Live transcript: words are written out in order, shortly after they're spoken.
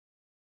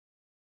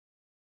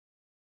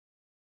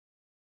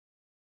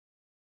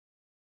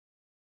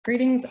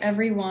Greetings,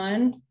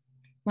 everyone.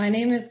 My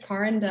name is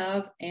Karin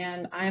Dove,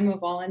 and I'm a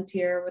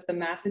volunteer with the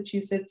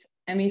Massachusetts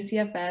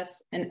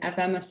ME/CFS and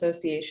FM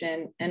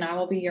Association, and I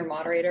will be your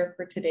moderator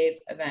for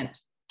today's event.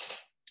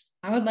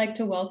 I would like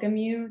to welcome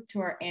you to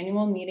our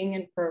annual meeting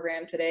and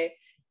program today,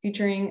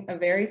 featuring a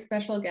very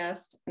special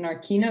guest and our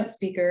keynote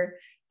speaker,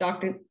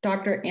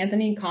 Dr.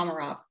 Anthony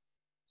Komaroff.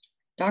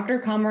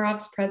 Dr.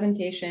 Komaroff's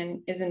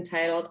presentation is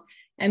entitled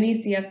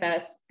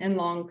ME/CFS and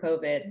Long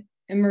COVID,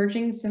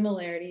 Emerging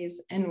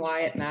Similarities and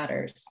Why It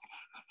Matters.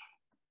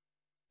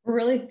 We're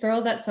really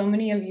thrilled that so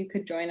many of you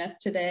could join us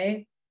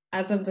today.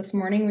 As of this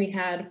morning, we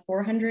had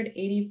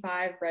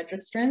 485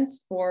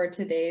 registrants for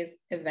today's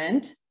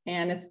event,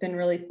 and it's been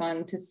really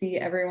fun to see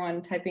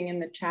everyone typing in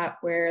the chat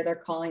where they're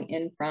calling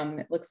in from.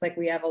 It looks like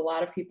we have a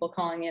lot of people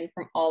calling in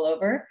from all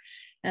over,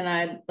 and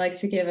I'd like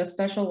to give a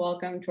special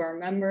welcome to our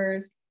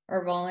members,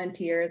 our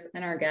volunteers,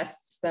 and our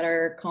guests that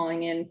are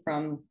calling in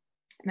from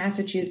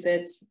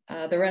Massachusetts,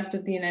 the rest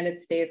of the United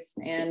States,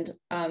 and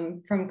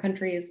from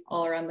countries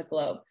all around the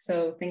globe.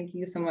 So thank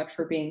you so much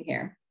for being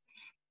here.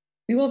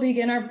 We will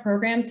begin our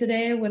program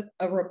today with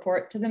a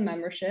report to the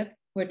membership,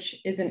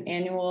 which is an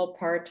annual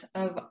part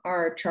of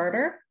our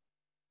charter.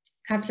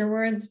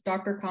 Afterwards,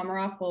 Dr.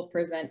 Komaroff will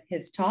present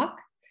his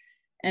talk,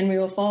 and we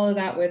will follow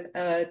that with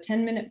a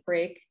 10-minute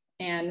break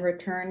and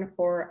return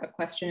for a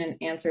question and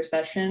answer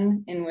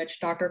session in which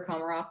Dr.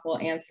 Komaroff will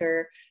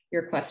answer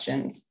your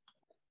questions.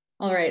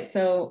 All right,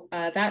 so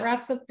that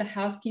wraps up the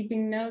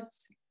housekeeping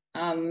notes.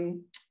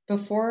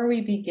 Before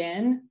we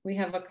begin, we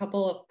have a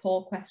couple of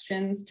poll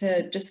questions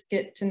to just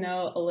get to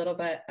know a little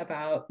bit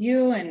about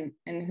you and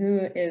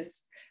who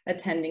is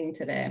attending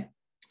today.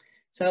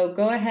 So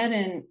go ahead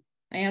and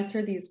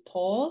answer these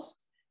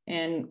polls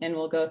and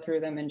we'll go through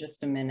them in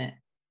just a minute.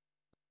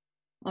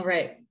 All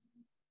right,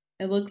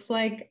 it looks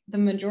like the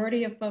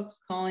majority of folks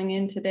calling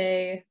in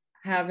today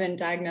have been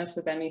diagnosed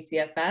with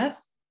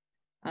ME/CFS.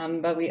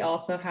 But we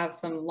also have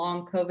some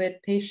long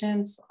COVID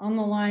patients on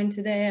the line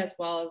today, as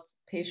well as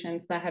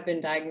patients that have been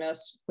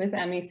diagnosed with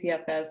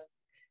ME/CFS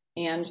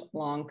and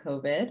long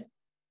COVID.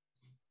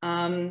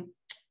 And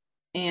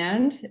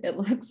it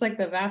looks like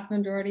the vast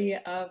majority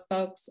of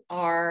folks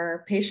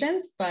are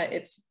patients, but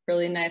it's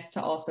really nice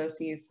to also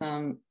see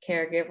some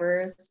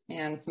caregivers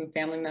and some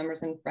family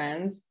members and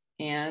friends.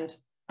 And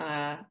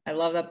I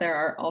love that there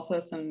are also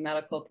some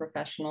medical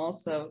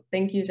professionals. So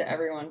thank you to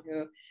everyone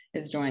who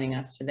is joining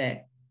us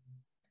today.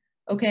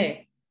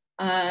 Okay,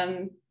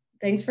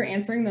 thanks for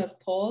answering those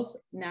polls.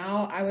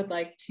 Now I would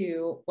like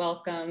to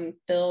welcome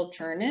Phil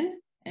Chernin,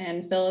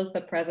 and Phil is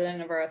the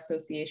president of our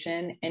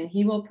association, and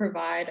he will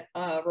provide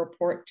a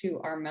report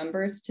to our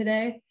members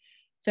today.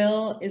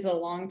 Phil is a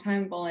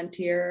longtime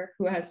volunteer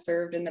who has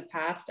served in the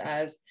past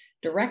as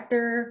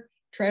director,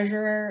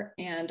 treasurer,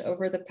 and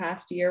over the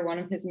past year, one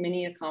of his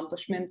many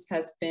accomplishments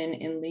has been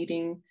in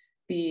leading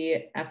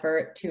the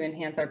effort to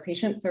enhance our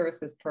patient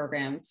services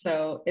program.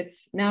 So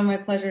it's now my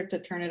pleasure to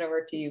turn it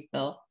over to you,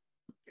 Phil.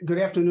 Good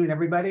afternoon,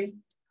 everybody.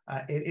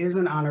 It is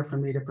an honor for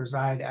me to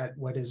preside at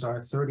what is our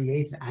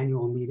 38th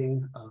annual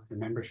meeting of the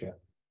membership.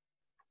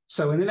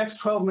 So in the next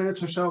 12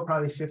 minutes or so,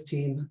 probably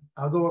 15,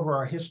 I'll go over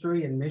our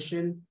history and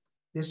mission,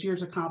 this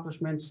year's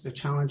accomplishments, the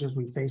challenges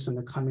we face in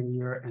the coming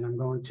year, and I'm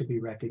going to be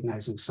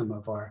recognizing some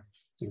of our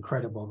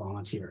incredible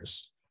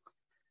volunteers.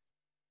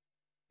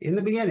 In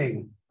the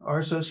beginning, our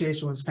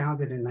association was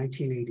founded in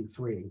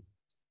 1983,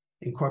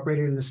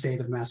 incorporated in the state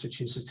of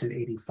Massachusetts in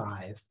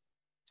 '85.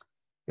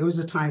 It was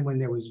a time when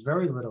there was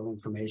very little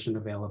information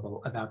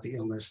available about the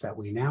illness that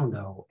we now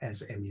know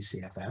as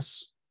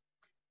ME/CFS.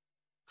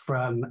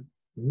 From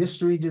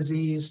mystery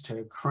disease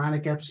to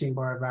chronic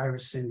Epstein-Barr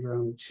virus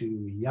syndrome to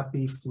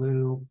yuppie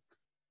flu,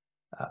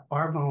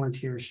 our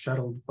volunteers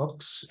shuttled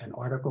books and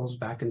articles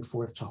back and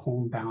forth to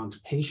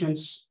homebound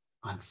patients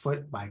on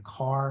foot, by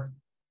car,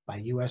 by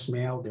US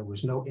mail. There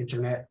was no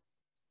internet.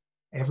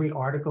 Every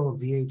article,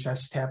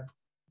 VHS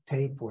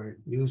tape or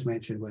news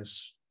mention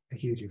was a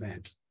huge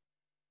event.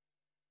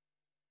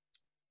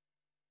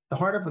 The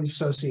heart of the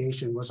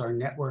association was our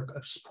network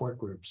of support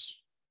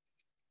groups,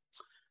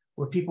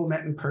 where people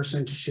met in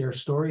person to share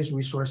stories,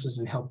 resources,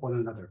 and help one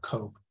another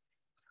cope.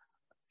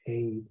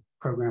 A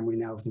program we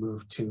now have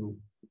moved to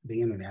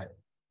the internet.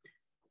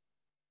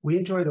 We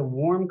enjoyed a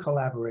warm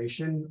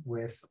collaboration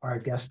with our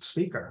guest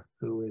speaker,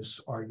 who is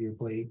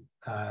arguably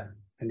the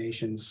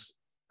nation's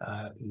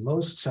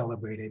most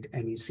celebrated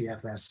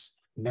ME/CFS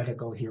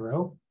medical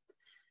hero.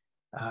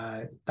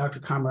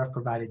 Dr. Komaroff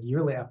provided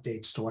yearly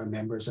updates to our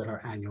members at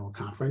our annual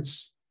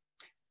conference.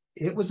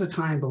 It was a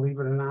time, believe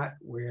it or not,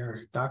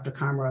 where Dr.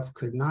 Komaroff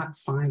could not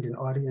find an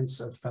audience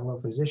of fellow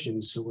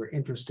physicians who were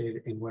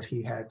interested in what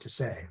he had to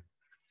say.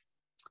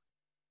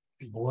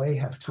 Boy,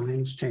 have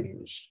times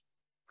changed.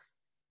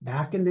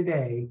 Back in the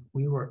day,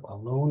 we were a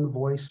lone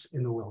voice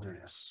in the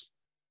wilderness.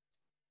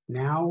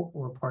 Now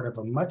we're part of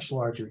a much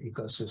larger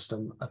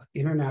ecosystem of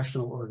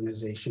international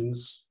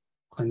organizations,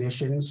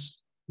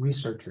 clinicians,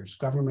 researchers,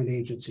 government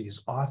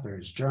agencies,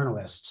 authors,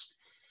 journalists,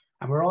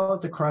 and we're all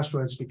at the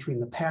crossroads between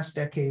the past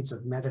decades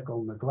of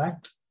medical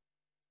neglect,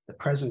 the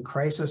present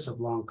crisis of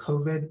long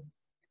COVID,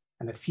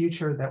 and a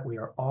future that we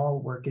are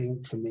all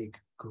working to make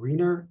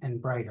greener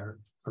and brighter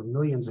for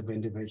millions of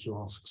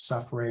individuals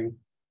suffering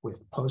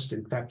with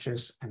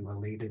post-infectious and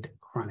related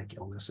chronic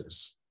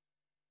illnesses.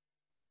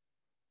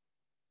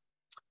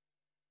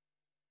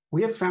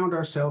 We have found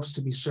ourselves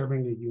to be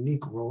serving a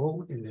unique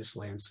role in this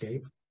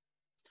landscape,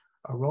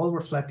 a role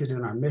reflected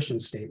in our mission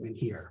statement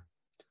here.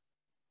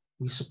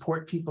 We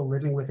support people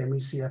living with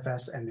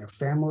ME/CFS and their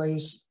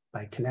families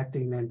by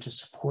connecting them to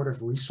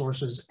supportive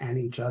resources and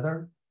each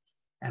other,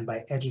 and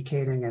by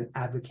educating and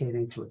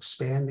advocating to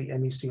expand the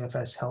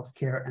ME/CFS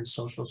healthcare and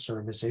social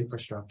service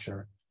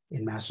infrastructure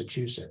in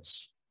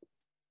Massachusetts.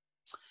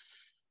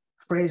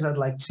 The phrase I'd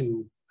like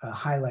to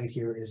highlight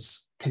here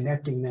is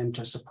connecting them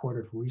to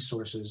supportive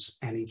resources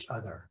and each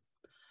other.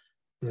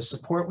 The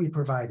support we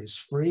provide is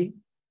free,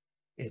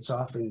 it's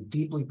often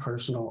deeply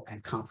personal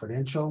and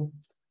confidential,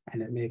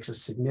 and it makes a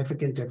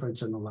significant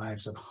difference in the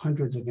lives of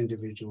hundreds of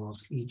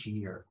individuals each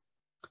year.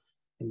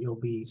 And you'll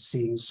be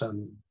seeing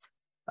some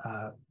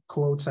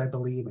quotes, I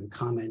believe, and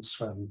comments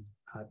from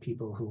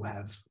people who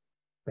have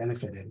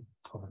benefited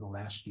over the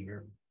last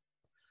year.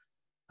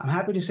 I'm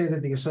happy to say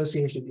that the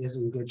association is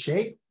in good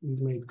shape.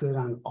 We've made good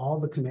on all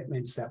the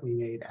commitments that we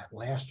made at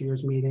last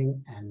year's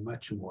meeting and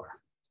much more.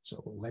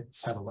 So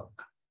let's have a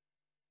look.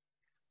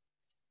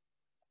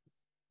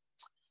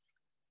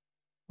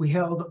 We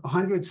held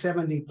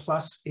 170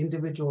 plus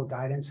individual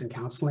guidance and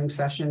counseling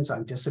sessions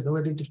on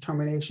disability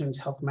determinations,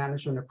 health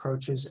management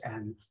approaches,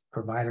 and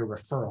provider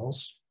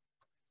referrals.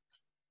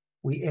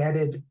 We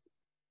added,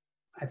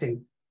 I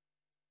think,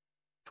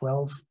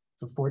 12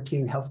 to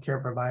 14 healthcare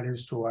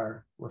providers to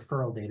our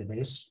referral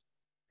database.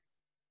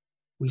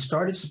 We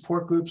started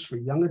support groups for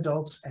young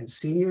adults and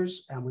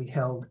seniors, and we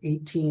held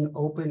 18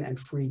 open and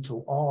free to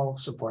all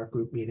support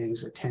group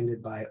meetings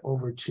attended by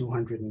over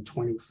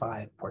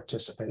 225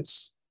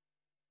 participants.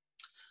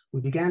 We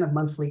began a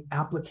monthly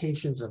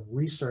applications of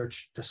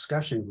research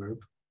discussion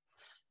group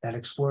that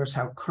explores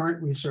how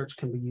current research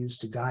can be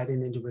used to guide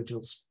an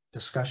individual's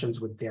discussions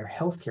with their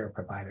healthcare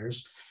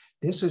providers.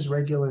 This is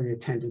regularly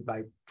attended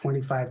by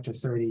 25 to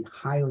 30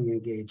 highly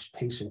engaged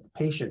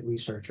patient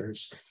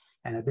researchers,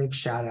 and a big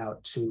shout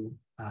out to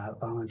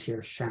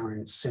volunteer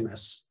Sharon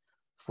Simas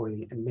for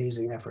the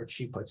amazing effort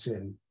she puts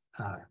in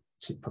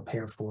to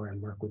prepare for and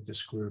work with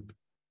this group.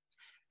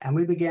 And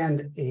we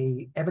began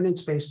a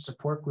evidence-based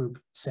support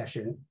group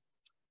sessions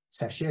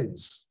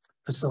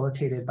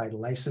facilitated by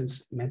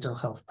licensed mental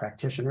health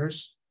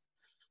practitioners,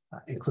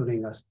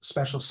 including a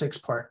special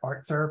 6-part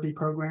art therapy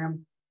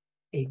program,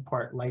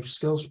 8-part life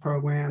skills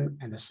program,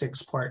 and a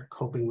 6-part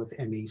coping with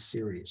ME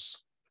series.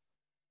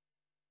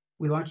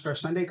 We launched our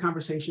Sunday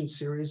Conversation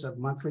series of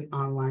monthly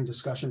online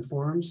discussion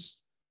forums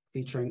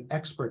featuring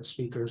expert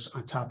speakers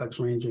on topics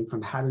ranging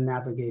from how to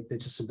navigate the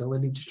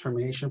disability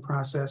determination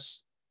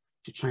process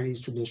to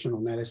Chinese traditional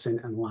medicine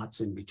and lots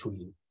in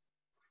between.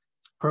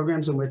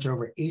 Programs in which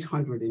over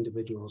 800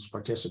 individuals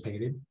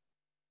participated.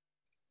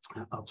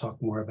 I'll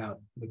talk more about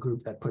the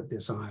group that put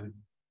this on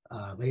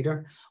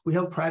later. We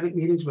held private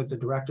meetings with the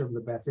director of the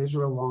Beth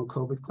Israel Long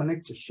COVID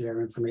Clinic to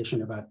share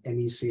information about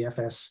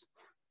ME/CFS.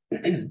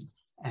 And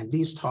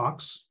these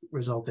talks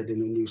resulted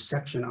in a new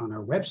section on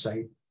our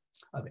website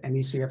of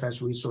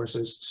ME/CFS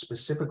resources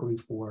specifically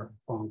for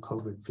long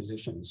COVID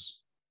physicians.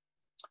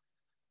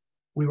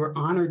 We were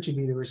honored to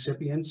be the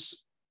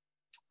recipients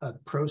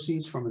of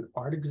proceeds from an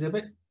art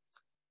exhibit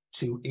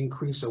to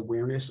increase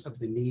awareness of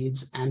the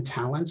needs and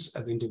talents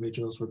of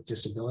individuals with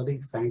disability.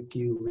 Thank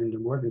you, Linda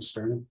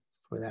Morgenstern,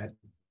 for that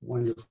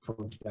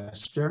wonderful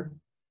gesture.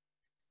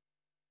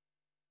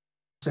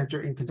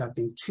 Center in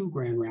conducting 2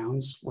 grand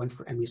rounds, one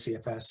for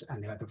ME/CFS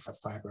and the other for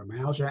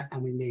fibromyalgia,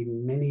 and we made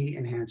many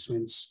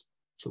enhancements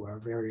to our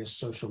various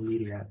social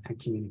media and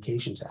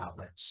communications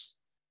outlets.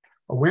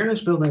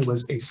 Awareness building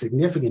was a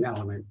significant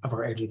element of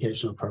our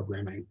educational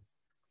programming.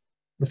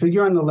 The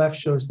figure on the left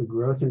shows the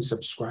growth in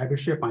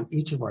subscribership on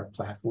each of our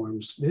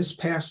platforms. This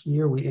past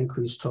year, we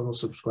increased total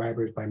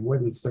subscribers by more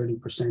than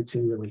 30%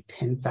 to nearly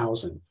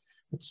 10,000.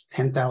 It's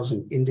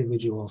 10,000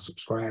 individual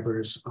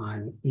subscribers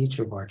on each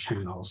of our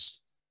channels.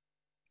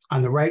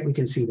 On the right, we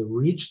can see the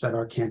reach that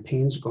our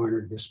campaigns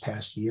garnered this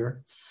past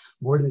year.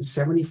 More than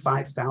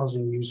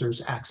 75,000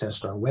 users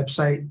accessed our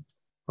website.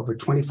 Over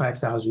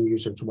 25,000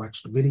 users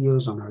watched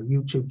videos on our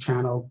YouTube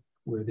channel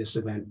where this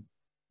event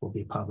will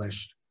be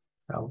published.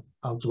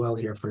 I'll dwell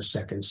here for a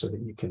second so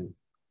that you can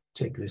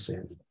take this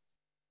in.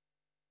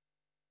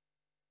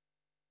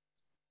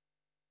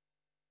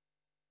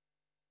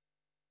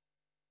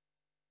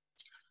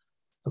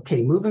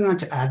 Okay, moving on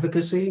to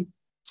advocacy.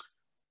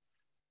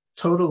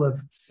 Total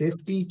of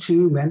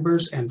 52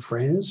 members and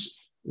friends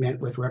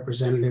met with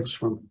representatives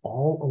from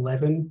all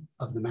 11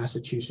 of the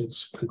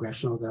Massachusetts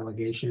congressional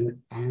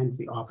delegation and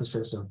the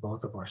offices of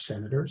both of our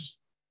senators.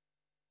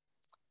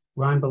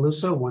 Ron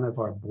Beluso, one of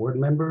our board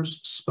members,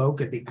 spoke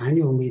at the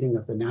annual meeting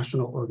of the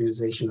National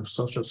Organization of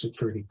Social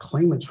Security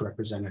Claimants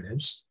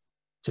Representatives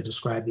to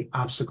describe the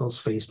obstacles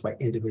faced by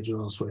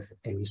individuals with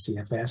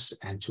ME/CFS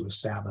and to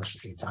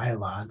establish a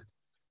dialogue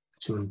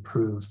to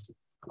improve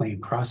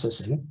claim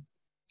processing.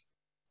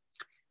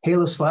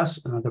 Hala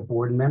Sluss, another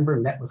board member,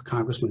 met with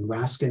Congressman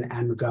Raskin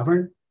and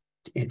McGovern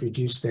to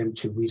introduce them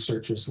to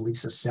researchers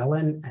Lisa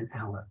Sellen and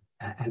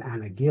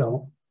Anna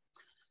Gill.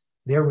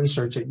 Their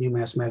research at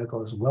UMass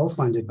Medical is well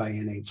funded by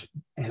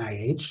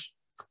NIH,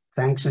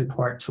 thanks in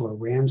part to a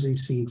Ramsey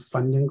Seed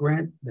funding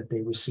grant that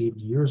they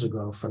received years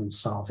ago from the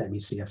Solve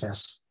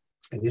ME-CFS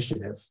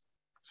initiative.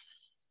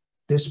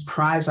 This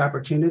prize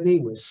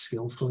opportunity was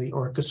skillfully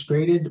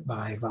orchestrated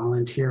by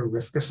volunteer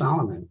Rivka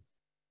Solomon.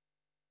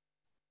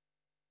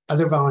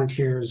 Other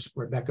volunteers,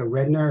 Rebecca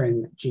Redner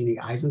and Jeannie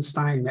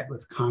Eisenstein, met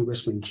with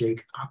Congressman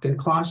Jake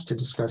Auchincloss to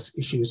discuss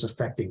issues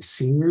affecting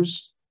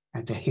seniors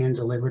and to hand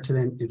deliver to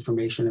them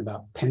information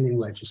about pending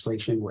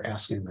legislation we're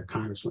asking the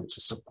Congressman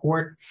to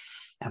support.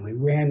 And we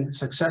ran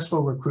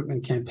successful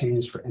recruitment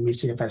campaigns for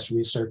ME-CFS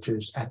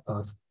researchers at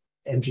both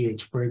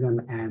MGH Brigham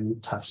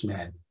and Tufts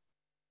Med.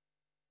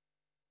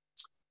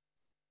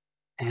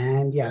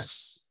 And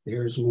yes,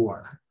 there's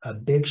more. A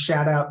big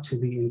shout out to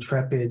the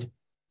intrepid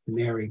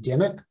Mary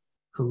Dimmick,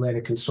 who led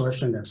a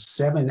consortium of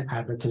 7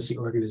 advocacy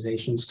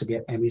organizations to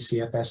get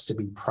ME-CFS to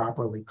be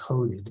properly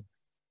coded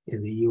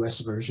in the US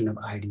version of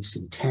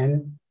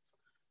IDC-10.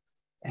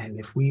 And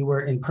if we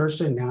were in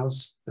person,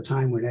 now's the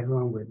time when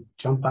everyone would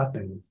jump up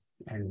and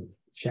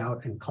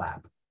shout and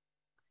clap.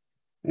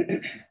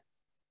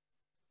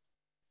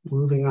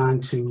 Moving on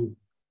to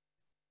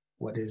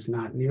what is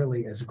not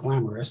nearly as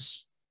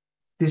glamorous.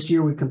 This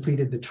year, we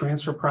completed the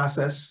transfer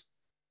process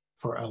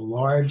for a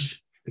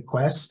large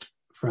request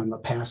from a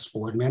past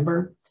board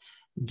member.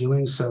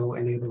 Doing so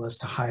enabled us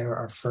to hire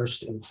our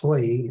first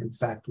employee. In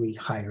fact, we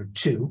hired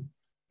 2,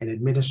 an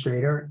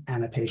administrator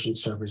and a patient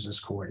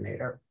services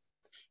coordinator.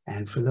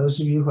 And for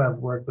those of you who have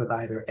worked with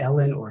either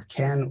Ellen or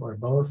Ken or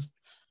both,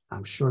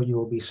 I'm sure you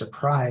will be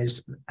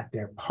surprised at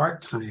their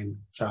part-time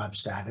job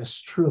status.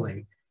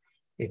 Truly,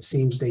 it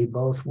seems they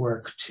both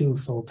work 2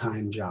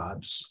 full-time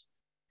jobs.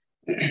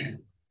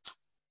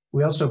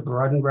 We also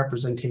broadened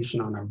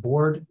representation on our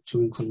board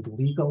to include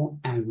legal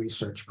and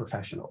research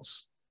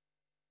professionals.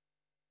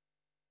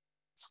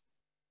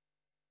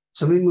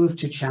 So we move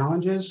to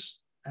challenges.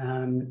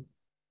 I'm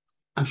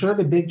sure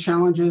the big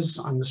challenges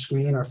on the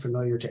screen are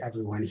familiar to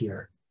everyone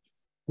here.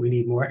 We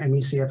need more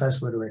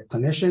ME-CFS literate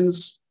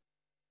clinicians.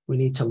 We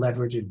need to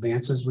leverage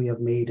advances we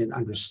have made in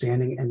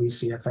understanding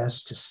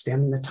ME-CFS to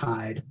stem the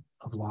tide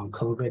of long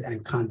COVID,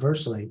 and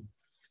conversely,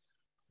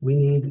 we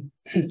need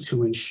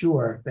to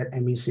ensure that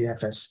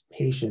ME-CFS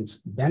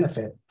patients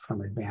benefit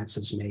from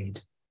advances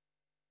made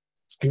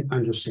in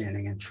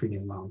understanding and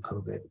treating long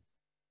COVID.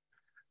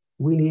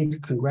 We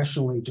need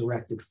congressionally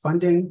directed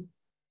funding,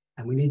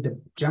 and we need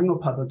the general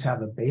public to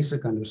have a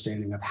basic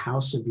understanding of how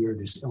severe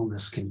this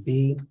illness can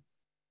be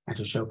and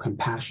to show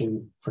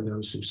compassion for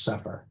those who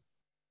suffer.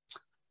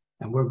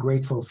 And we're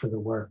grateful for the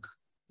work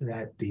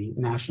that the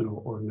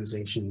national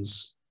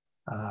organizations,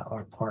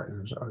 our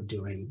partners, are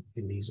doing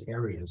in these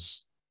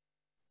areas.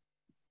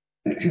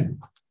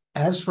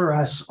 As for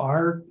us,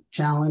 our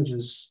challenge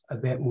is a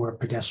bit more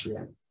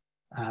pedestrian.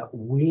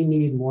 We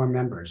need more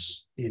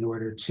members in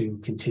order to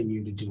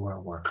continue to do our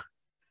work.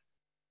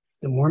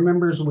 The more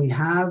members we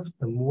have,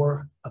 the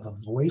more of a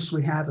voice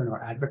we have in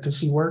our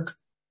advocacy work.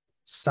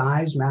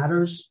 Size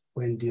matters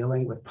when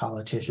dealing with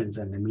politicians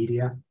and the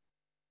media.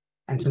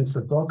 And since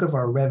the bulk of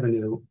our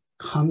revenue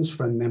comes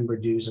from member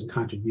dues and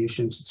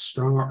contributions, the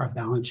stronger our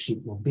balance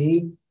sheet will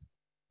be,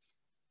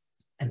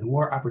 and the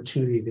more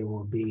opportunity there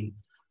will be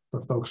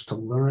for folks to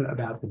learn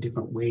about the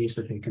different ways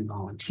that they can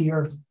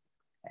volunteer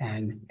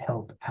and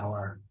help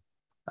our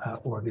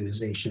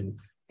organization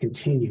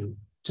continue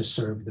to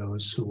serve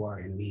those who are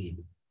in need.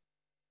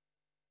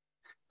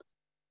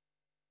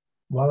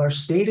 While our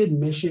stated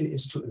mission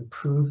is to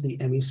improve the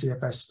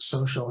ME-CFS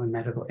social and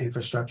medical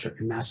infrastructure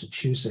in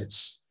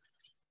Massachusetts,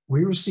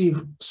 we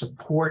receive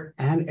support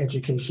and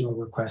educational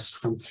requests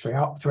from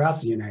throughout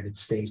the United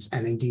States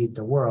and indeed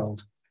the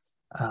world,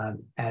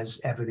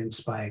 as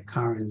evidenced by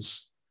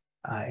Karen's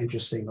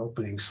interesting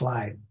opening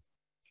slide.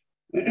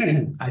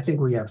 I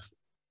think we have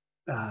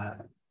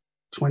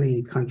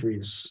 28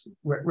 countries,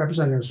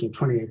 representatives from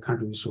 28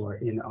 countries who are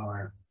in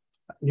our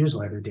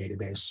newsletter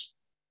database.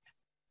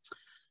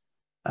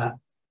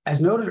 As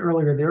noted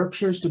earlier, there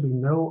appears to be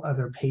no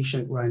other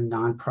patient-run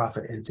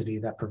nonprofit entity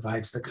that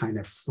provides the kind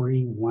of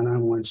free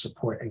one-on-one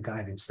support and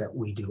guidance that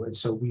we do, and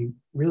so we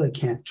really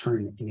can't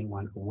turn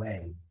anyone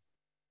away.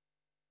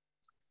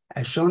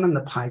 As shown on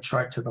the pie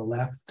chart to the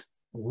left,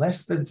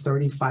 less than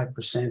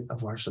 35%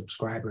 of our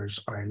subscribers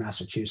are in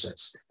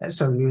Massachusetts.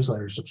 That's our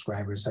newsletter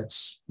subscribers.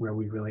 That's where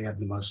we really have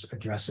the most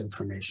address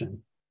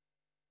information.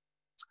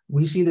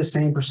 We see the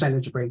same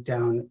percentage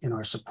breakdown in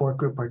our support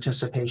group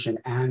participation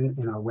and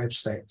in our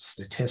website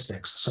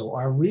statistics. So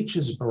our reach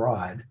is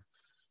broad,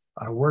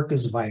 our work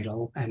is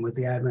vital, and with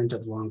the advent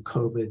of long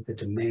COVID, the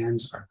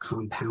demands are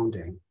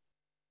compounding.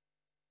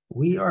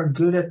 We are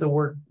good at the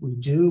work we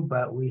do,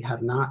 but we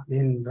have not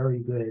been very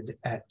good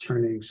at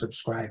turning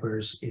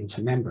subscribers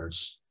into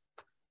members.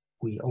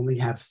 We only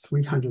have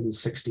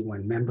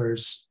 361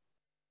 members.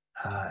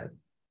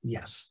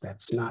 Yes,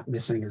 that's not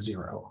missing a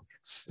zero.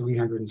 It's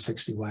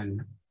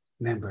 361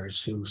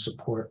 members who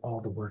support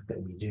all the work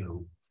that we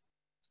do.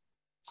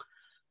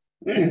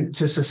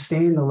 To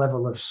sustain the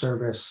level of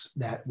service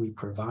that we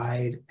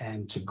provide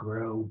and to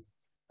grow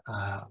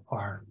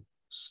our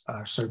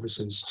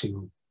services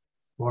to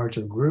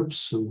larger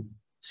groups who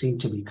seem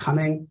to be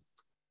coming,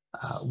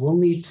 we'll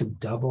need to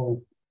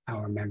double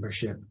our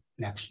membership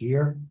next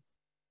year,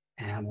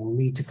 and we'll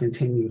need to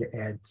continue to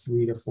add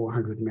 300 to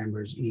 400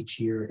 members each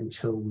year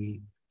until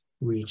we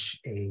reach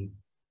a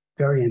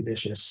very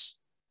ambitious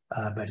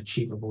but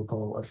achievable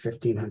goal of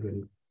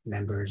 1,500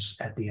 members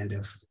at the end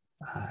of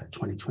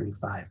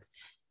 2025.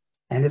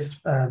 And if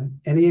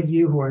any of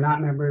you who are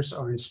not members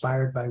are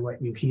inspired by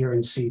what you hear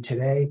and see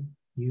today,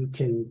 you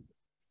can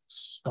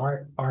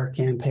start our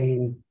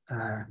campaign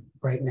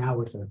right now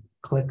with a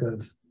click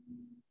of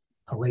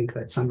a link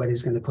that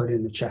somebody's going to put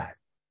in the chat.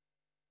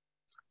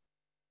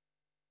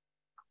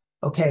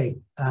 Okay,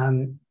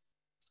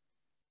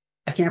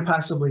 I can't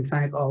possibly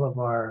thank all of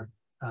our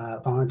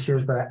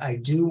volunteers, but I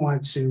do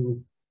want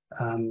to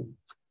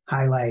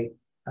highlight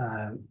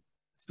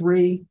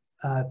three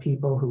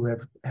people who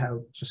have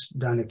just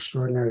done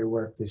extraordinary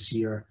work this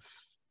year.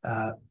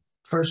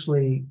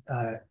 Firstly,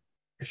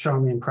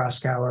 Charmian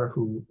Proskauer,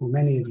 who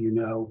many of you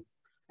know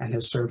and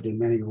has served in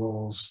many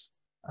roles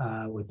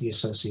with the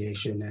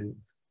association. And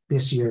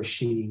this year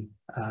she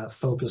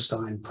focused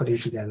on putting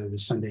together the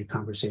Sunday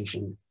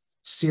Conversation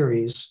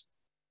series,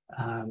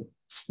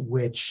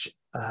 which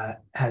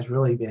has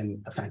really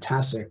been a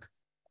fantastic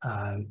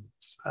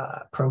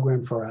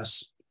program for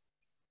us.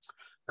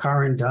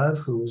 Karen Dove,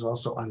 who is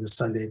also on the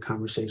Sunday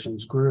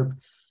Conversations group,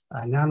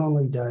 not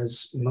only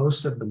does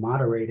most of the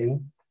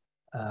moderating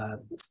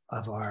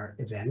of our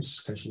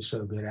events, because she's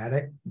so good at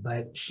it,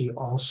 but she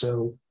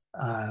also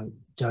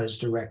does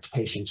direct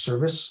patient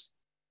service,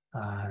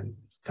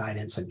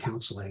 guidance and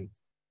counseling.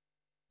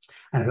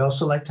 And I'd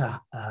also like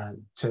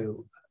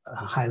to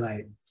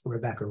highlight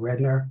Rebecca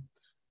Redner.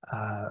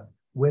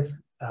 With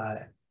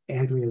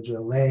Andrea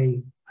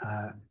Jolet,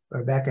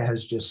 Rebecca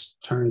has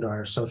just turned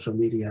our social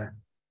media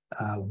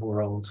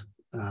world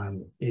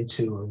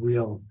into a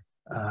real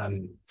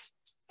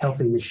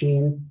healthy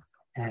machine,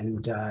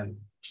 and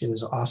she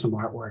does awesome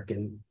artwork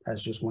and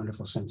has just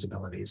wonderful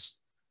sensibilities.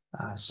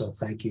 So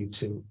thank you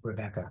to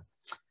Rebecca.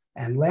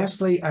 And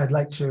lastly, I'd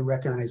like to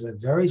recognize a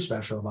very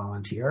special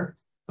volunteer,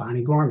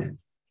 Bonnie Gorman.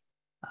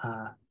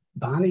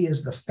 Bonnie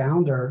is the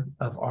founder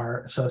of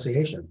our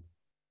association.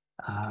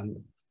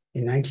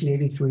 In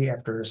 1983,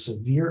 after a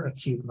severe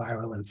acute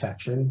viral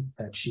infection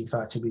that she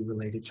thought to be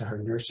related to her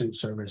nursing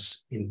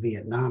service in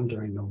Vietnam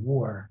during the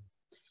war,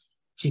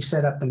 she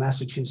set up the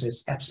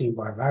Massachusetts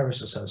Epstein-Barr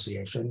Virus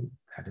Association,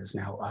 that is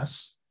now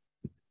us,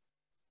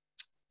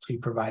 to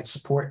provide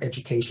support,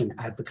 education,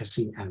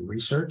 advocacy, and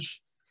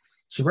research.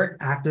 She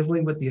worked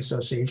actively with the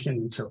association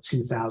until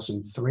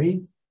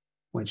 2003,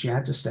 when she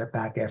had to step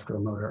back after a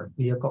motor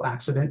vehicle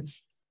accident.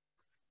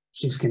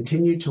 She's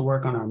continued to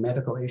work on our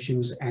medical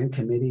issues and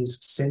committees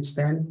since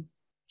then.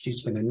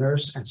 She's been a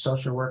nurse and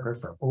social worker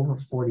for over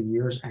 40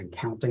 years and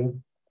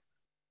counting.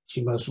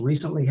 She most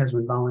recently has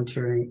been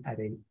volunteering at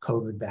a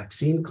COVID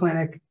vaccine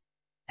clinic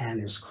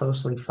and is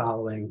closely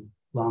following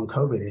long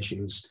COVID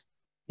issues.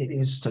 It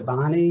is to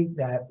Bonnie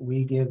that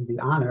we give the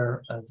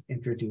honor of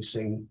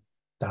introducing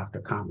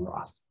Dr.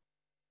 Komaroff.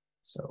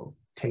 So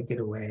take it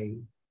away,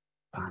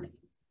 Bonnie.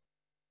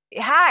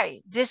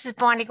 Hi, this is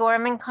Bonnie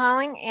Gorman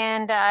calling,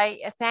 and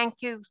I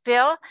thank you,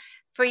 Phil,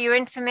 for your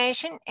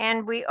information.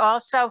 And we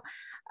also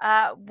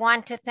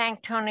want to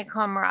thank Tony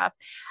Komaroff.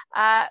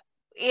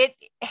 It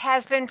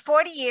has been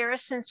 40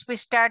 years since we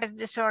started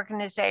this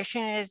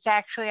organization. It's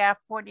actually our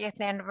 40th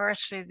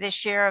anniversary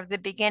this year of the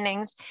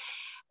beginnings.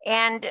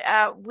 And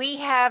we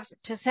have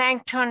to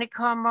thank Tony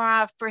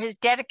Komaroff for his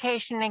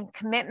dedication and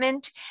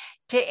commitment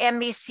to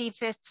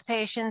ME/CFS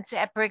patients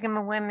at Brigham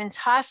and Women's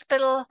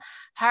Hospital,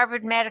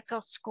 Harvard Medical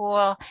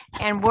School,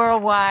 and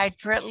worldwide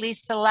for at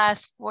least the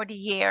last 40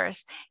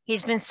 years.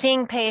 He's been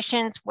seeing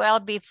patients well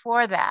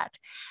before that.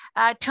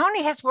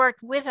 Tony has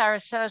worked with our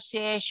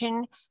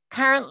association,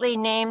 currently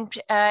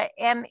named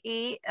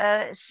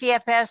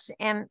CFS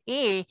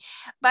ME,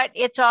 but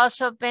it's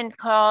also been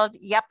called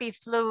yuppie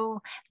flu,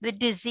 the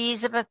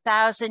disease of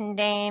 1,000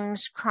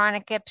 names,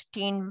 chronic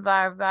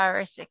Epstein-Barr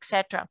virus,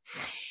 etc.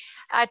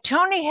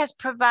 Tony has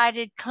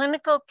provided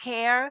clinical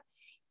care,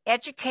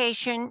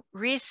 education,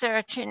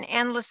 research, and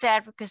endless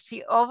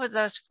advocacy over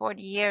those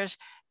 40 years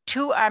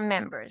to our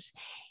members.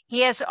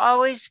 He has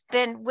always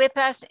been with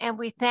us, and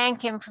we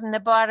thank him from the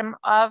bottom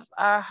of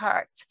our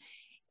hearts.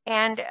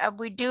 And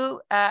we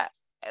do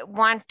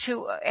want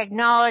to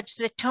acknowledge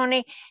that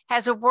Tony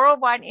has a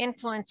worldwide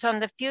influence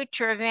on the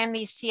future of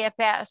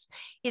ME/CFS.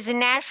 He's a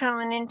national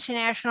and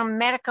international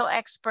medical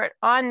expert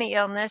on the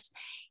illness.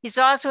 He's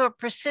also a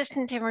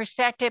persistent and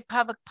respected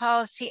public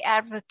policy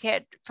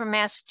advocate for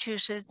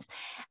Massachusetts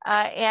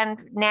and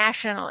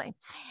nationally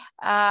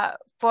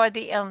for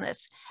the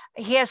illness.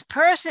 He has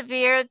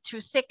persevered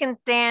through thick and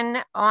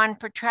thin on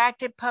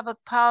protracted public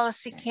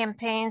policy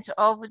campaigns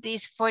over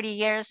these 40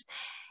 years.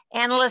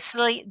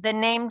 Endlessly, the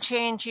name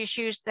change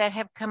issues that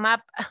have come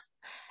up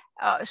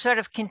sort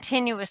of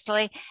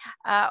continuously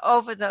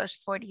over those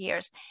 40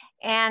 years.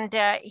 And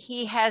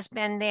he has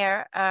been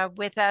there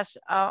with us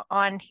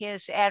on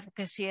his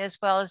advocacy as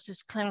well as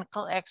his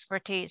clinical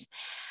expertise.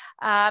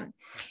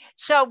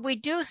 So we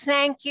do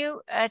thank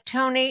you,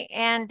 Tony,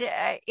 and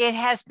it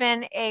has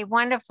been a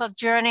wonderful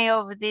journey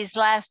over these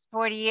last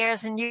 40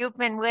 years, and you've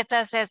been with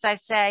us, as I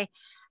say,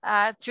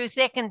 through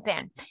thick and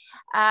thin.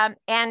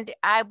 And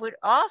I would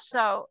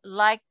also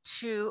like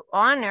to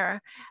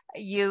honor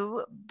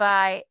you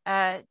by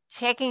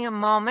taking a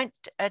moment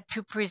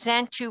to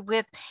present you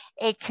with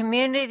a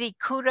community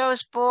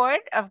kudos board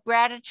of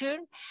gratitude.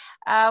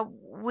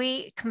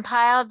 We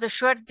compiled a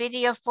short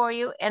video for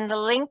you, and the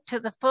link to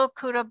the full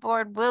kudo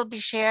board will be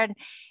shared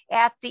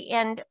at the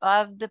end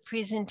of the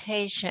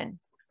presentation.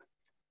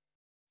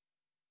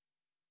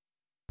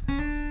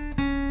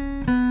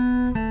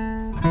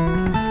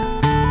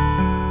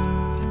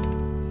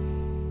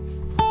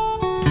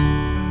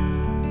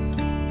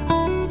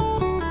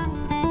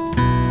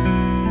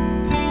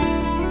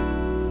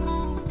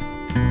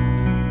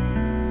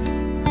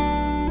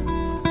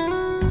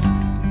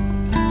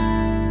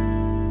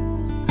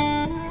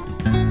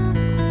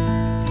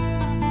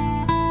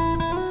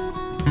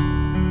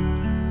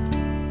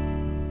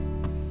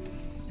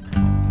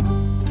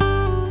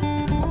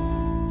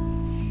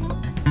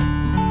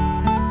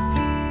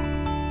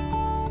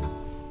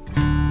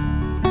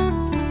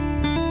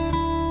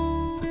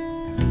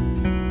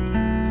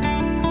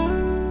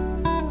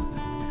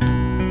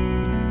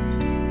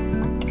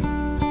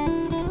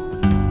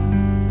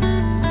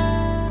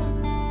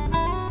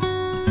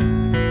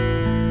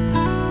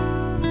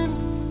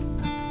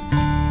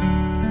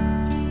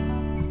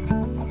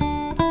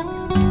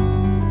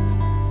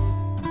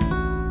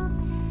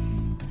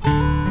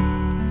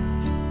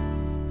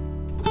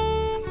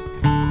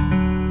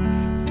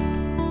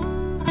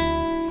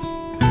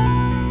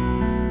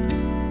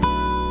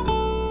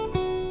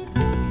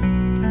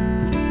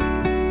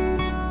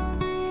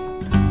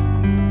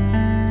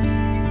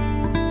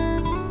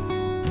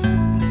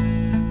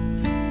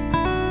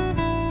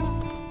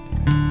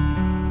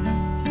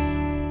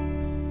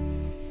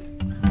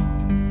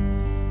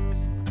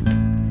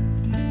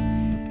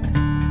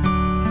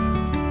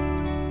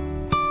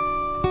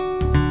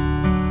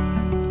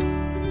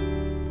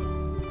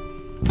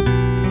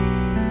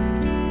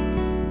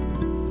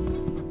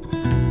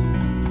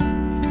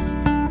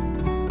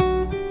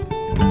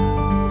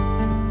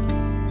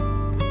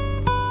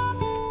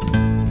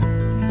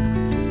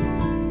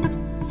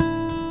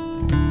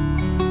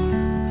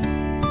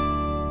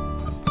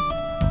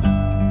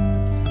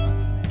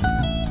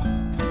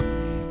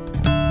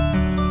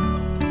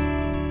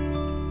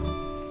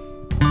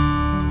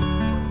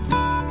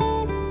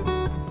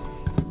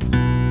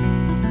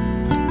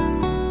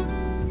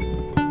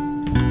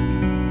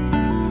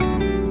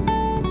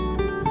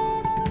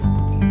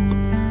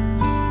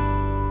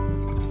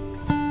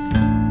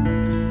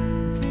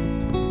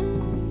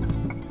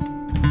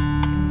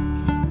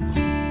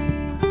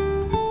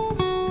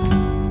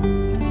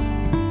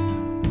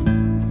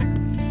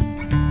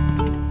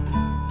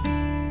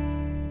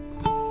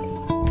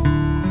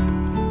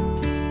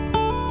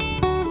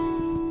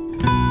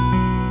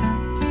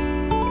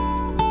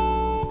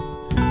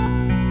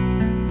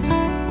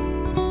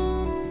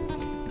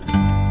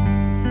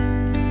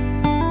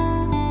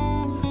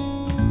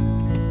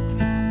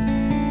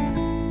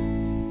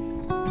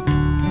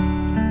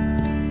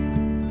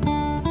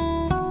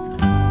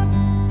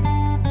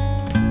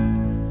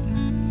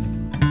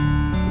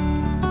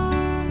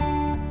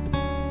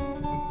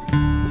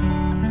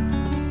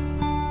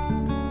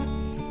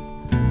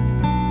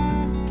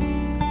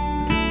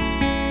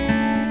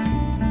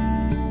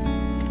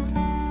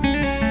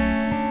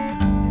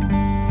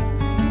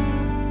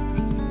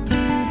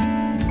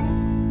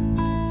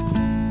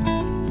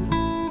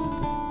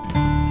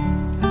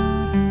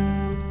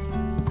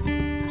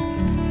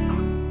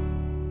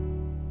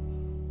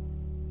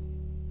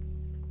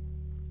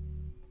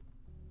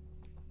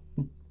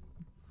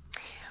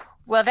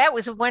 Well, that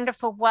was a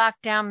wonderful walk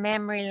down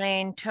memory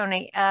lane,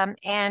 Tony.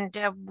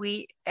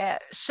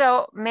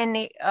 So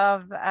many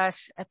of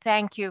us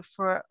thank you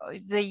for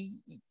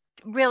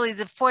really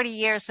the 40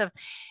 years of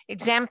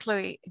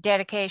exemplary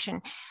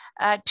dedication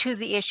to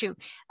the issue.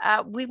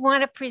 We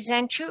want to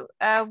present you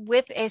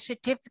with a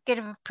certificate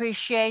of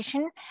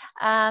appreciation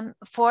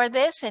for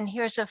this. And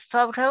here's a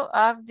photo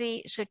of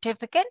the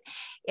certificate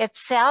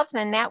itself,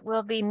 and that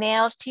will be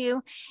mailed to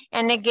you.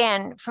 And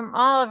again, from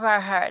all of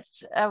our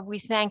hearts, we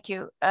thank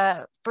you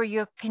for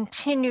your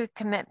continued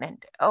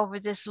commitment over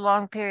this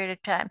long period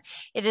of time.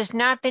 It has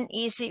not been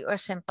easy or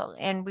simple,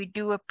 and we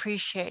do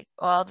appreciate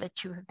all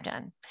that you have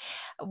done.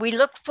 We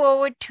look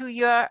forward to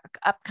your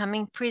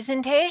upcoming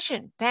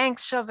presentation.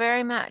 Thanks so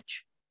very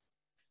much.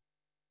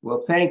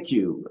 Well, thank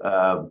you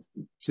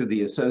to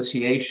the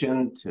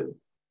association, to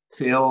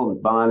Phil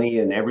and Bonnie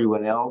and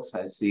everyone else.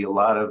 I see a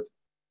lot of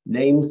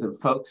names of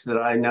folks that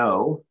I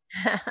know.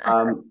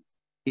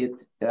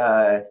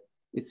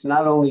 It's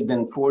not only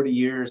been 40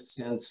 years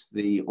since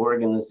the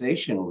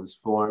organization was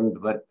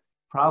formed, but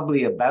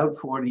probably about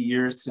 40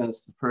 years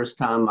since the first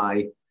time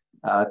I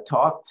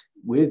talked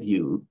with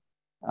you.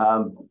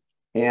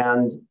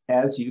 And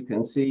as you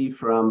can see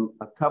from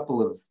a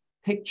couple of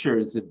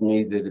pictures of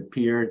me that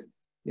appeared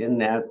in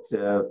that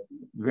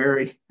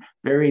very,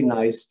 very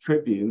nice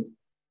tribute,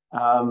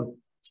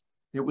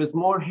 there was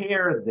more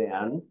hair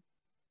then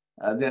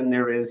than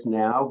there is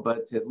now,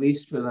 but at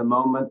least for the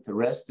moment, the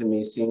rest of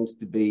me seems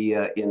to be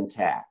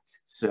intact.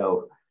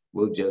 So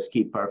we'll just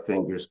keep our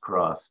fingers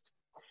crossed.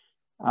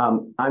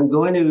 I'm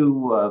going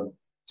to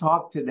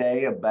talk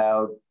today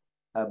about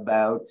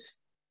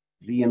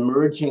the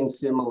emerging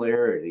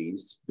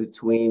similarities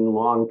between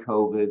long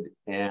COVID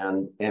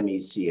and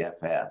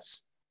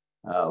ME/CFS.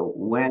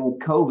 When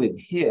COVID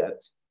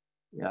hit,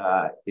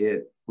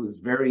 it was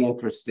very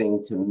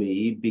interesting to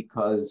me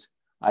because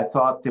I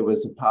thought there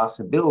was a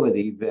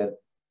possibility that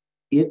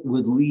it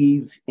would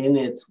leave in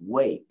its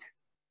wake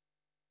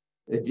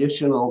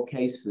additional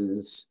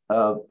cases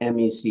of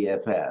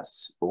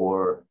ME/CFS,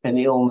 or an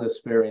illness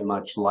very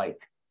much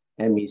like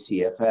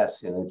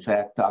ME/CFS. And in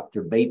fact,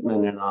 Dr.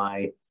 Bateman and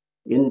I,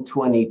 in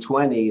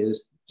 2020,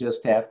 is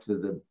just after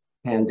the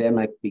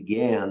pandemic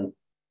began,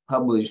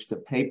 published a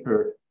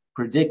paper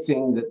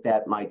predicting that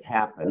that might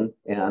happen,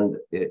 and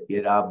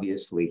it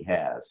obviously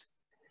has.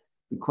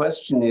 The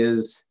question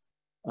is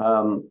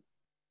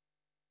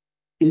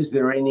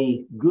there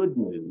any good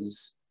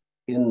news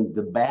in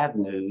the bad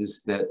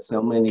news that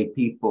so many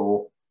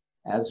people,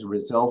 as a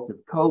result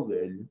of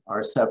COVID,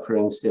 are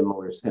suffering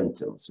similar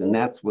symptoms? And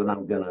that's what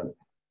I'm going to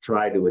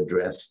try to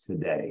address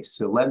today.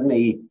 So let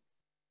me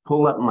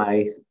pull up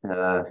my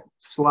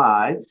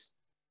slides.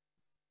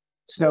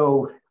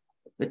 So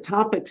the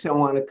topics I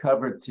want to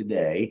cover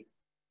today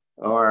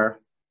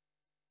are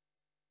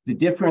the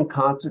different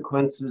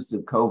consequences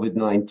of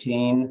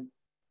COVID-19,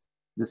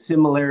 the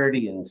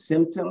similarity in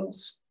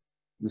symptoms,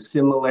 the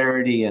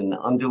similarity in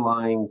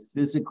underlying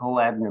physical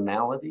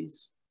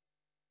abnormalities,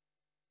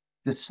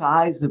 the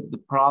size of the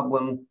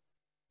problem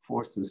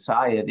for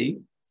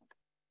society,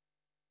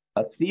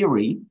 a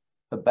theory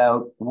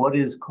about what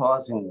is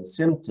causing the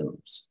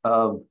symptoms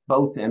of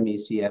both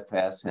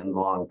ME/CFS and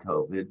long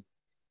COVID,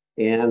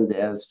 and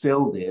as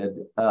Phil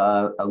did,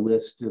 a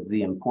list of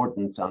the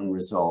important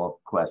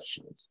unresolved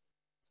questions.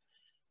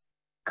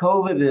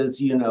 COVID,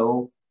 as you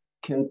know,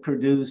 can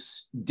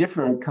produce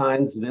different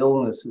kinds of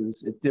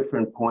illnesses at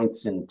different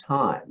points in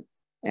time.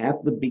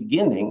 At the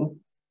beginning,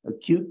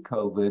 acute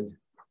COVID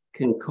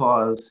can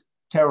cause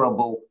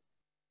terrible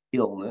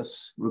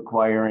illness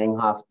requiring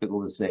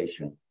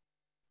hospitalization.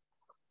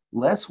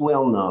 Less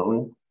well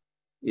known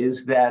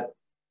is that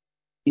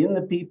in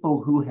the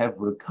people who have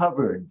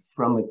recovered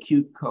from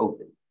acute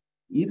COVID,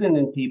 even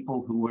in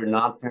people who were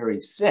not very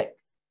sick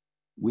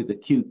with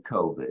acute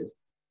COVID,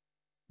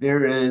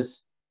 there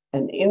is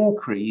an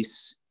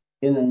increase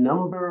in a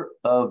number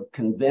of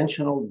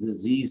conventional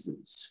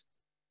diseases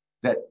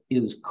that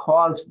is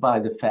caused by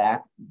the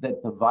fact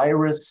that the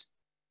virus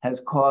has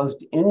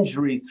caused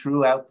injury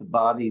throughout the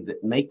body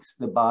that makes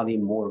the body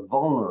more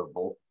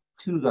vulnerable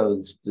to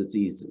those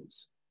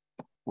diseases.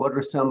 What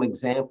are some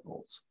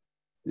examples?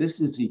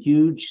 This is a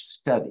huge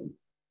study.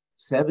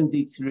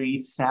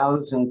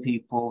 73,000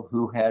 people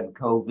who had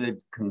COVID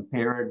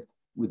compared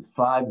with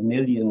 5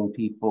 million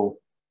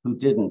people who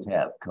didn't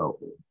have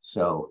COVID.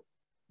 So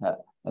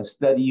a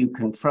study you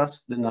can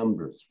trust the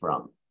numbers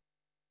from.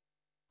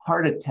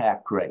 Heart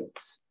attack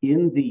rates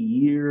in the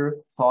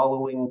year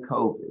following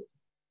COVID.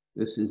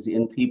 This is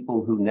in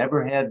people who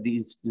never had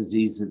these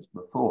diseases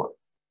before.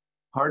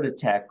 Heart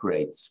attack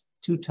rates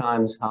 2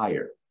 times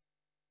higher.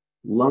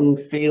 Lung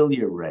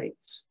failure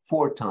rates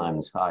 4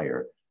 times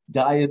higher.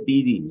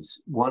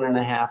 Diabetes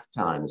 1.5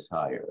 times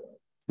higher.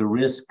 The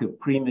risk of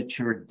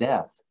premature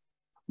death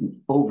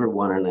over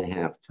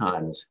 1.5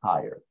 times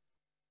higher.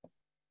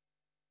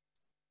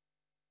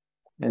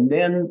 And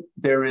then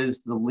there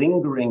is the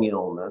lingering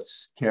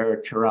illness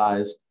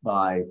characterized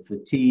by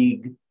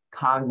fatigue,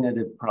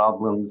 cognitive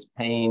problems,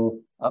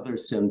 pain, other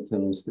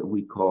symptoms that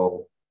we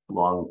call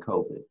long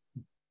COVID.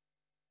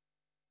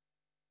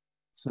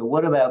 So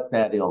what about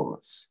that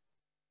illness?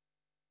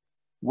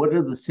 What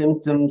are the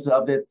symptoms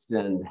of it,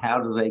 and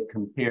how do they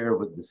compare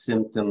with the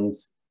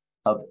symptoms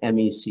of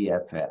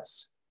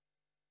ME/CFS?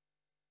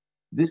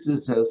 This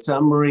is a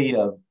summary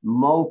of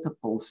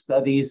multiple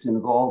studies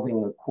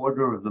involving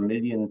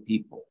 250,000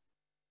 people.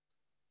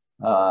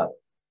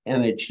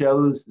 And it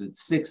shows that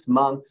 6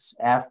 months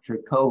after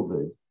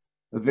COVID,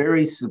 a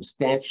very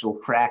substantial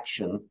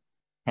fraction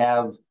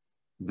have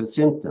the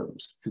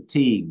symptoms: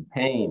 fatigue,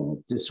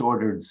 pain,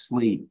 disordered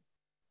sleep,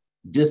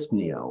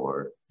 dyspnea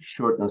or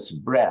shortness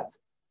of breath,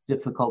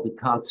 difficulty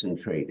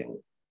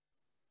concentrating,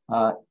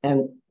 and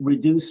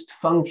reduced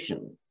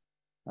function,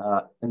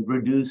 and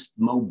reduced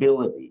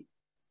mobility,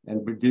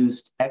 and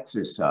reduced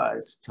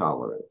exercise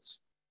tolerance.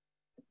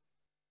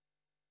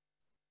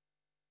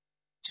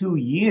 2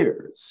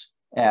 years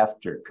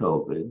after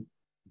COVID,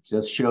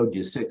 just showed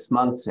you 6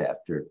 months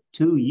after,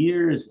 2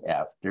 years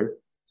after,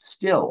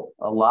 still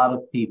a lot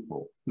of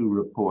people who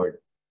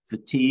report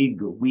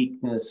fatigue,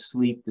 weakness,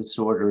 sleep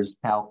disorders,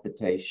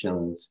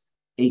 palpitations,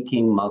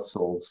 aching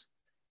muscles.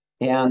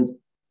 And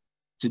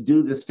to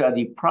do the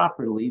study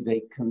properly,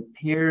 they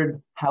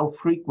compared how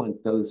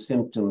frequent those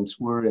symptoms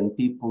were in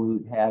people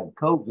who'd had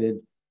COVID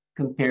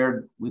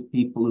compared with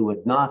people who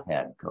had not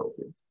had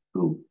COVID,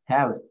 who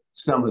have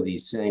some of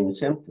these same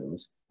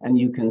symptoms. And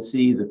you can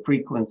see the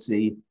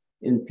frequency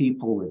in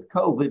people with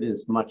COVID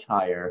is much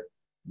higher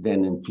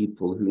than in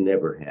people who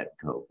never had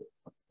COVID.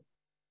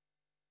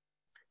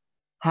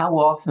 How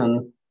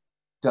often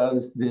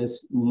does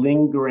this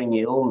lingering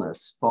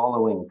illness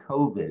following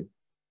COVID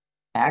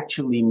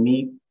actually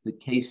meet the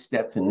case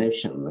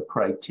definition, the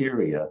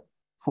criteria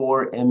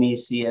for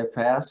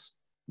ME/CFS?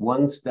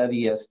 One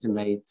study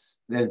estimates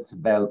that it's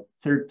about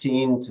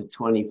 13 to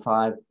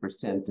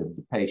 25% of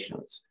the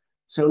patients.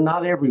 So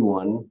not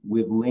everyone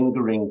with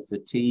lingering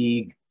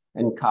fatigue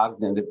and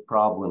cognitive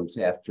problems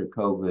after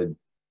COVID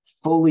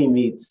fully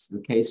meets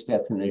the case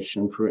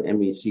definition for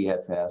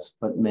ME/CFS,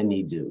 but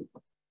many do.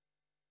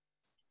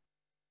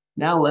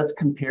 Now let's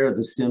compare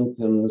the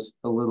symptoms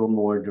a little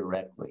more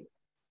directly.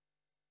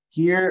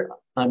 Here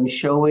I'm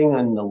showing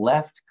on the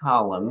left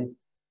column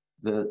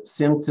the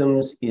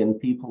symptoms in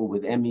people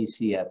with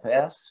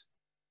ME/CFS,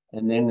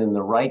 and then in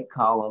the right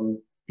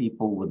column,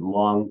 people with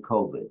long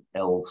COVID,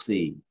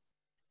 LC.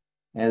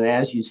 And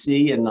as you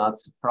see, and not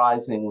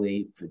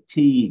surprisingly,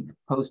 fatigue,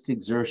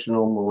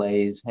 post-exertional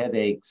malaise,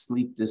 headache,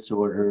 sleep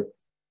disorder,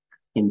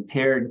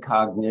 impaired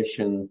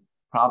cognition,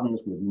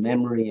 problems with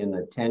memory and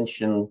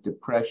attention,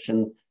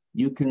 depression,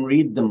 you can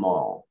read them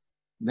all.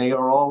 They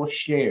are all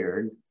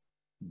shared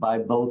by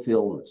both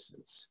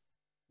illnesses.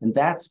 And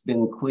that's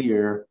been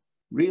clear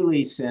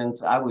really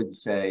since, I would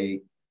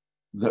say,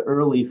 the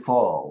early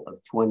fall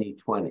of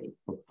 2020,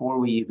 before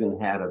we even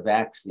had a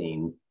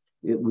vaccine.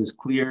 It was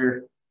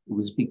clear, it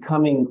was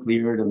becoming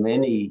clear to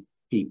many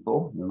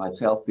people,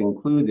 myself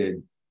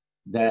included,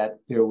 that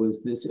there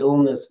was this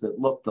illness that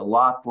looked a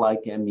lot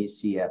like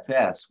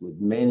ME/CFS with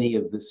many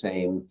of the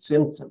same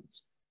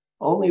symptoms.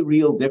 Only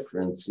real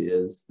difference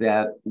is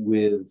that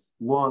with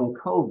long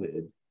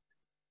COVID,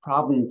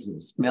 problems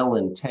of smell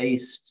and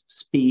taste,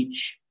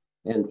 speech,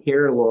 and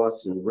hair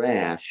loss and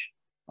rash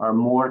are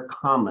more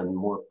common,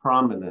 more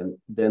prominent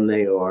than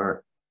they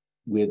are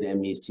with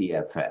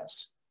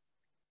ME/CFS.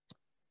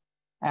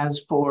 As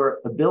for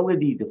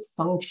ability to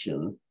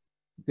function,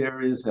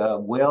 there is a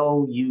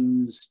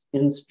well-used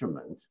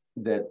instrument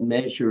that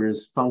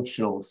measures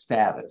functional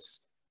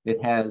status.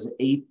 It has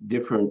 8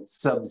 different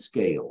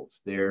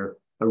subscales. They're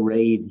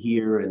arrayed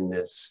here in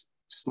this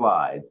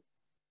slide.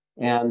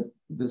 And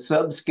the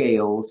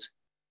subscales,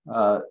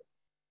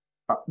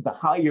 the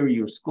higher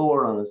your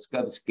score on a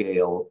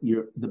subscale,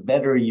 the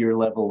better your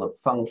level of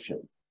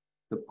function.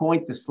 The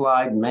point the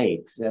slide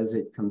makes as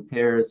it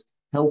compares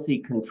healthy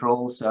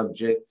control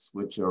subjects,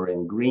 which are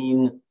in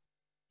green,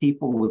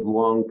 people with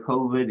long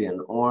COVID in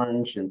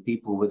orange, and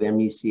people with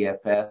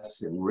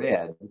ME/CFS in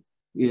red,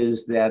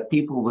 is that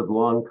people with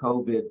long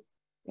COVID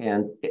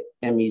and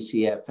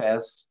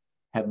ME/CFS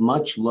have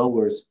much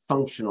lower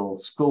functional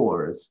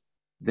scores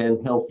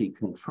than healthy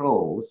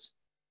controls,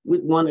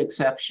 with one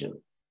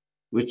exception,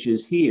 which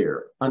is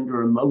here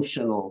under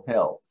emotional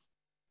health.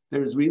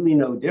 There's really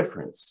no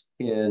difference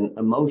in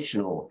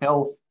emotional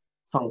health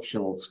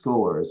functional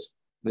scores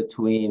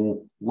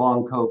between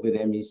long COVID,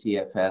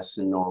 ME/CFS,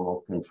 and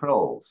normal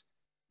controls.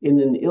 In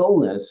an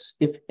illness,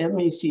 if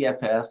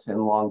ME/CFS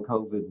and long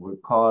COVID were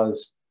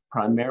caused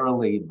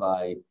primarily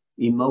by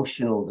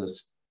emotional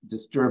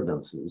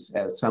disturbances,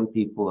 as some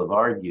people have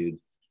argued,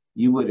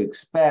 you would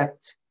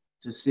expect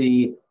to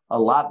see a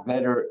lot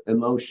better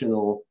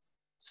emotional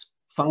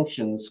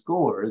function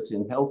scores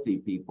in healthy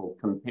people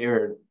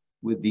compared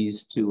with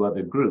these 2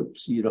 other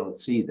groups. You don't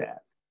see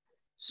that.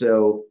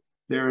 So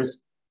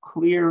there's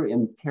clear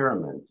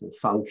impairment of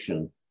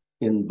function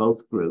in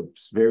both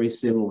groups, very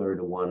similar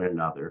to one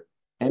another.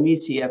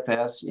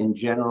 ME/CFS in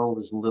general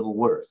is a little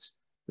worse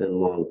than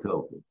long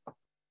COVID.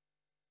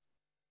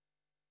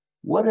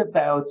 What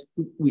about,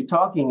 we're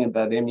talking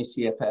about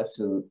ME/CFS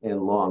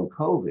and long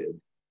COVID,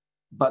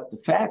 but the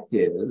fact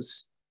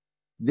is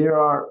there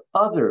are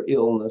other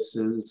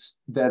illnesses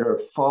that are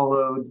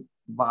followed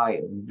by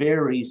a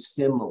very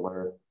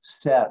similar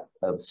set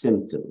of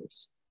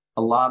symptoms.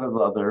 A lot of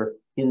other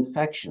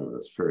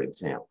infections, for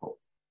example.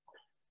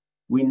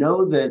 We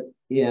know that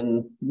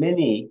in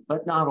many,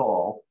 but not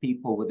all,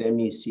 people with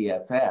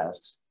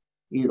ME/CFS,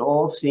 it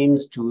all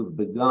seems to have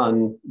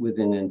begun with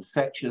an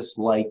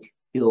infectious-like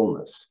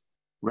illness.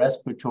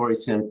 Respiratory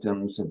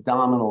symptoms,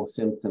 abdominal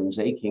symptoms,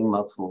 aching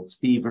muscles,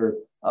 fever,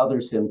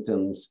 other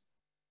symptoms.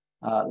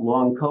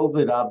 Long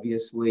COVID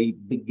obviously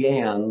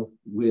began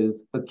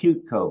with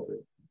acute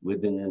COVID,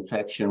 with an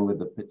infection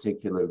with a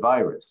particular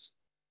virus.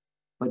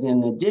 But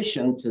in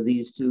addition to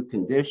these 2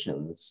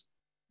 conditions,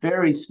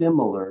 very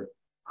similar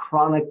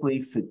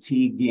chronically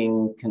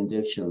fatiguing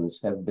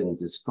conditions have been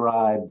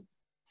described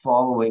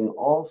following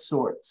all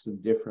sorts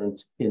of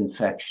different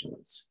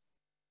infections.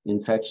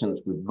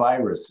 Infections with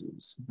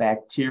viruses,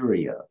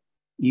 bacteria,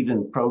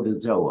 even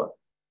protozoa.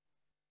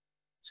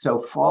 So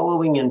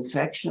following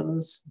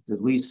infections,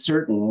 at least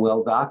certain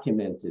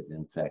well-documented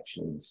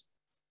infections,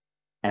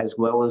 as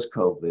well as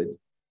COVID.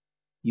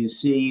 You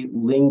see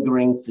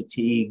lingering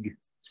fatigue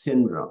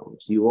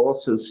syndromes. You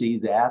also see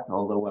that,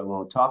 although I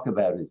won't talk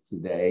about it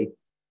today,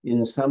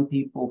 in some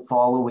people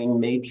following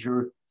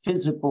major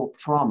physical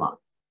trauma.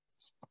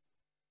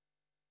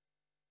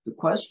 The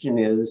question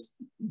is,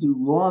 do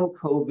long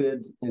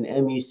COVID and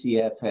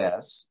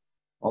ME/CFS,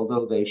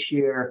 although they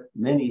share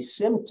many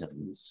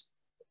symptoms,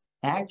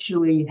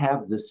 actually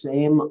have the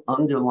same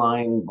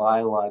underlying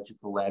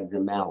biological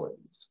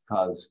abnormalities?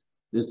 Because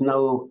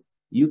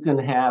you can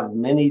have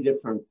many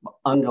different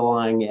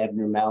underlying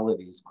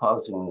abnormalities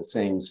causing the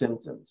same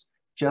symptoms.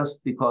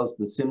 Just because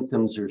the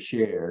symptoms are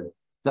shared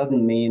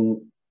doesn't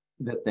mean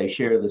that they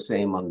share the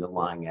same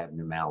underlying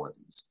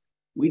abnormalities.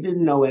 We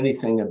didn't know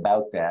anything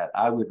about that,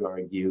 I would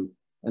argue,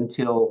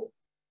 until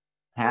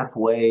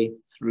halfway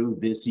through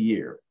this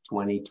year,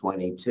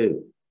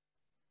 2022.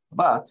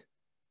 But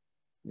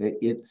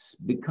it's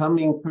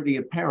becoming pretty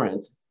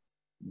apparent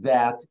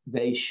that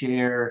they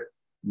share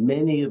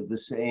many of the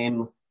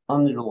same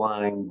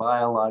underlying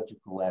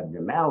biological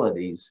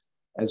abnormalities,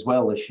 as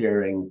well as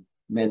sharing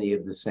many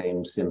of the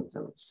same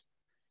symptoms.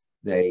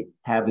 They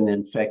have an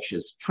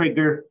infectious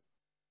trigger.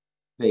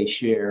 They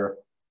share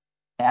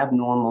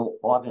abnormal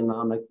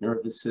autonomic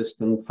nervous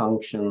system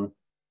function,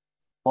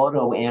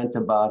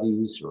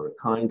 autoantibodies, or a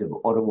kind of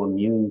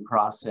autoimmune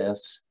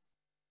process.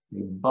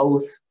 They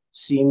both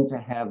seem to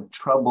have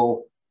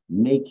trouble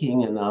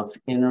making enough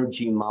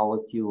energy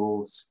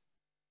molecules.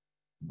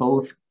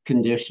 Both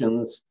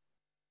conditions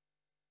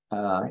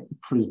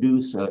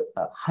produce a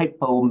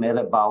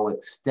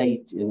hypometabolic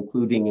state,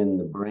 including in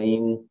the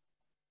brain.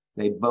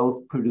 They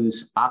both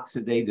produce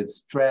oxidative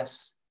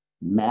stress,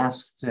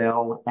 mast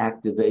cell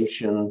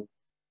activation.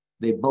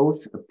 They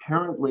both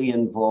apparently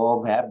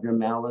involve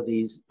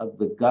abnormalities of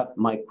the gut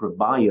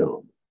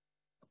microbiome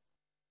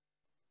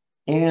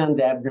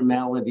and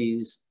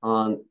abnormalities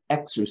on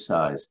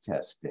exercise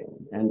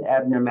testing and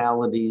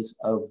abnormalities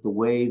of the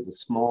way the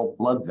small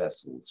blood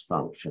vessels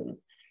function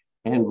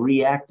and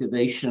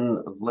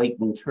reactivation of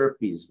latent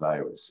herpes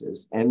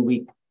viruses. And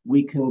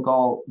we can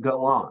go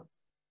on.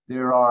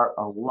 There are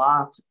a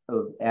lot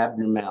of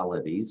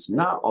abnormalities,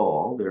 not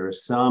all. There are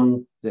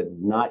some that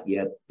have not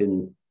yet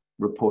been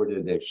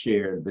reported as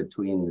shared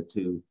between the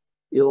two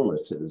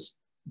illnesses,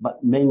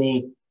 but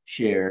many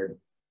shared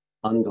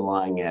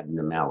underlying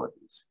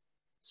abnormalities.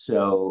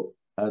 So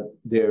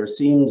there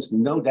seems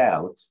no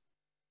doubt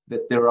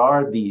that there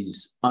are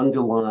these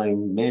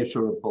underlying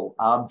measurable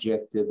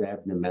objective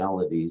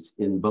abnormalities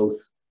in both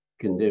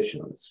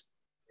conditions.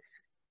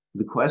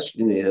 The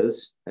question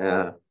is,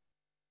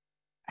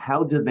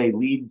 how do they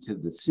lead to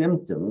the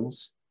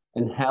symptoms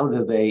and how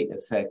do they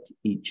affect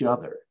each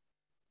other?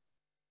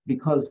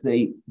 Because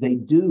they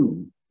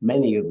do,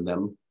 many of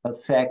them,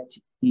 affect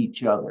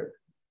each other.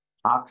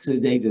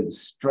 Oxidative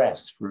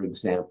stress, for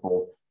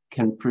example,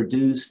 can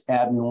produce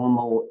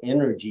abnormal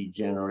energy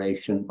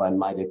generation by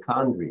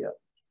mitochondria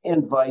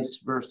and vice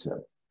versa.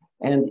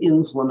 And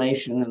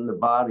inflammation in the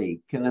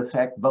body can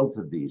affect both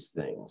of these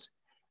things.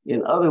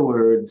 In other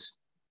words,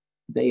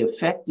 they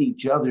affect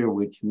each other,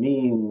 which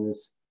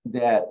means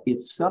that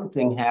if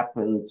something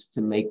happens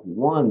to make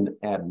one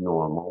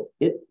abnormal,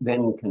 it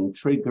then can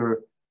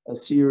trigger a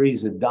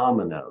series of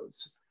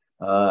dominoes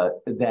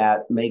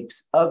that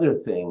makes other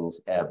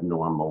things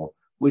abnormal,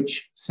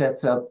 which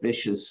sets up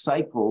vicious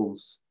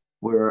cycles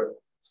where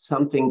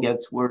something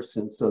gets worse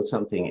and so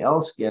something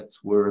else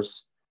gets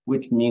worse,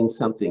 which means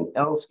something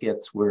else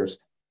gets worse.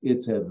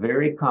 It's a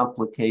very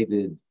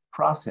complicated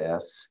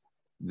process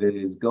that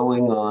is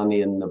going on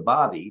in the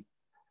body.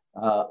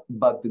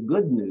 But the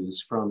good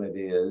news from it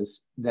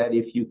is that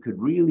if you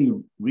could really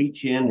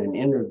reach in and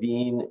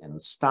intervene and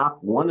stop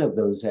one of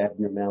those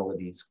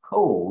abnormalities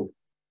cold,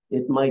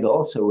 it might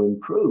also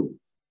improve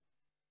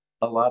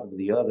a lot of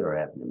the other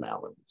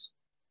abnormalities.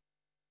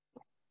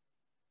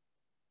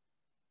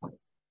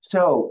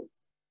 So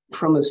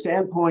from the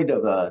standpoint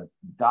of a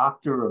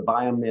doctor or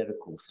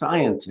biomedical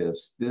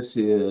scientist, this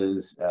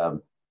is a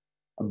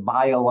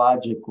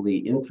biologically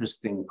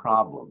interesting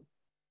problem.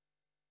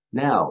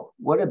 Now,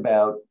 what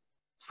about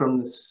from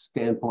the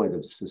standpoint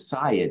of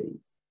society?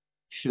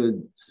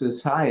 Should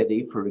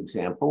society, for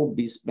example,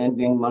 be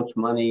spending much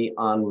money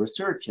on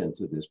research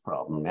into this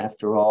problem?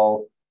 After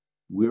all,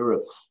 we're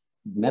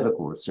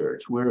medical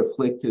research. We're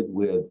afflicted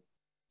with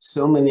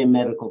so many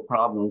medical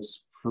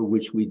problems for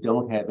which we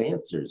don't have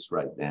answers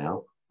right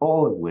now,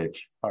 all of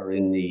which are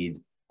in need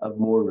of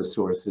more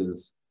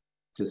resources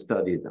to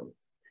study them.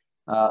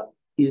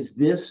 Is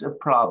this a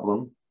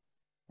problem,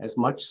 as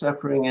much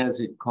suffering as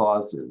it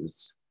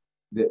causes,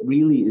 that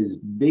really is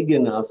big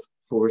enough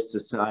for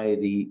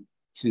society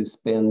to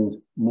spend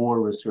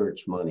more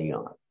research money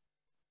on?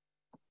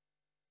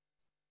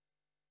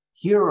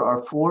 Here are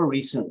 4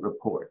 recent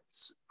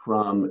reports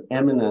from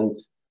eminent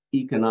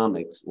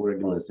economics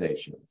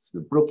organizations: the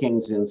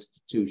Brookings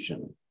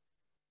Institution,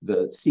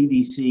 the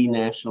CDC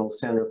National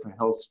Center for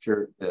Health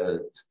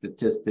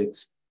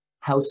Statistics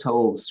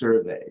Household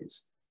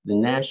Surveys, the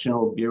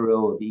National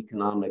Bureau of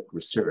Economic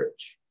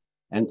Research,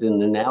 and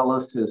an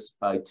analysis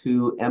by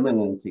two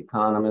eminent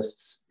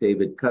economists,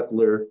 David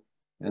Cutler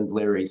and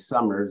Larry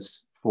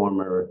Summers,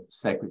 former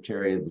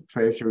Secretary of the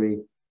Treasury,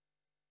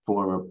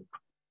 former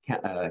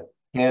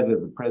head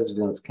of the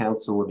President's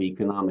Council of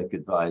Economic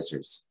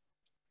Advisors.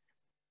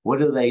 What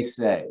do they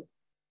say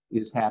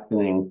is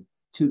happening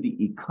to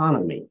the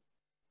economy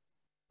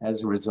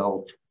as a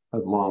result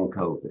of long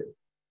COVID?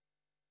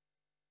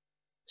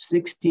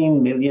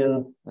 16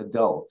 million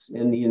adults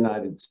in the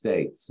United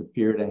States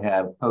appear to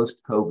have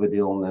post-COVID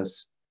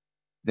illness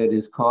that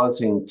is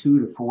causing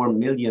 2 to 4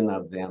 million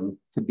of them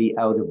to be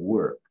out of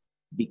work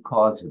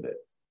because of it.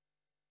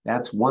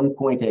 That's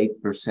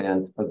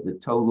 1.8% of the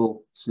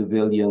total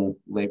civilian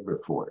labor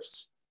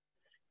force.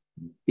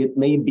 It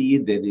may be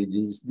that it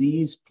is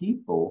these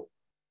people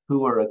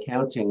who are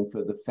accounting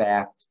for the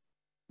fact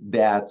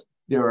that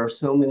there are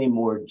so many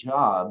more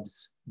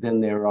jobs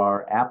than there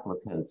are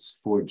applicants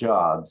for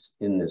jobs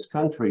in this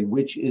country,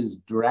 which is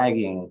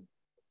dragging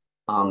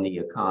on the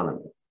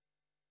economy.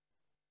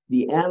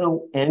 The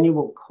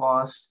annual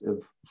cost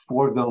of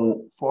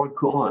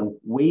foregone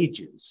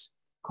wages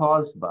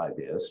caused by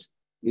this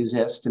is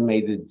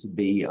estimated to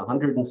be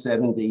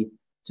 $170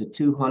 to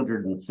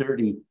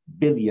 $230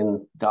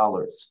 billion.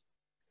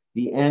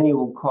 The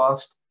annual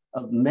cost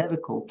of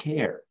medical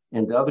care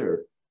and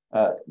other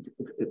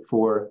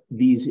for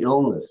these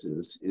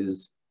illnesses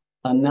is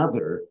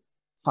another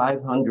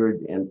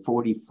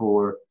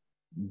 $544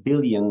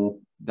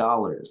 billion.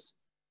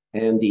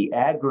 And the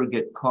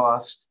aggregate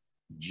cost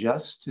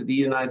just to the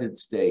United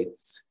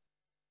States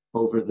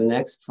over the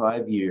next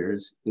 5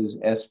 years is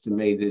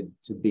estimated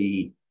to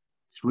be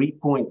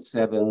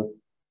 $3.7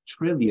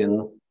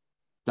 trillion.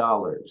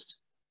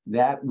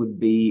 That would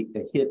be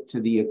a hit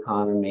to the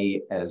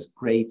economy as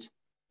great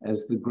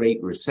as the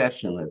Great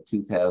Recession of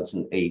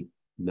 2008,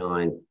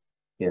 9,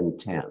 and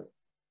 10.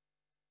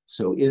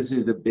 So is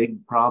it a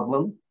big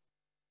problem?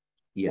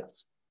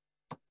 Yes.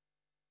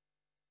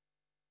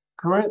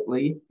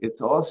 Currently,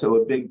 it's also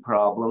a big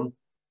problem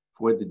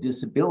for the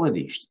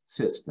disability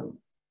system.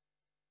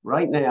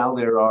 Right now,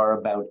 there are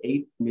about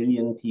 8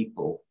 million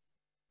people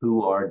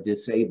who are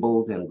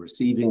disabled and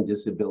receiving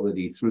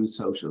disability through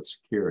Social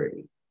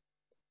Security.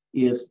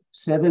 If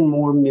 7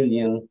 more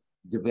million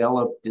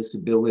develop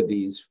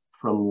disabilities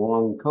from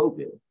long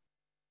COVID,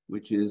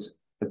 which is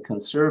a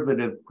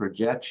conservative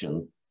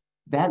projection,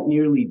 that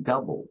nearly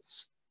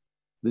doubles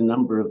the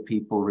number of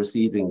people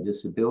receiving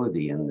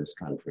disability in this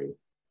country.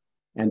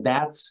 And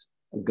that's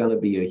going to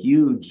be a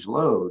huge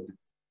load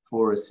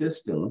for a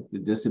system, the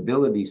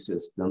disability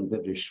system,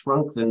 that has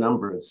shrunk the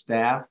number of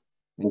staff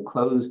and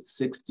closed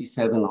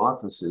 67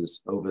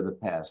 offices over the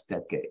past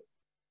decade.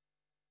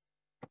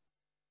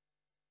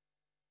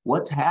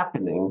 What's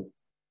happening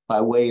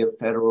by way of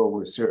federal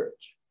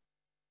research?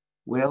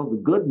 Well, the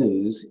good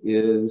news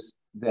is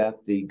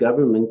that the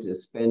government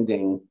is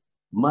spending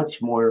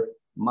much more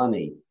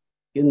money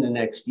in the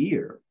next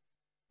year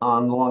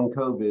on long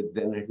COVID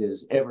than it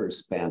has ever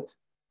spent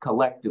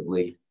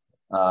collectively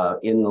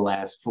in the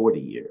last 40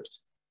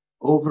 years.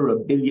 Over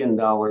 $1 billion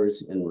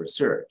in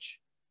research.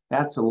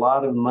 That's a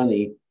lot of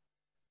money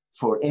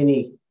for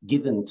any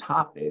given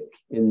topic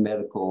in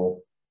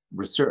medical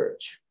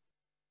research.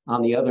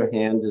 On the other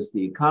hand, as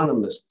the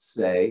economists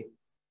say,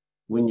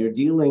 when you're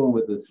dealing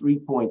with a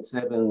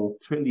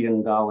 $3.7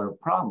 trillion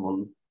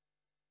problem,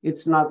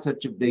 it's not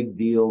such a big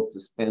deal to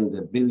spend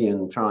 $1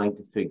 billion trying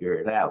to figure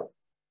it out.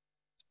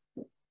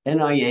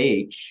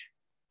 NIH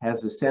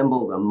has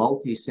assembled a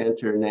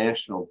multi-center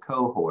national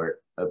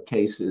cohort of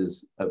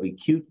cases of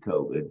acute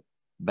COVID,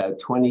 about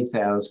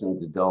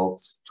 20,000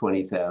 adults,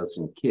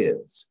 20,000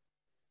 kids.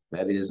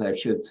 That is, I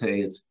should say,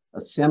 it's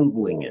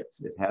assembling it.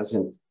 It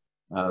hasn't,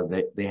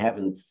 they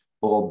haven't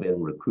all been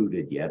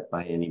recruited yet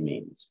by any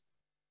means.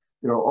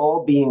 They're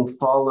all being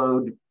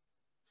followed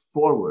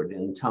forward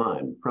in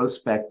time,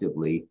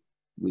 prospectively,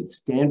 with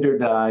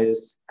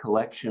standardized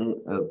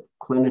collection of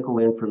clinical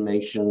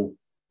information,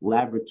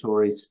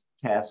 laboratory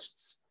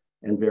tests,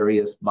 and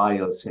various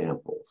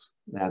biosamples.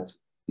 That's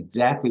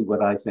exactly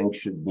what I think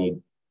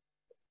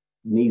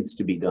needs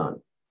to be done.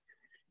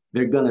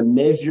 They're going to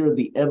measure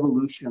the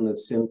evolution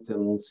of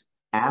symptoms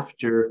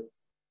after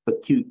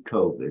acute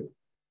COVID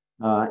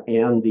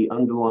and the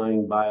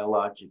underlying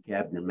biologic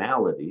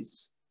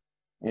abnormalities.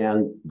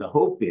 And the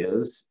hope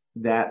is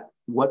that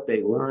what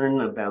they learn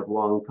about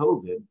long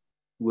COVID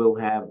will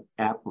have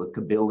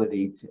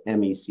applicability to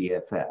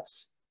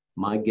ME/CFS.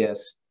 My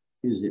guess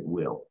is it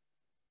will.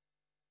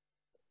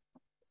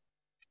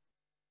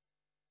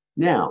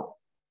 Now,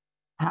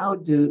 how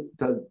do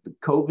the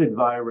COVID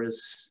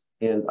virus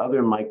and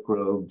other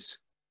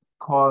microbes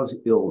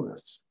cause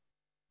illness?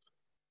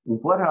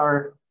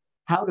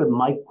 How do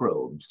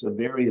microbes of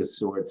various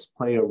sorts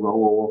play a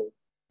role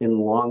in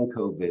long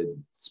COVID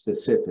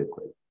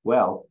specifically?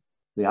 Well,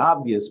 the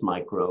obvious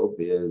microbe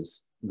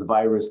is the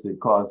virus that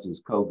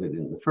causes COVID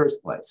in the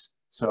first place,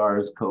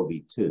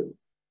 SARS-CoV-2.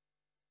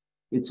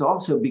 It's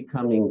also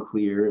becoming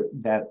clear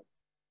that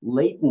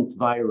latent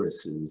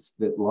viruses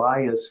that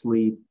lie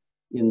asleep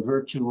in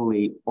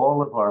virtually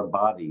all of our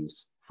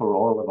bodies for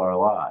all of our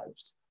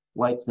lives,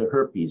 like the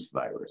herpes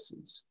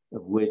viruses,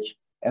 of which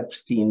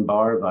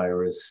Epstein-Barr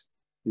virus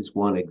is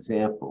one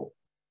example,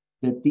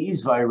 that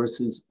these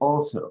viruses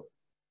also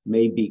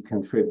may be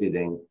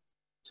contributing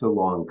to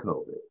long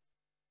COVID.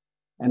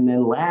 And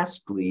then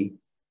lastly,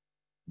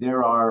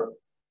 there are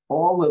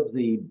all of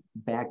the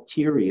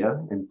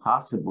bacteria and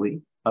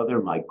possibly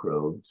other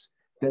microbes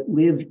that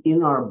live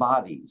in our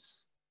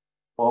bodies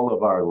all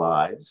of our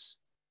lives,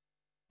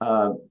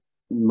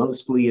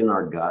 mostly in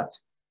our gut.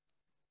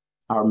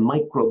 Our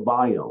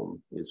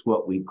microbiome is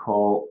what we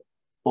call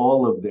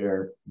all of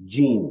their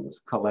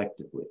genes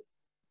collectively.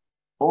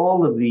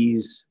 All of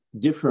these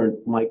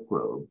different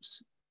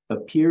microbes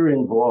appear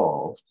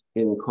involved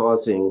in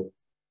causing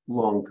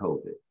long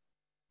COVID.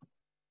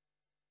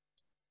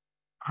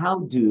 How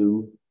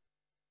do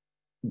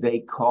they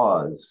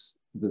cause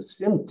the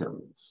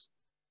symptoms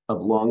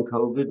of long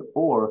COVID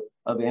or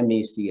of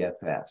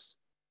ME/CFS?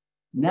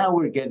 Now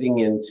we're getting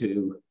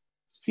into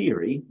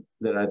theory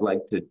that I'd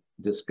like to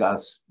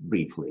discuss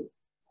briefly.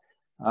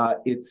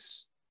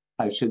 It's,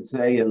 I should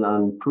say, an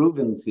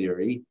unproven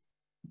theory,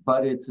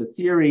 but it's a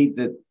theory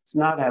that's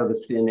not out of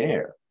thin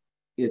air.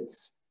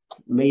 It's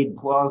made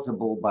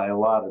plausible by a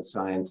lot of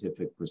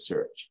scientific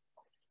research.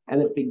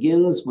 And it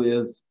begins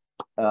with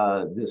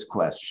this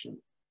question.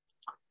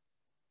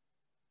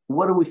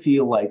 What do we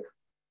feel like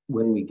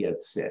when we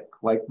get sick?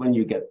 Like when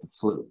you get the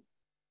flu?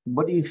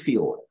 What do you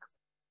feel like?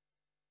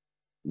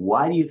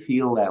 Why do you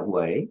feel that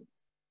way?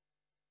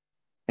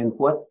 And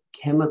what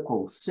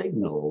chemical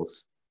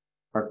signals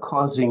are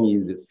causing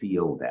you to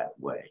feel that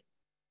way?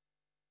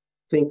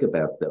 Think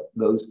about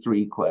those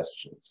three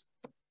questions.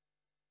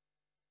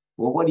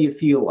 Well, what do you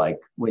feel like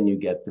when you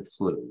get the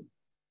flu?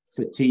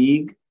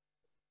 Fatigue,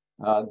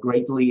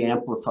 greatly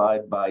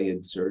amplified by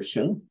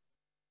exertion.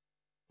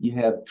 You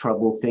have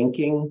trouble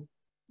thinking,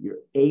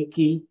 you're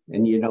achy,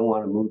 and you don't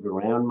want to move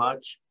around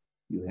much.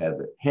 You have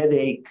a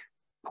headache,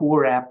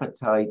 poor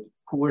appetite,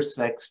 poor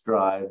sex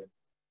drive.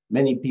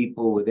 Many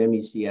people with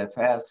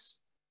ME/CFS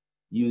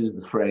use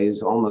the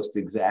phrase almost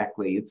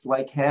exactly. It's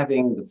like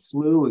having the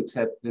flu,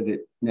 except that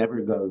it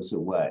never goes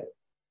away.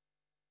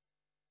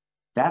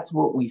 That's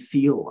what we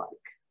feel like.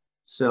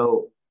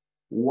 So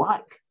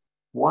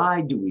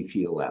why do we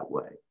feel that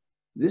way?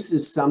 This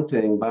is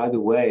something, by the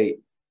way,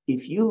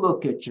 if you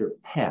look at your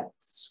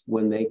pets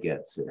when they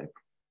get sick,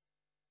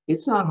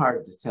 it's not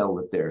hard to tell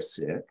that they're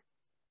sick.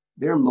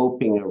 They're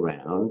moping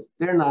around.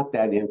 They're not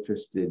that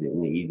interested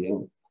in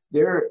eating.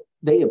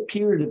 They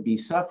appear to be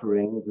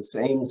suffering the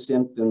same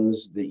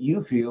symptoms that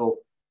you feel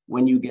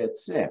when you get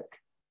sick.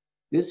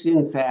 This,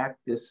 in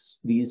fact,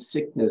 these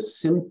sickness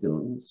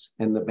symptoms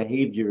and the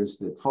behaviors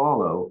that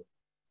follow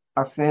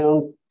are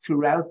found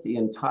throughout the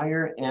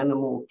entire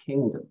animal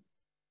kingdom.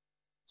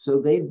 So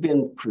they've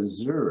been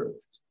preserved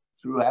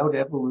throughout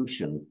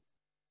evolution,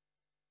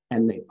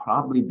 and they've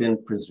probably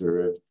been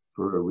preserved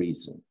for a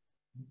reason.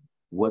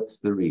 What's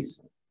the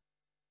reason?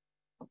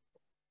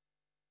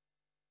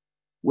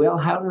 Well,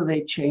 how do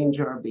they change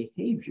our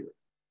behavior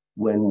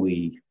when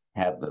we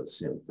have those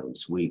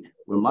symptoms? We're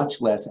much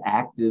less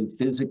active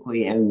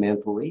physically and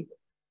mentally.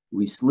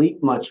 We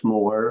sleep much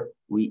more.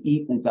 We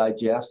eat and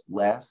digest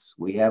less.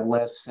 We have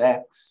less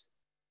sex.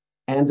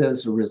 And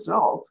as a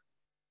result,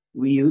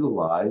 we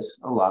utilize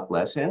a lot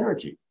less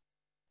energy.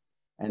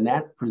 And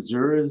that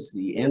preserves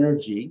the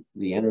energy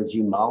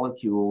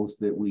molecules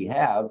that we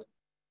have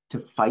to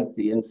fight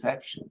the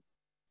infection.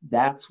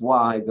 That's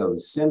why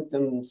those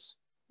symptoms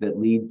that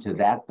lead to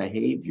that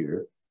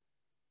behavior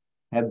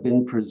have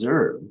been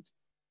preserved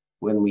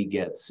when we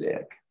get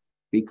sick,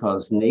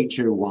 because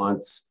nature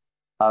wants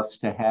us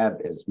to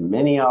have as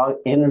many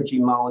energy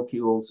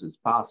molecules as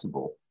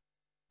possible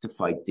to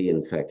fight the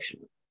infection.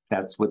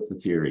 That's what the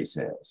theory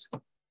says.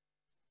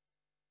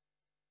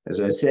 As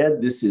I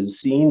said, this is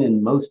seen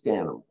in most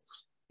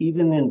animals,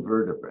 even in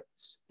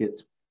vertebrates.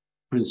 It's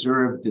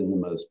preserved in the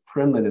most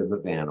primitive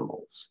of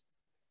animals.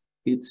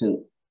 It's a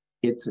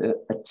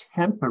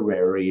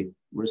temporary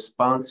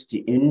response to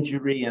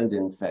injury and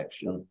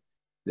infection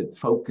that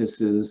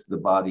focuses the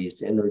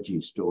body's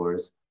energy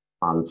stores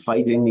on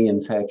fighting the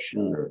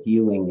infection or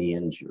healing the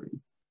injury.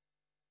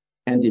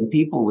 And in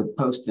people with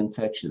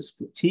post-infectious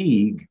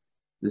fatigue,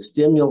 the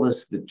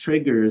stimulus that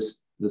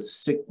triggers the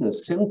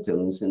sickness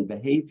symptoms and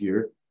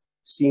behavior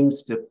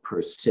seems to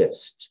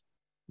persist.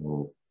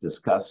 We'll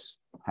discuss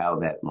how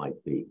that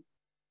might be.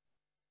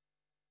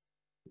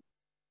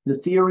 The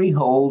theory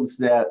holds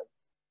that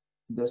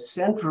the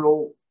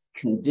central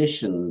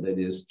condition that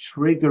is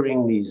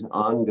triggering these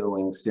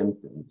ongoing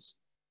symptoms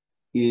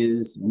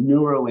is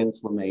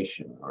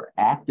neuroinflammation, or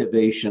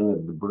activation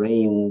of the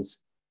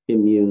brain's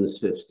immune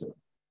system.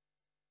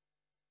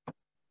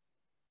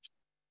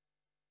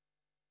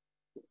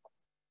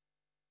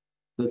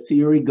 The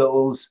theory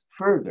goes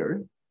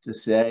further to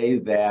say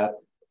that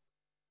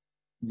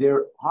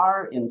there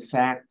are, in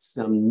fact,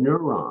 some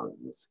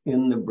neurons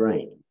in the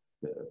brain,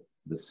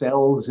 the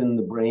cells in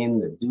the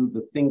brain that do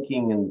the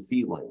thinking and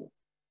feeling.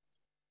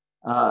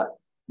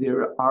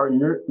 There are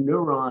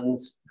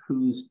neurons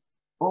whose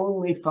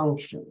only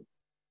function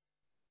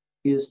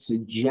is to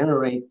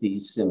generate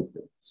these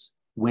symptoms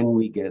when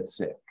we get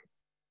sick.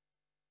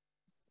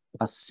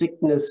 A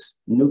sickness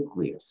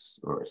nucleus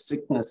or a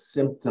sickness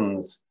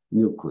symptoms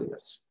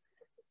nucleus.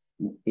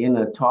 In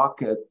a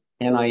talk at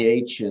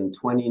NIH in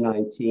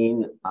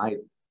 2019, I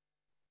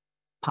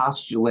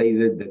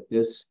postulated that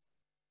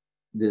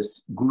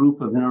this group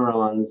of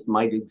neurons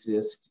might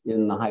exist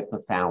in the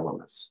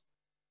hypothalamus,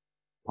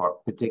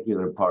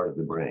 particular part of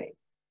the brain.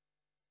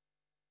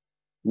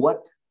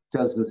 What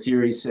does the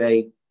theory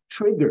say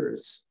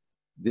triggers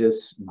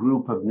this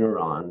group of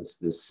neurons,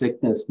 this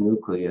sickness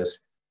nucleus,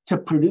 to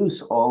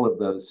produce all of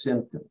those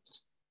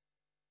symptoms?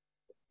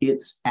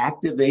 It's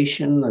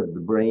activation of the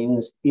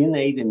brain's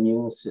innate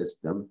immune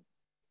system.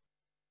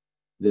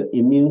 The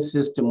immune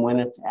system, when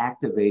it's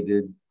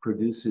activated,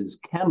 produces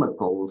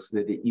chemicals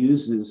that it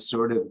uses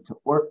sort of to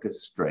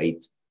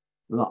orchestrate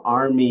the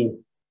army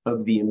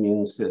of the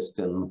immune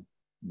system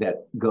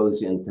that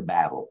goes into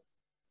battle.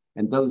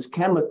 And those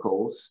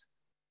chemicals,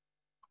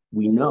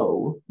 we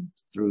know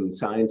through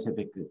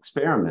scientific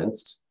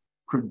experiments,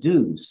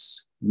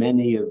 produce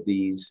many of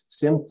these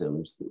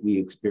symptoms that we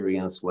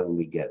experience when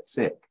we get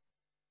sick.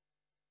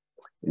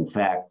 In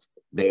fact,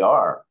 they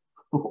are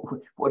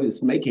what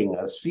is making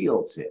us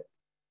feel sick.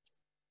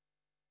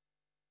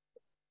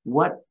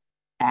 What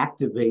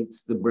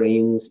activates the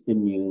brain's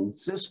immune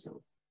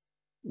system?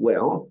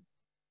 Well,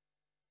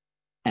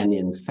 an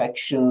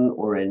infection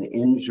or an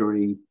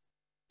injury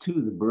to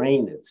the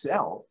brain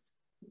itself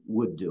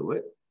would do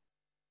it.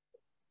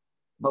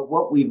 But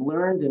what we've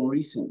learned in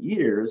recent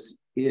years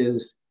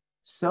is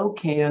so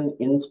can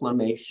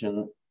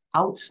inflammation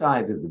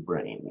outside of the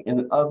brain,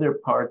 in other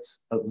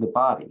parts of the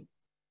body.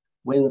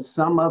 When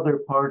some other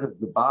part of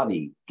the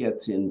body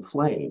gets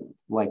inflamed,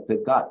 like the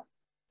gut,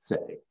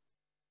 say,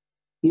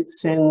 it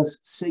sends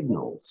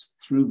signals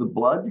through the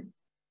blood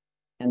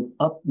and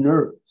up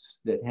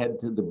nerves that head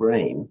to the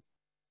brain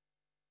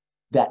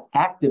that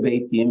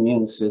activate the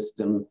immune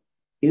system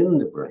in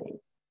the brain.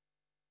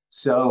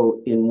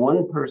 So in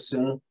one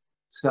person,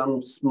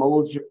 some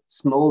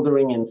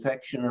smoldering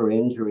infection or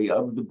injury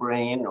of the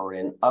brain, or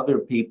in other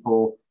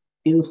people,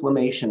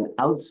 inflammation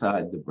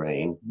outside the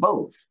brain,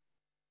 both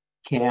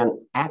can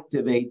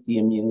activate the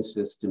immune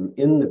system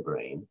in the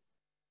brain,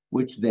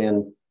 which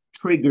then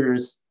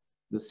triggers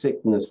the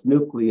sickness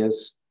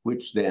nucleus,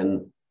 which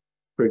then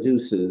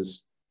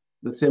produces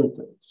the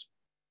symptoms.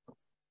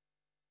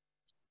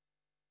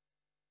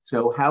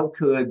 So how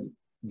could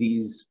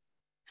these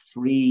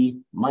three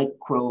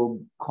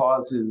microbe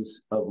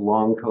causes of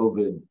long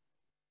COVID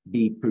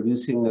be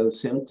producing those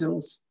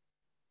symptoms?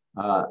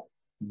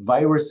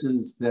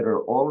 Viruses that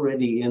are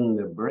already in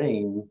the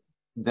brain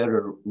that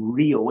are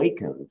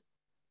reawakened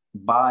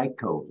by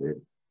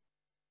COVID,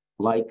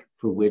 like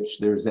for which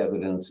there's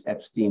evidence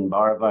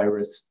Epstein-Barr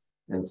virus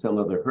and some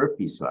other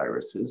herpes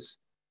viruses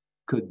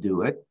could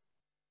do it.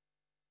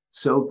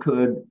 So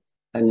could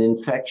an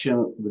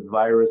infection with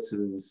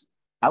viruses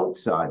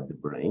outside the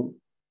brain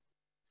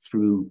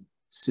through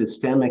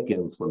systemic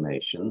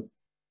inflammation.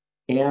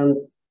 And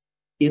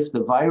if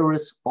the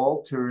virus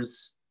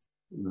alters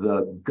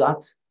the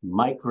gut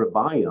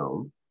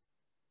microbiome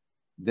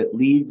that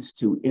leads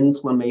to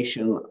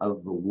inflammation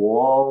of the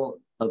wall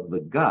of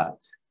the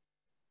gut,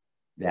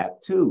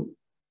 that too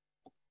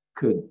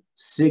could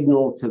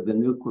signal to the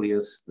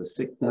nucleus, the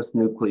sickness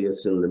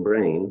nucleus in the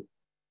brain,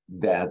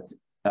 that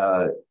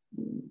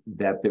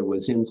there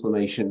was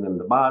inflammation in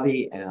the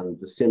body and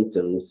the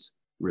symptoms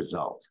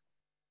result.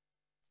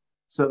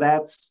 So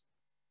that's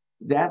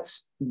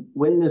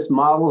when this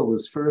model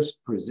was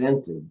first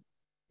presented,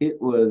 it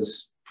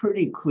was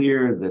pretty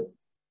clear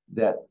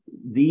that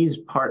these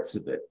parts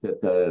of it,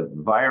 that the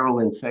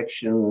viral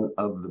infection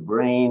of the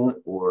brain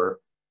or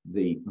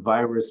the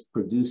virus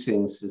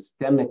producing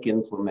systemic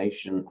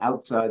inflammation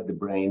outside the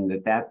brain,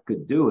 that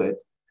could do it.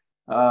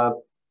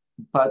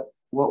 But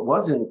what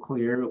wasn't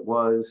clear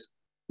was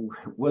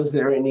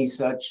there any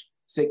such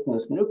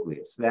sickness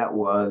nucleus? That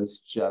was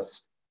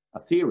just a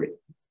theory.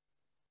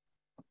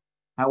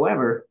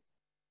 However,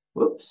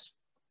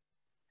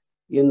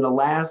 in the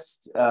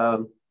last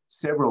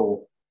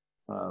several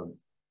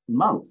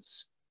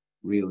months,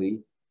 really,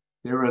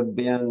 there have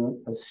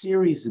been a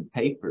series of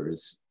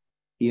papers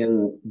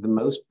in the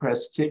most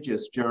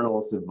prestigious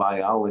journals of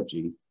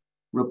biology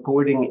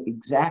reporting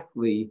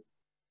exactly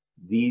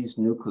these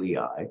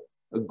nuclei,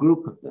 a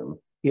group of them,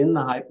 in the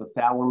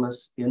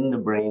hypothalamus, in the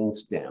brain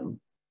stem,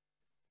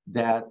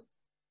 that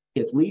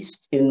at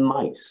least in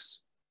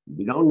mice,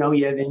 we don't know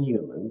yet in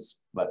humans,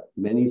 but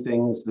many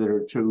things that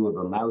are true of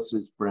a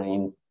mouse's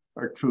brain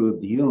are true of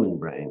the human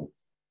brain,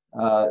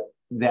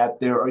 that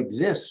there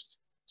exist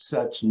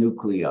such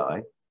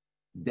nuclei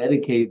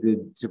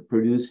dedicated to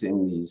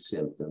producing these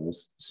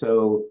symptoms.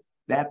 So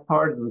that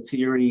part of the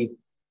theory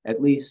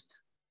at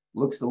least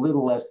looks a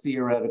little less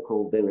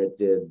theoretical than it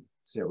did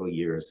several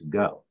years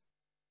ago.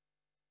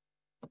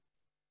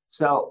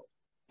 So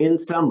in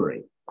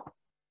summary,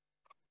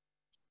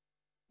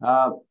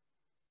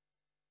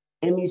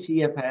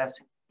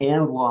 ME/CFS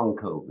and long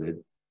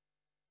COVID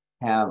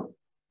have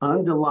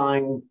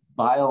underlying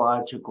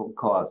Biological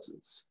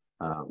causes.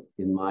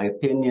 In my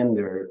opinion,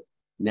 there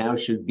now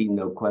should be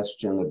no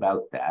question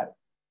about that.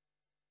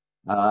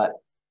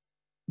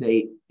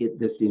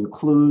 This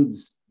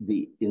includes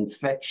the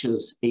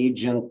infectious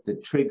agent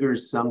that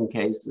triggers some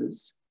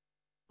cases,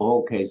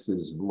 all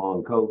cases of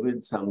long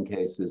COVID, some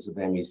cases of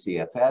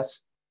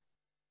ME/CFS,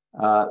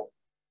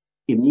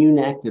 immune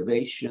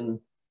activation,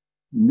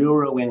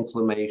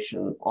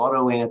 neuroinflammation,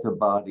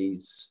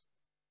 autoantibodies,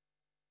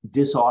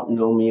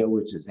 dysautonomia,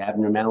 which is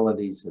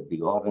abnormalities of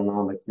the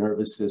autonomic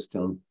nervous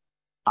system,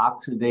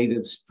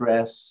 oxidative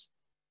stress,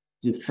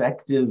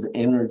 defective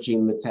energy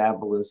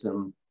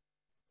metabolism,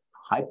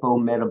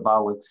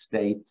 hypometabolic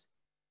state,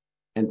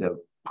 and a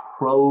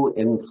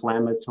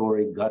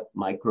pro-inflammatory gut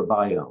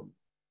microbiome.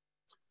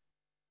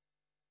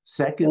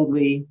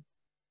 Secondly,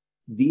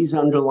 these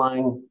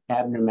underlying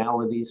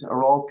abnormalities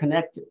are all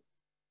connected.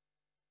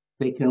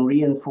 They can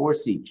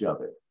reinforce each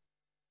other.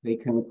 They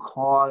can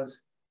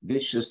cause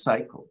vicious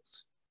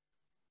cycles.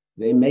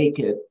 They make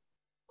it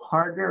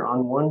harder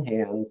on one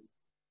hand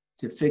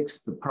to fix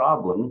the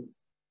problem,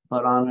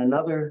 but on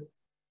another,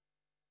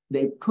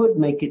 they could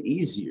make it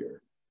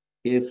easier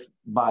if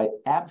by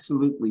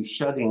absolutely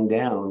shutting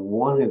down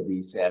one of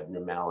these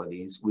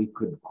abnormalities, we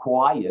could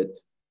quiet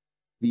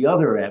the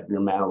other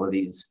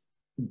abnormalities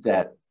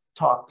that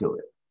talk to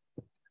it.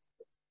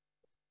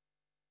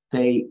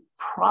 They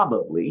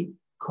probably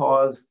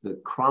cause the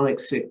chronic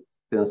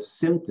sickness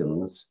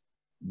symptoms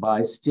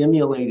by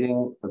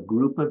stimulating a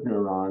group of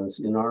neurons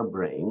in our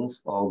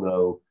brains,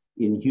 although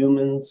in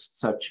humans,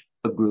 such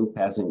a group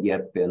hasn't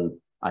yet been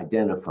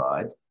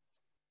identified.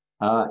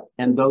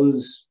 And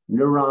those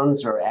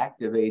neurons are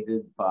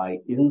activated by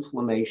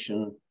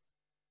inflammation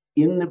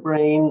in the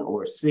brain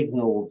or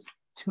signaled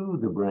to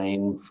the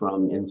brain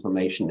from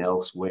inflammation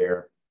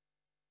elsewhere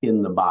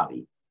in the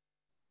body.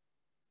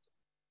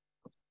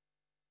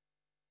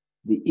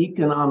 The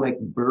economic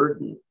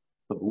burden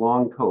of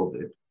long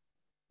COVID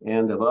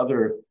and of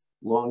other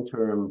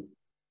long-term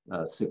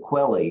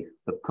sequelae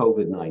of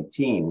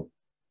COVID-19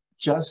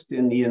 just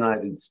in the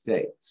United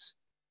States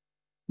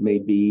may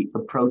be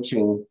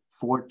approaching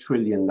 $4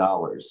 trillion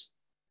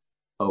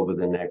over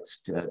the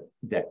next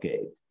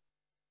decade.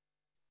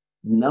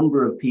 The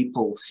number of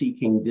people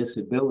seeking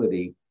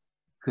disability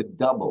could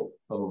double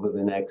over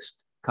the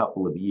next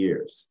couple of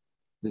years.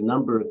 The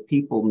number of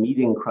people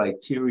meeting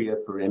criteria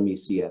for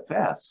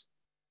ME/CFS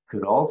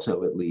could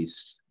also at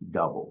least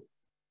double.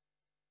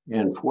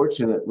 And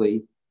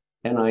fortunately,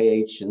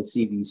 NIH and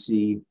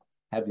CDC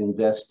have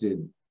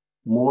invested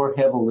more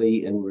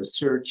heavily in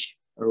research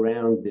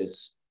around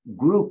this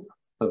group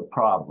of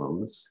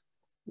problems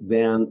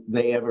than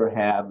they ever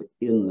have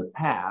in the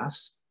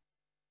past.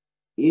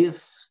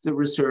 If the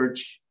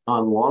research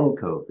on long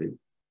COVID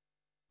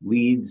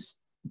leads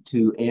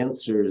to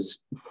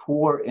answers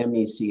for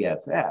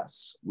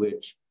ME/CFS,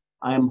 which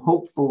I'm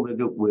hopeful that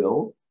it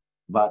will,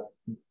 but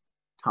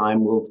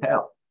time will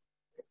tell.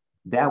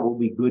 That will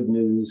be good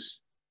news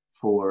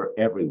for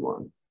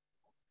everyone.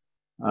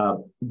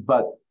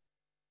 But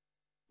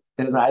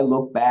as I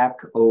look back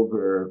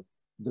over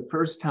the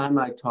first time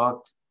I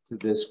talked to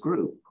this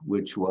group,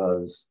 which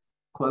was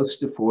close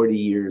to 40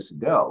 years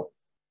ago,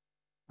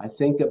 I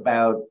think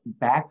about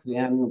back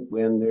then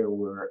when there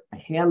were a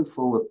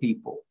handful of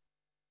people,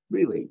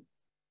 really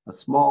a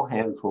small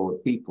handful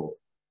of people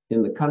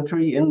in the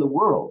country, in the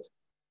world,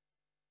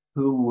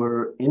 who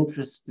were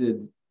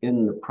interested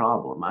in the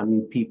problem. I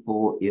mean,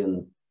 people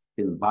in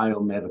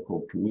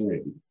biomedical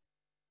community.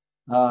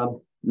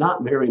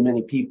 Not very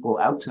many people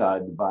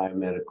outside the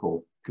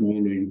biomedical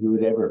community who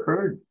had ever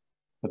heard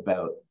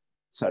about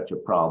such a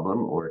problem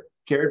or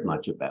cared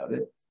much about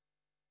it.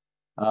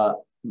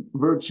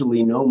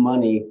 Virtually no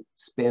money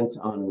spent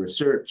on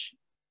research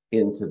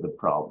into the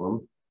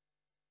problem.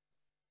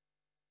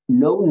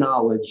 No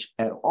knowledge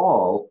at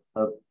all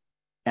of,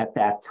 at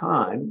that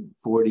time,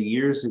 40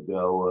 years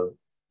ago, of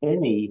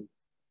any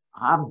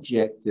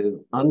objective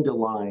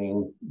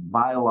underlying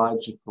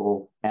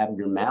biological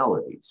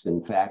abnormalities.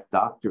 In fact,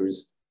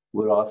 doctors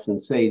would often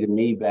say to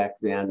me back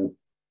then,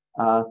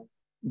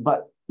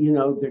 but you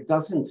know, there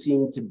doesn't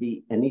seem to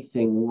be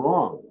anything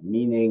wrong,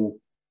 meaning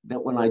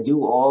that when I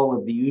do all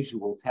of the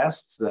usual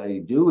tests that I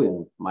do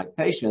in my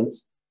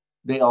patients,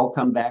 they all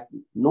come back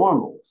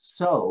normal.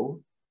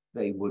 So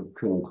they would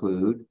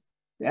conclude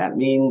that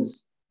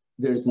means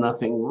there's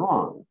nothing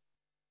wrong.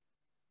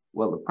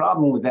 Well, the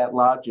problem with that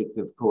logic,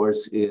 of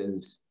course,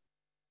 is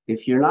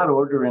if you're not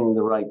ordering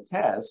the right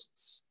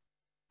tests,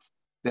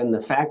 then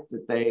the fact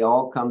that they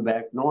all come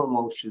back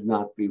normal should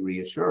not be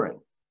reassuring.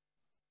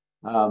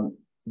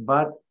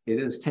 But it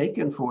has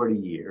taken 40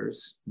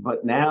 years.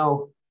 But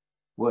now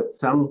what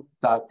some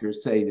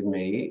doctors say to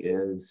me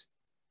is,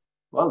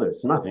 well,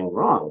 there's nothing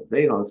wrong.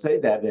 They don't say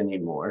that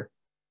anymore.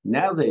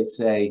 Now they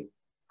say,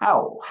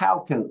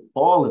 how can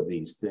all of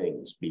these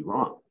things be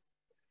wrong?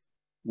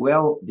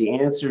 Well, the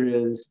answer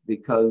is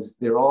because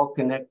they're all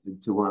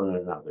connected to one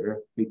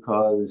another,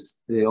 because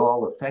they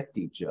all affect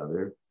each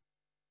other.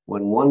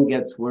 When one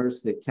gets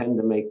worse, they tend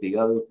to make the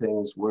other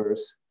things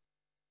worse.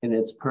 And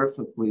it's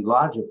perfectly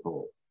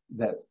logical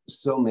that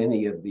so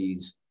many of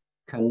these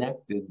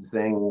connected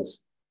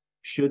things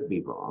should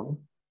be wrong.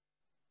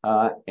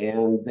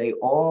 And they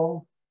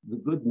all, the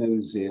good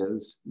news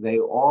is they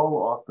all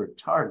offer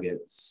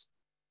targets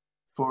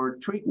for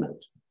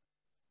treatment.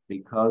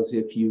 Because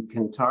if you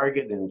can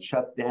target and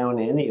shut down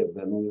any of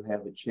them, you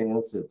have a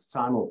chance of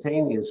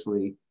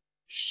simultaneously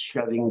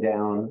shutting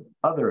down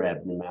other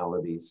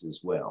abnormalities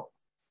as well.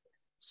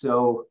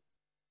 So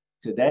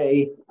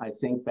today, I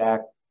think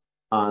back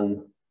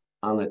on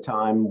a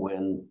time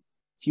when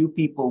few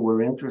people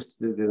were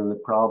interested in the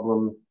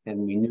problem and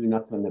we knew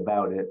nothing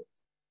about it.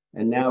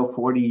 And now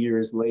 40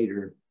 years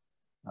later,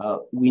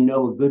 we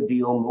know a good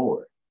deal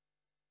more.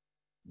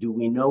 Do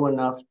we know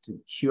enough to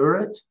cure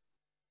it?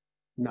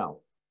 No.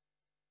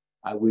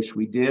 I wish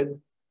we did,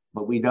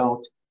 but we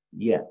don't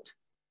yet.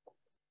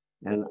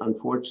 And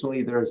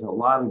unfortunately, there's a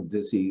lot of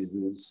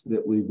diseases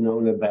that we've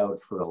known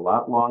about for a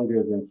lot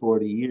longer than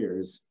 40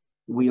 years.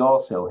 We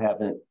also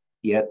haven't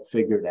yet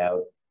figured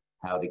out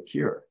how to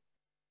cure.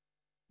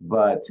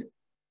 But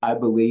I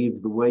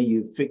believe the way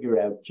you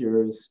figure out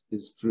cures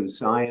is through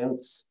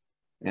science.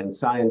 And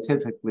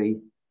scientifically,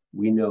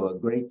 we know a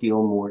great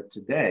deal more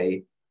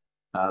today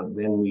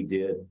than we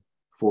did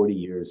 40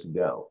 years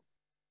ago.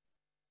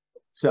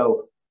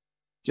 So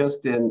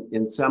just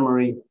in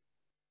summary,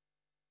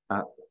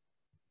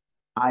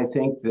 I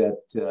think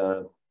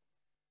that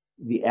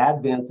the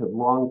advent of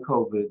long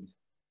COVID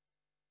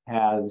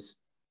has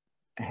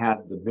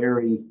had the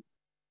very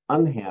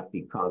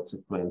unhappy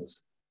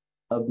consequence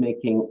of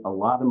making a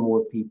lot of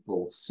more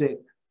people sick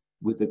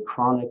with a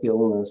chronic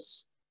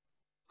illness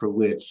for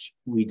which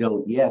we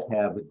don't yet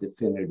have a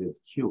definitive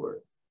cure.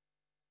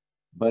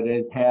 But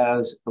it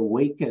has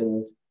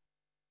awakened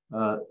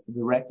the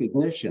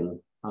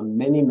recognition on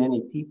many,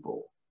 many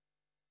people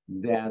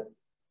that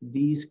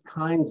these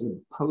kinds of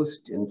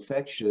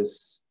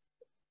post-infectious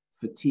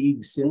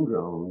fatigue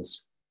syndromes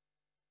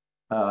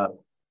are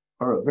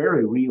a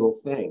very real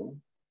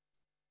thing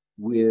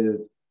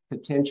with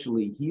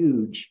potentially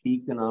huge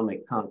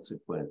economic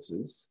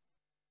consequences,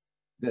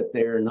 that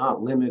they're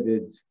not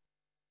limited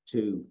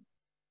to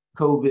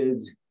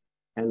COVID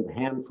and a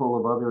handful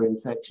of other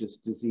infectious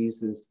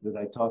diseases that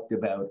I talked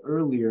about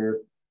earlier,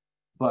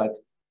 but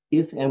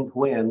if and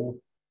when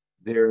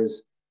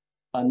there's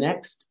a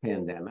next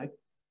pandemic,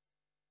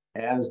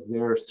 as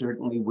there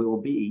certainly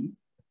will be,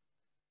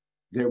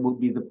 there will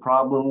be the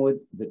problem with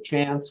the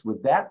chance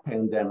with that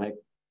pandemic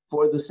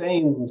for the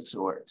same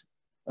sort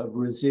of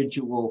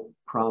residual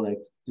chronic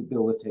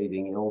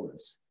debilitating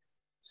illness.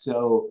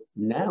 So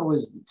now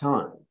is the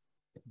time.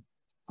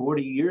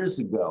 40 years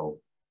ago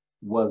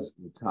was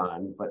the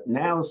time, but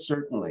now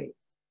certainly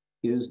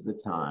is the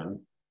time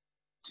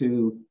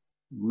to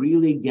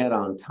really get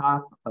on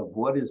top of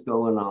what is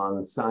going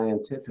on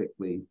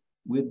scientifically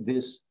with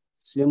this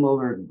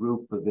similar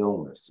group of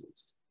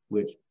illnesses,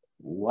 which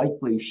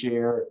likely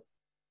share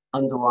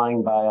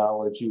underlying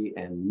biology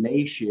and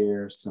may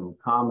share some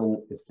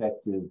common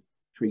effective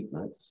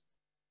treatments,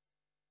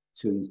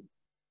 to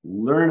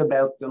learn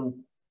about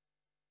them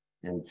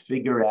and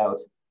figure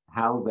out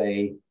how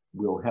they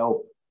will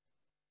help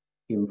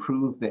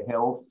improve the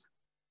health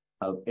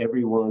of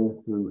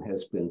everyone who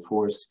has been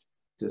forced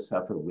to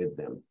suffer with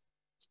them.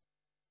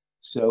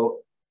 So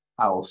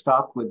I'll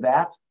stop with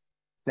that.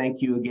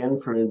 Thank you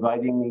again for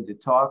inviting me to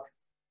talk.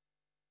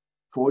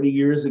 40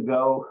 years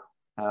ago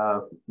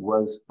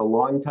was a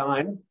long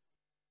time,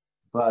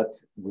 but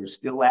we're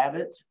still at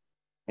it.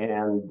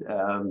 And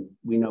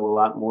we know a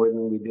lot more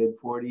than we did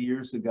 40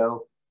 years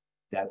ago.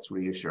 That's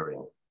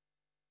reassuring.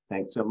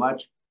 Thanks so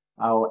much.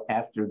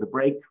 After the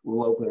break,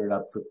 we'll open it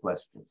up for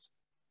questions.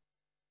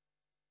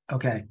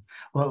 Okay,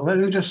 well, let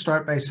me just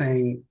start by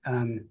saying,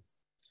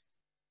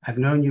 I've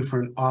known you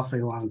for an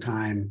awfully long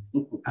time.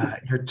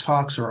 Your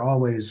talks are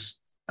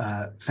always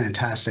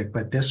fantastic,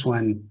 but this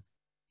one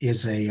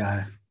is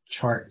a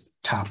chart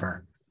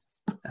topper.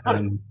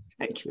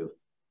 Thank you.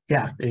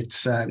 Yeah,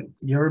 it's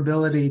your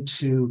ability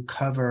to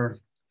cover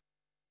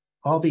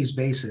all these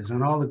bases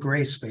and all the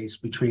gray space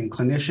between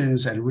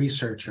clinicians and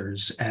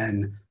researchers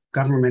and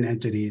government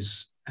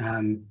entities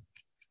and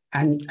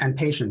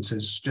patients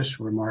is just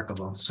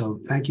remarkable. So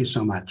thank you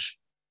so much.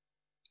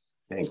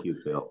 Thank you,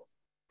 Phil.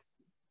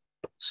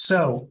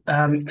 So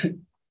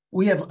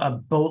we have a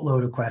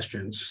boatload of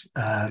questions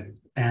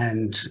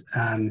and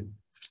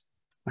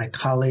my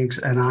colleagues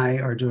and I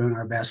are doing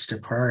our best to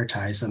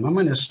prioritize them. I'm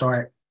going to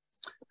start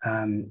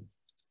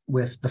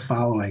with the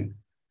following.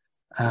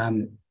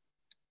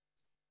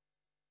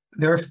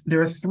 There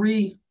are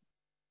three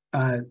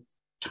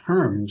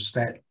terms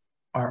that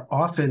are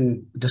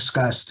often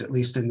discussed, at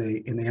least in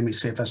the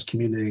ME/CFS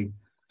community,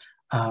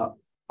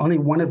 only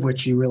one of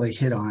which you really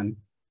hit on,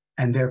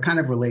 and they're kind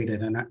of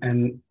related.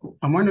 And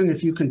I'm wondering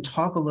if you can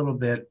talk a little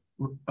bit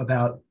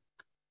about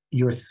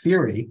your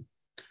theory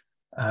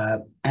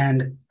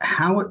and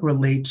how it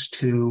relates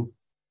to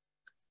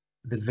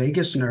the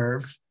vagus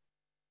nerve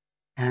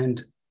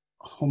and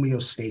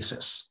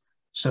homeostasis.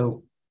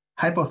 So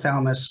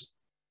hypothalamus,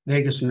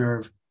 vagus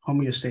nerve,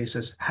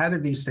 homeostasis, how do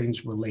these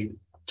things relate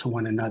to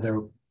one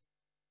another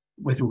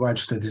with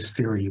regards to this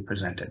theory you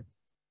presented?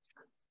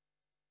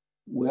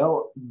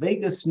 Well,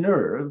 vagus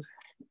nerve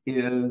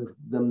is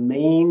the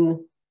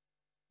main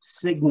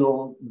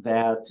signal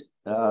that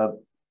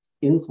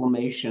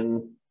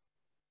inflammation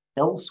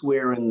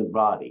elsewhere in the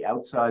body,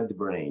 outside the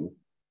brain,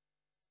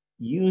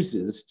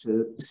 uses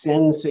to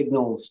send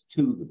signals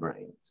to the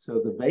brain.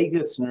 So the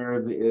vagus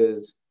nerve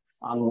is,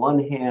 on one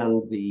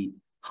hand, the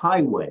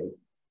highway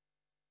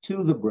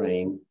to the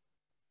brain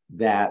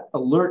that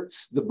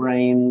alerts the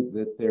brain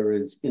that there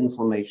is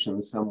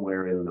inflammation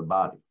somewhere in the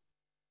body.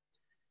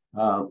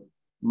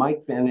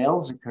 Mike Van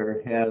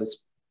Elseker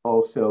has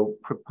also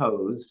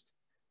proposed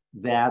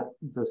that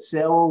the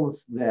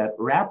cells that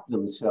wrap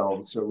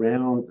themselves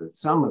around,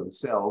 some of the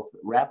cells that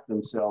wrap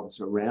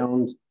themselves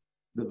around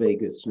the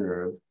vagus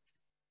nerve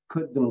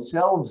could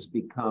themselves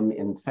become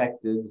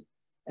infected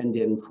and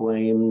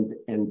inflamed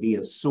and be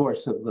a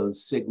source of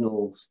those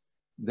signals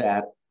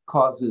that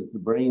causes the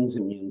brain's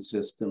immune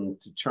system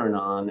to turn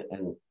on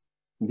and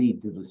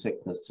lead to the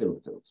sickness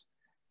symptoms.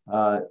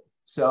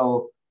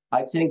 So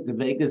I think the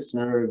vagus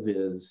nerve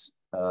is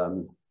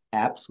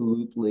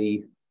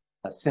absolutely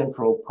a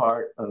central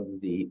part of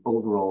the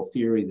overall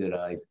theory that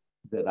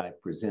I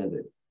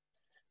presented.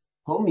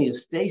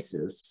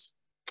 Homeostasis,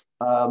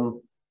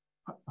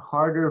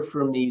 harder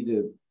for me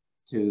to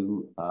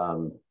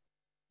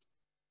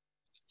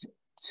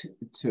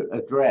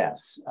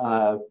address.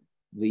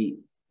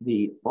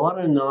 The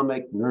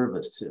autonomic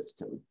nervous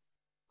system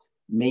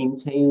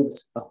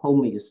maintains a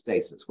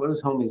homeostasis. What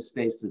does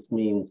homeostasis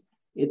mean?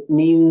 It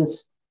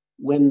means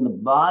when the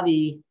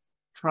body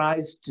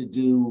tries to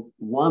do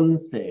one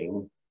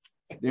thing,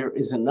 there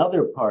is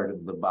another part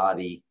of the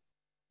body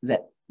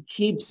that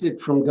keeps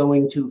it from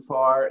going too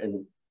far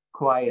and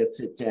quiets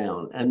it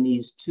down. And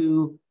these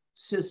two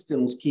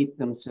systems keep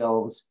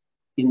themselves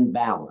in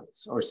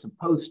balance, or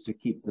supposed to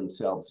keep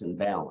themselves in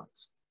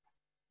balance.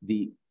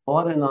 The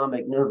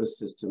autonomic nervous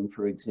system,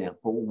 for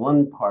example,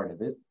 one part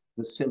of it,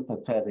 the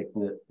sympathetic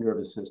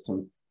nervous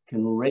system,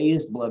 can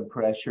raise blood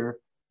pressure,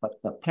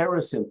 but the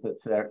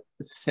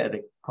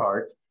parasympathetic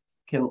part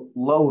can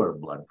lower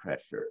blood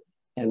pressure.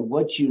 And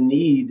what you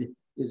need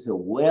is a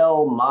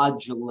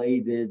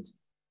well-modulated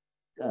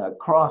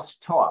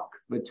crosstalk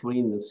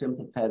between the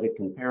sympathetic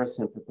and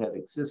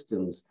parasympathetic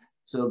systems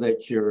so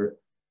that your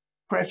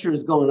pressure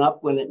is going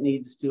up when it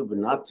needs to, but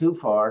not too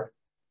far.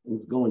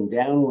 It's going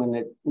down when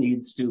it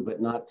needs to, but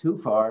not too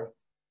far.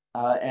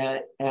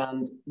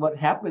 And what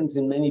happens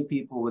in many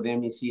people with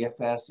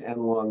ME/CFS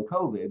and long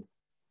COVID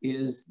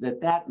is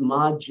that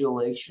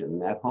modulation,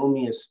 that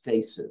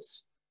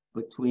homeostasis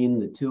between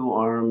the two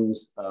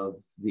arms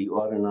of the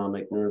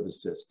autonomic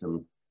nervous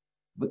system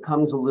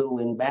becomes a little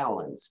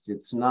imbalanced.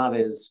 It's not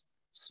as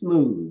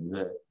smooth.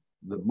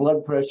 The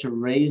blood pressure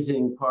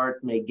raising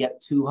part may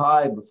get too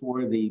high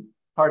before the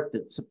part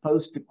that's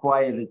supposed to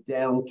quiet it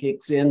down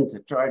kicks in to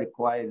try to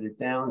quiet it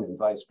down, and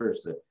vice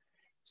versa.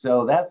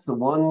 So that's the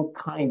one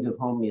kind of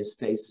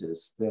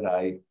homeostasis that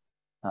I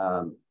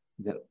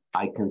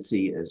can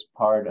see as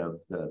part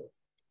of the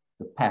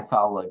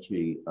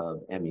pathology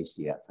of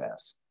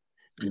ME/CFS.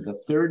 And the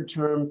third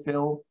term,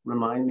 Phil,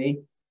 remind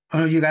me? Oh,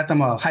 no, you got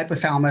them all.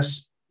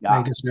 Hypothalamus,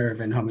 vagus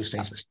nerve, and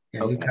homeostasis.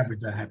 Yeah, okay. You covered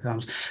the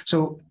hypothalamus.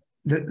 So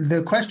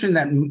the question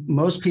that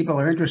most people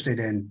are interested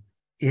in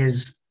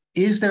is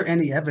there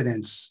any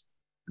evidence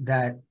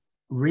that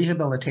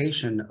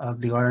rehabilitation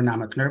of the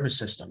autonomic nervous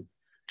system,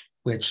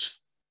 which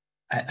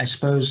I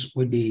suppose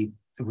would be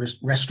the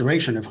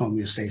restoration of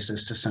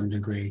homeostasis to some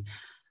degree,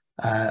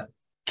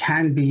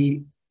 can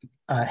be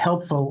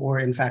helpful or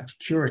in fact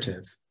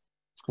curative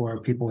for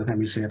people with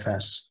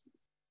ME/CFS?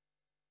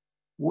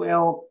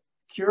 Well,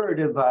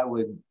 curative I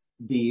would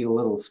be a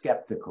little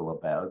skeptical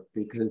about,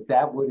 because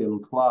that would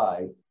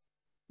imply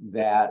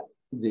that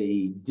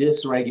the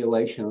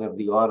dysregulation of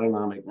the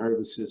autonomic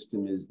nervous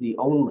system is the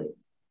only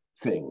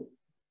thing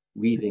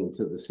leading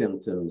to the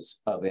symptoms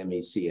of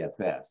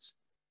ME/CFS.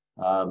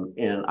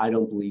 And I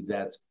don't believe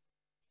that's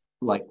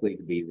likely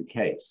to be the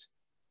case.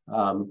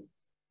 And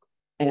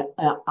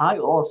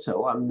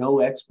I'm no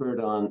expert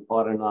on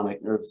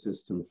autonomic nervous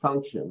system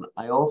function.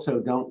 I also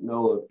don't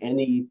know of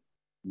any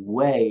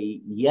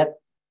way yet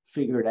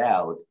figured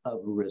out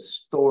of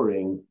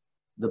restoring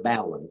the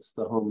balance,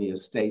 the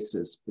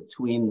homeostasis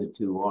between the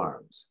two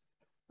arms.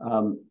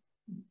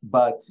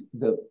 But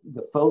the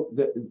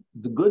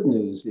good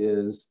news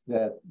is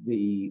that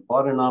the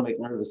autonomic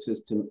nervous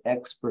system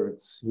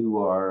experts who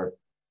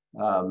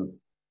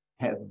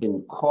have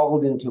been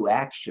called into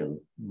action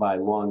by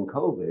long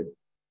COVID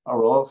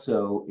are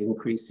also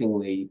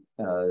increasingly,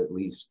 at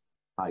least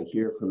I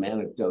hear from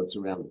anecdotes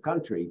around the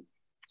country,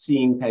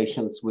 seeing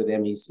patients with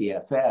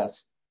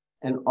ME/CFS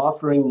and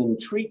offering them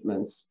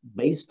treatments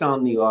based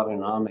on the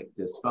autonomic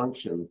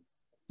dysfunction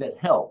that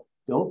help,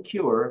 don't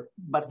cure,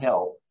 but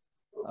help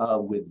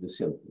with the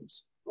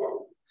symptoms.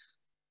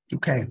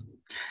 Okay.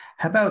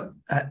 How about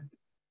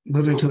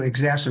moving to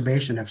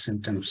exacerbation of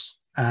symptoms?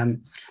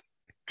 Can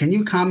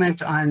you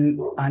comment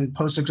on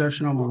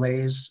post-exertional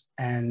malaise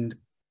and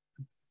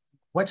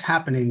what's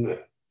happening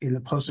in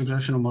the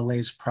post-exertional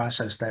malaise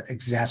process that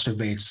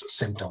exacerbates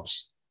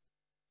symptoms?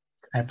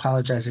 I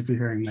apologize if you're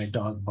hearing my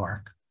dog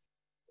bark.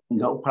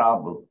 No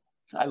problem.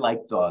 I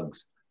like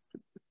dogs.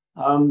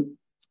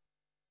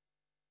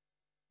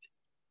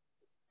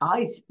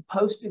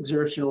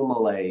 Post-exertional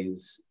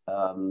malaise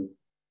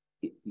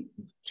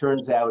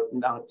turns out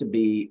not to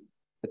be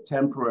a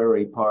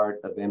temporary part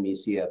of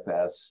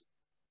ME/CFS,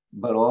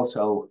 but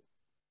also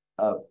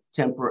a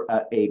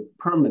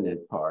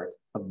permanent part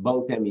of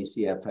both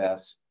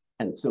ME/CFS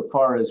and, so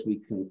far as we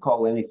can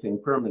call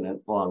anything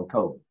permanent, long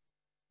COVID.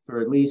 For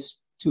at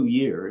least 2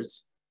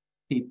 years,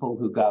 people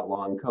who got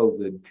long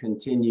COVID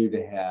continue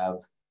to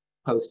have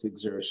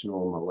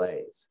post-exertional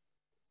malaise.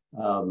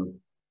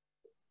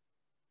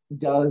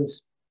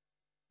 Does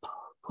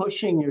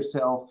pushing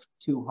yourself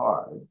too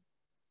hard,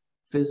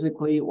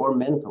 physically or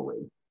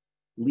mentally,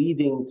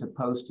 leading to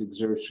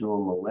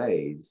post-exertional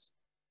malaise,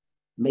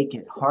 make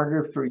it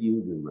harder for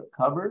you to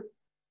recover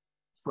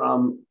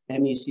from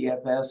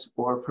ME/CFS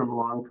or from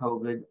long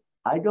COVID?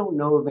 I don't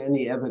know of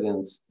any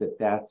evidence that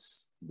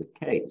that's the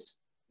case,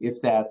 if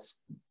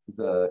that's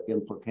the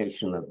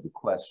implication of the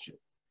question.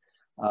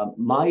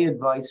 My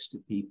advice to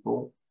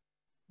people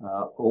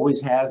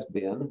always has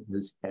been,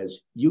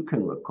 as you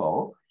can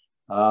recall,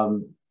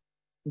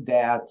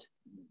 that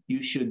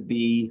you should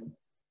be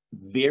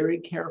very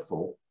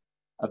careful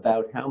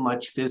about how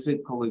much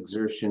physical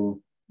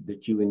exertion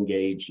that you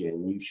engage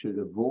in. You should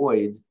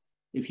avoid,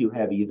 if you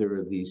have either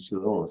of these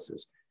two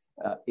illnesses,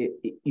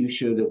 you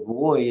should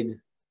avoid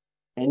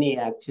any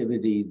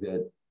activity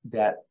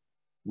that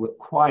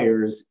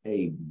requires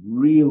a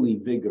really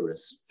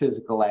vigorous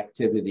physical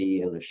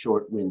activity in a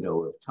short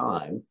window of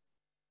time,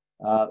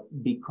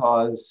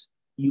 because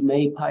you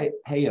may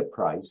pay a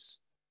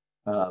price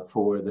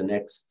for the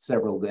next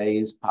several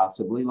days,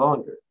 possibly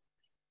longer.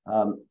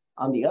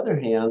 On the other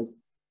hand,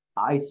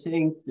 I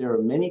think there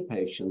are many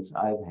patients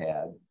I've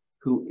had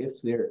who,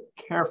 if they're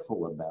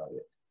careful about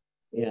it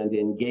and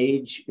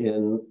engage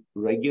in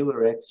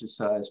regular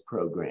exercise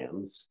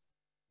programs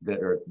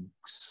that are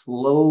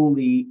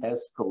slowly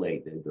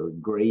escalated or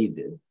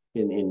graded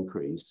in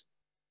increase,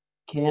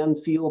 can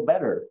feel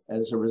better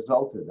as a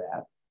result of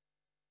that.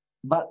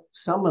 But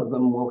some of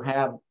them will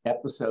have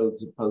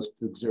episodes of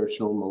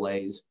post-exertional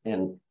malaise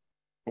and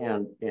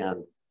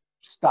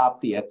stop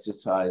the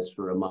exercise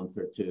for a month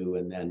or two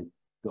and then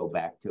go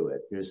back to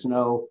it.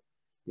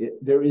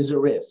 There is a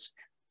risk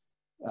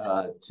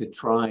to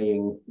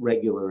trying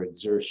regular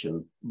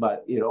exertion,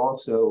 but it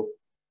also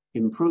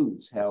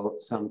improves how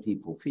some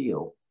people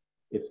feel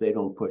if they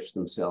don't push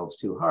themselves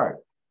too hard.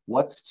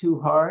 What's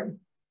too hard?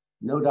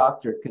 No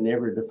doctor can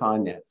ever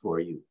define that for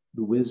you.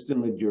 The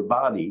wisdom of your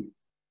body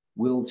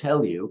will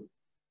tell you,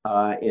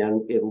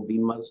 and it'll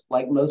be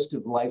like most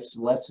of life's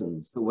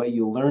lessons. The way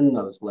you learn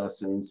those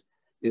lessons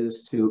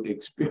is to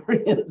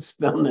experience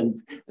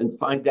them and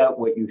find out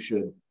what you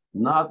should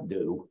not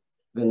do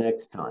the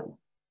next time.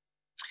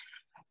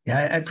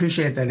 Yeah, I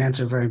appreciate that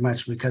answer very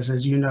much, because,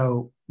 as you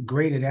know,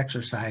 graded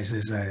exercise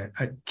is a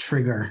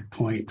trigger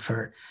point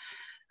for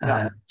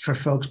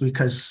folks,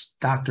 because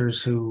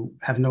doctors who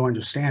have no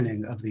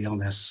understanding of the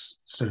illness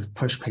sort of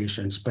push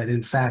patients. But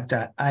in fact,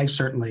 I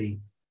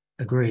certainly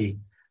agree,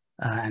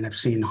 and I've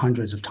seen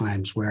hundreds of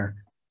times where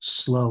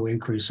slow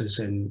increases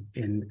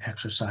in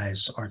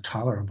exercise are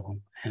tolerable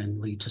and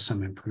lead to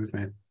some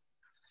improvement.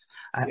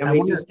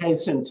 I just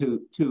hasten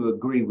to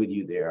agree with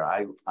you there.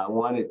 I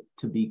want it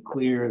to be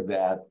clear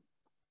that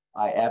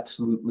I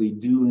absolutely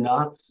do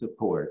not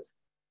support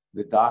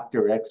the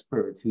doctor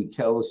expert who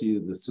tells you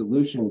the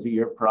solution to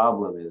your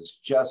problem is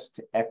just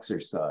to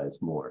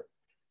exercise more.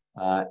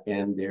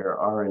 And there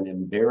are an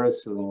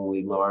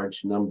embarrassingly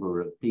large number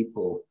of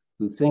people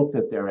who think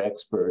that they're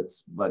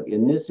experts, but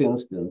in this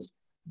instance,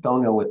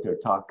 don't know what they're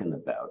talking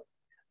about,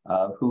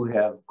 who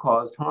have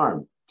caused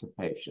harm to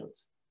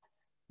patients.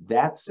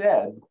 That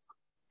said,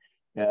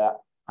 I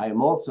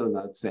am also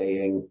not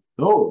saying,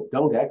 oh,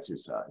 don't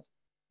exercise.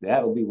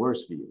 That'll be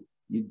worse for you.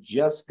 You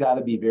just got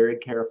to be very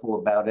careful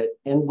about it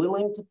and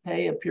willing to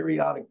pay a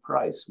periodic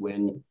price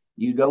when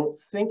you don't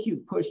think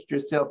you've pushed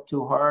yourself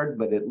too hard,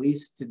 but at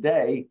least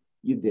today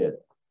you did.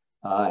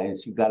 And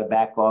so you've got to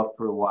back off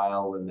for a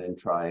while and then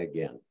try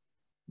again.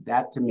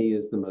 That to me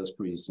is the most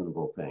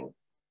reasonable thing.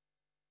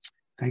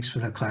 Thanks for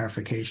that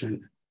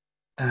clarification.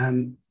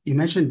 You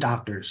mentioned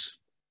doctors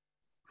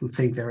who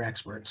think they're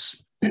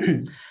experts.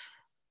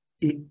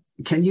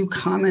 Can you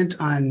comment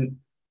on,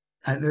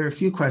 there are a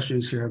few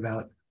questions here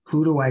about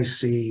who do I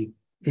see?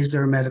 Is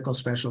there a medical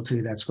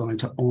specialty that's going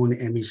to own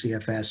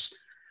ME/CFS?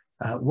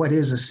 What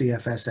is a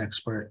CFS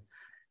expert?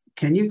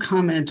 Can you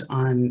comment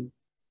on,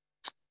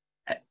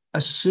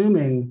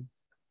 assuming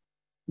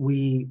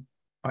we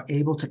are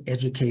able to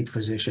educate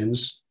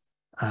physicians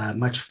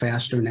much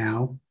faster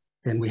now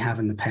than we have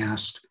in the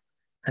past,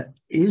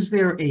 is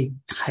there a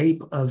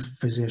type of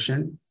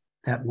physician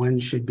that one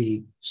should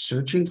be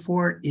searching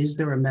for? Is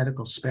there a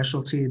medical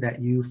specialty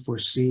that you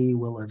foresee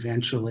will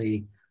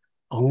eventually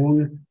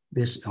own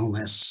this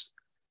illness?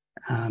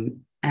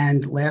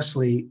 And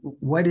lastly,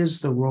 what is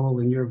the role,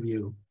 in your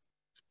view,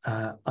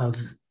 of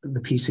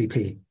the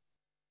PCP?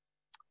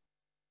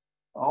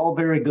 All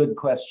very good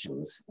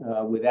questions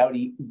without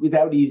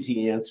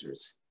easy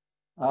answers.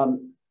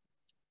 On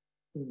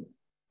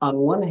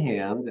one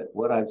hand,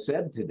 what I've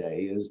said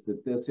today is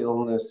that this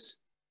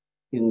illness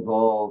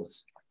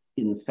involves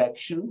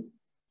infection,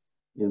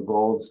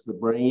 involves the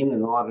brain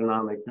and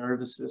autonomic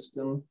nervous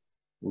system,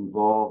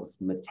 involves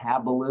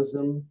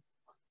metabolism,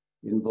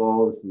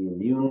 involves the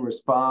immune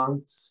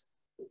response.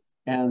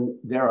 And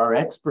there are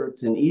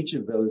experts in each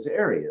of those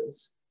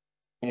areas.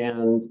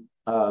 And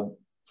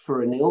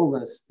for an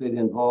illness that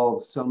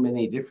involves so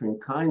many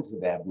different kinds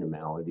of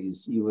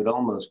abnormalities, you would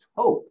almost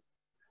hope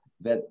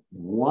that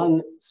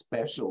one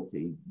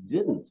specialty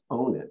didn't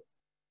own it,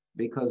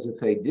 because if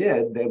they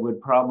did, they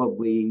would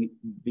probably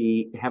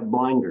have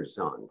blinders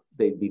on.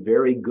 They'd be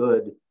very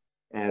good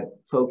at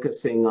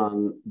focusing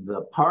on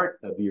the part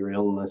of your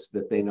illness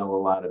that they know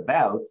a lot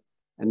about,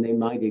 and they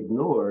might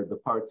ignore the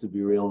parts of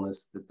your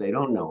illness that they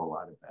don't know a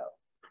lot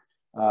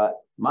about.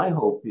 My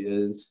hope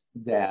is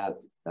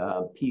that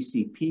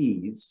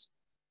PCPs,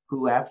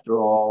 who after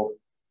all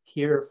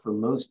care for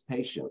most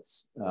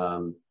patients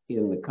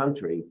in the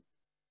country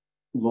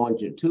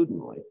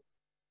longitudinally,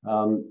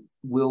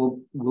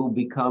 will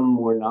become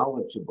more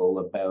knowledgeable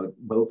about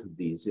both of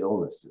these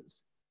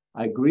illnesses.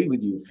 I agree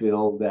with you,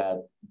 Phil,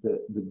 that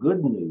the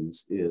good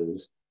news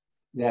is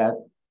that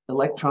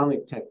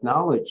electronic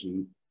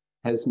technology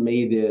has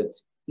made it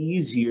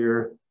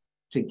easier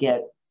to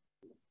get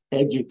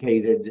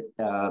educated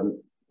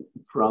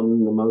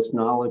from the most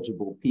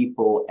knowledgeable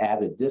people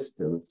at a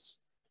distance.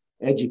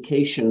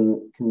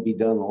 Education can be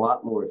done a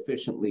lot more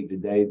efficiently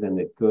today than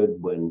it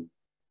could when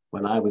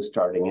I was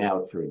starting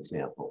out, for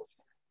example.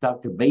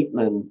 Dr.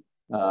 Bateman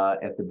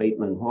at the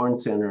Bateman Horn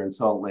Center in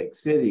Salt Lake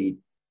City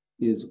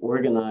is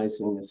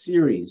organizing a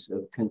series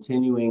of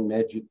continuing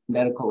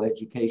medical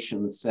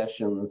education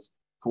sessions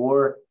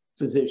for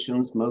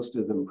physicians, most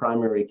of them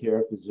primary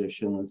care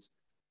physicians,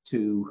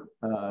 to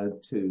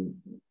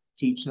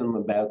teach them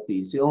about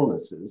these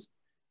illnesses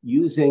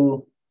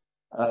using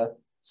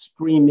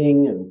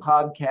streaming and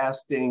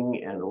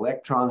podcasting and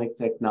electronic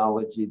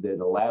technology that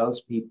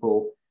allows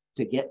people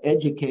to get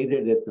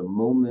educated at the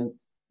moment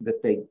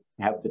that they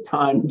have the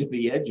time to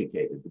be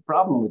educated. The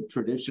problem with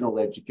traditional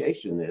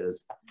education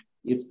is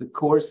if the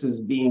course is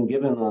being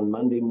given on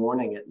Monday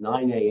morning at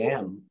 9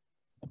 a.m.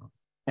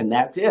 and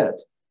that's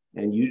it,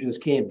 and you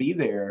just can't be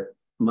there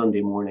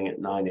Monday morning at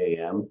 9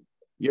 a.m.,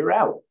 you're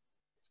out.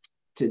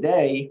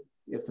 Today,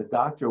 if a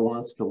doctor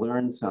wants to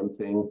learn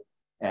something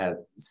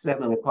at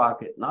 7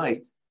 o'clock at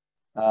night,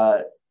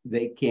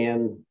 they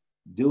can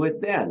do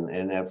it then.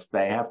 And if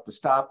they have to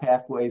stop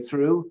halfway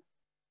through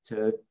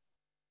to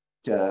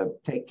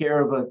take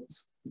care of a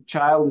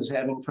child who's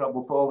having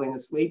trouble falling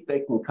asleep, they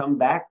can come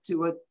back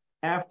to it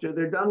after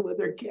they're done with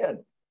their kid.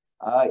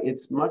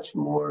 It's much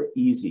more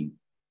easy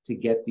to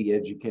get the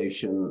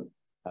education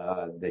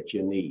that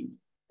you need.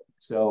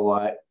 So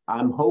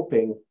I'm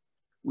hoping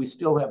we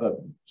still have a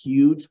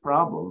huge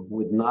problem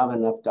with not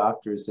enough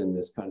doctors in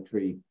this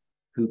country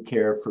who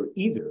care for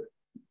either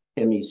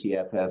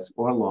ME/CFS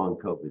or long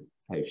COVID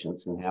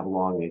patients and have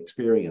long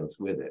experience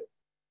with it.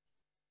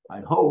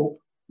 I hope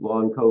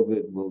long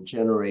COVID will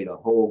generate a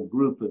whole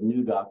group of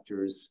new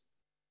doctors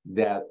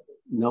that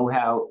know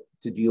how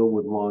to deal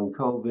with long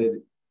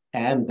COVID,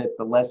 and that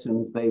the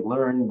lessons they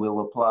learn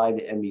will apply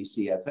to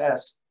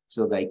ME/CFS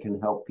so they can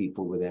help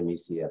people with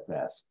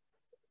ME/CFS.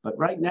 But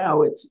right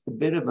now it's a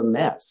bit of a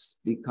mess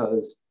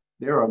because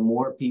there are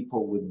more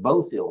people with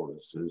both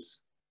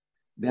illnesses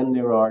than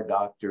there are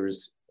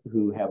doctors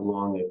who have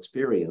long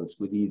experience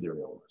with either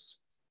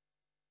illness.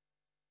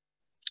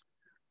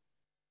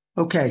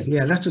 Okay,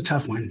 yeah, that's a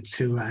tough one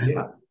to,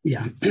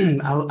 yeah,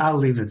 I'll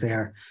leave it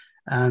there.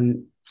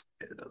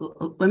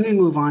 Let me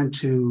move on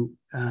to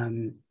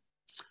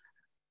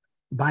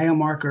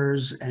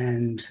biomarkers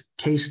and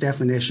case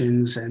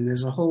definitions. And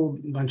there's a whole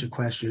bunch of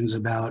questions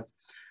about,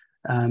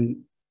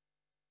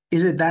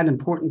 is it that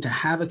important to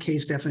have a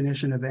case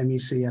definition of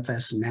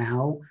ME/CFS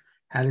now?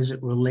 How does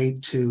it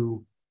relate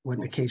to what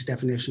the case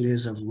definition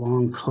is of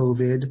long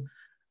COVID?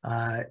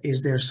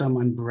 Is there some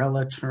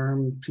umbrella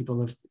term?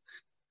 People have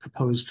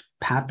proposed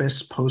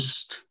PAPIS,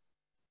 post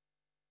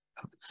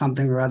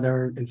something or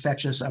other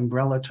infectious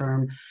umbrella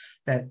term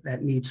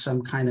that needs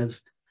some kind of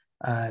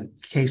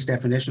case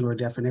definition or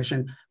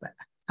definition.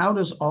 How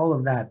does all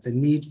of that, the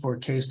need for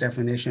case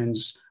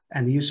definitions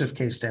and the use of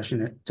case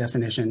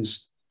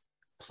definitions,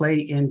 play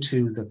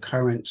into the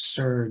current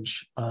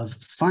surge of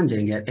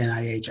funding at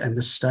NIH and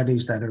the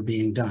studies that are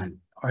being done?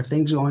 Are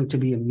things going to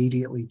be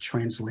immediately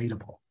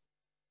translatable?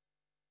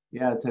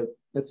 Yeah,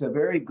 it's a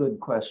very good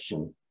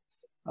question.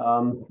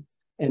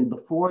 And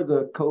before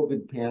the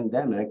COVID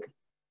pandemic,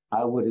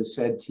 I would have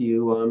said to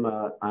you,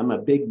 I'm a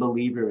big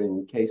believer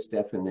in case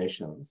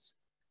definitions.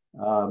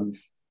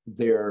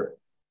 They're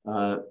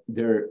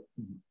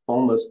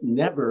almost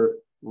never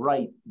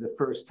right the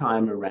first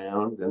time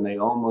around, and they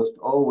almost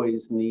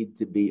always need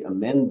to be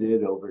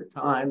amended over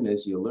time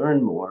as you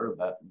learn more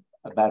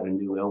about a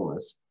new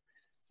illness.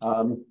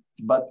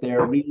 But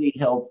they're really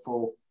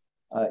helpful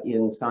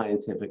in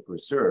scientific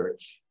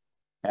research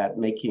at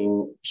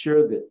making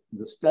sure that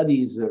the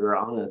studies that are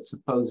on a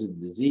supposed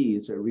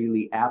disease are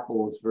really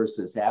apples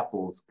versus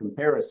apples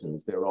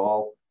comparisons. They're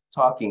all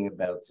talking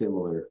about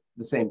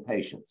the same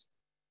patients.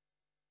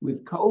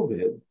 With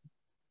COVID,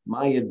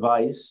 my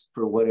advice,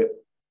 for what it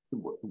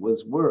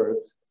was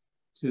worth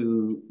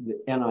to the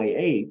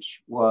NIH,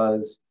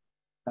 was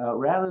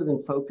rather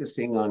than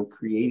focusing on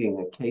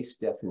creating a case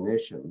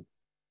definition,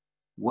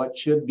 what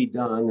should be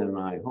done, and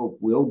I hope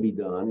will be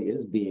done,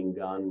 is being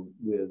done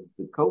with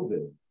the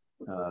COVID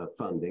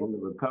funding, the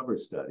RECOVER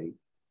study,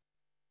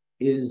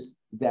 is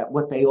that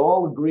what they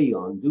all agree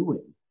on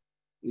doing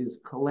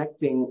is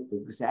collecting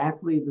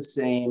exactly the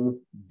same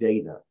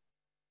data,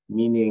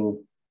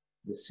 meaning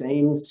the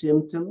same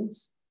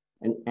symptoms,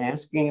 and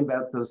asking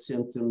about those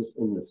symptoms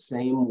in the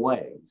same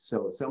way.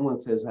 So if someone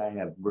says, I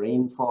have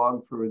brain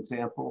fog, for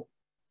example,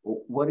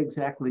 what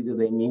exactly do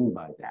they mean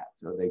by that?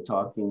 Are they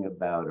talking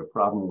about a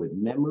problem with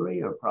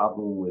memory, a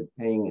problem with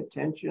paying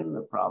attention,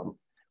 a problem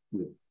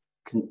with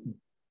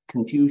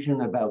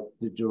confusion about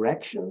the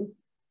direction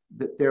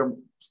that they're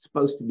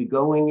supposed to be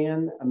going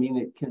in? I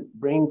mean,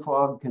 brain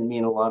fog can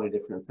mean a lot of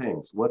different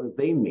things. What do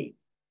they mean?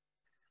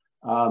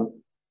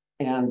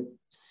 And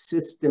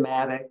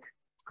systematic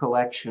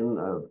collection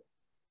of,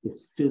 if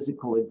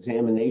physical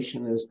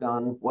examination is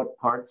done, what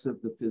parts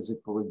of the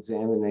physical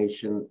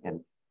examination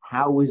and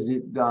how is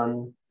it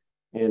done?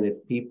 And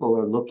if people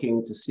are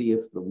looking to see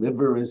if the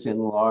liver is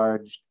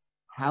enlarged,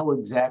 how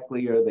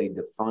exactly are they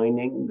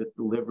defining that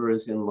the liver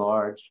is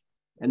enlarged?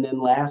 And then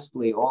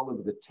lastly, all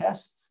of the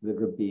tests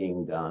that are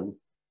being done,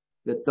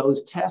 that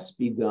those tests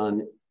be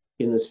done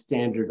in a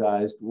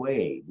standardized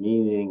way,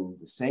 meaning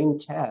the same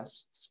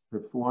tests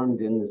performed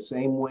in the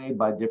same way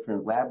by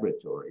different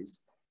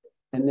laboratories.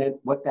 And then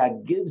what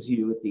that gives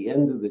you at the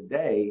end of the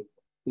day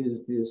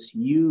is this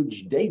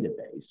huge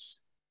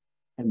database.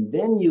 And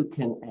then you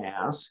can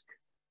ask,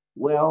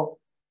 well,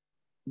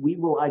 we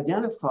will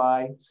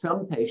identify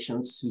some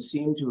patients who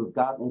seem to have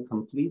gotten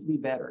completely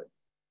better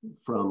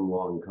from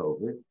long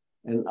COVID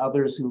and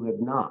others who have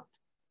not.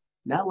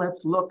 Now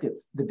let's look at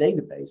the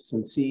database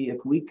and see if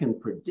we can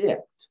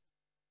predict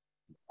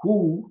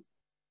who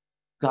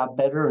got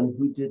better and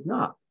who did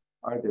not.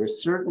 Are there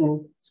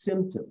certain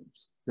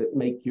symptoms that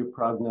make your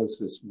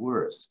prognosis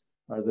worse?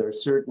 Are there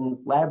certain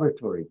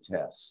laboratory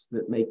tests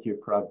that make your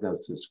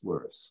prognosis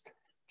worse?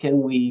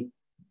 Can we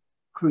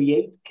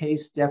create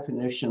case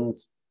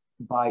definitions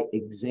by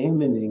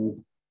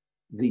examining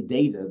the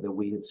data that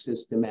we have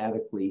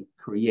systematically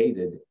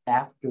created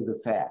after the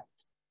fact,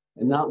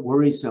 and not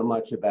worry so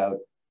much about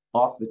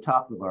off the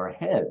top of our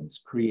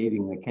heads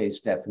creating the case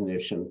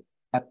definition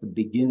at the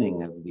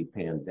beginning of the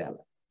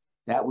pandemic?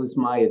 That was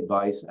my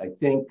advice. I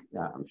think,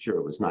 I'm sure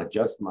it was not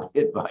just my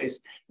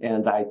advice,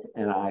 and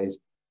I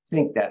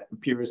think that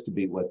appears to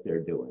be what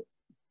they're doing.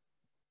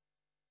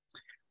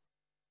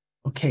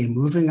 Okay,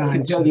 moving on. I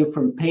can tell you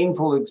from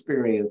painful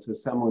experience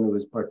as someone who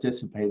has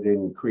participated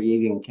in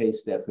creating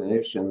case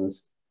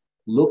definitions,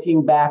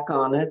 looking back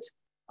on it,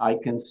 I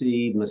can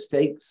see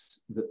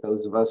mistakes that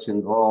those of us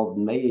involved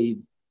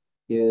made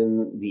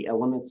in the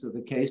elements of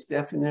the case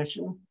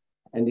definition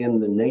and in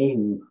the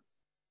name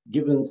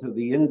given to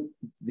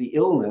the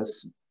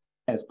illness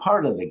as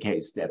part of the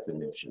case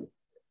definition.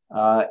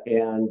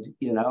 And,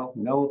 you know,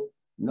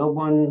 no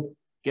one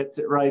gets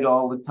it right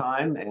all the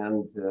time,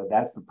 and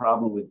that's the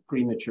problem with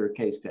premature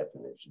case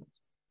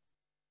definitions.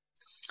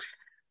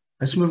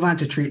 Let's move on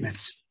to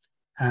treatments.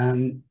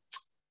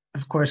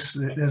 Of course,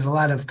 there's a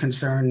lot of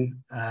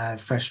concern,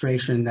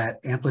 frustration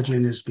that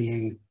Ampligen is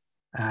being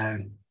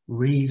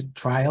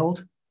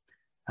retrialed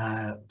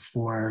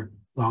for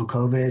long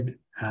COVID.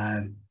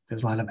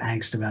 There's a lot of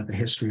angst about the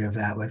history of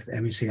that with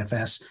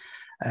ME/CFS.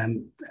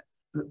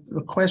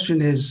 The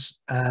question is,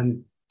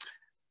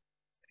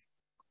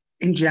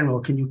 in general,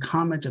 can you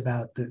comment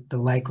about the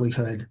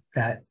likelihood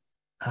that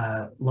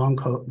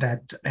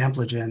that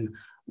Ampligen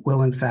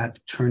will in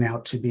fact turn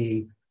out to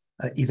be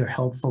either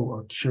helpful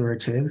or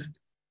curative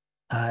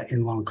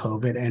in long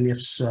COVID? And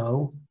if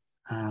so,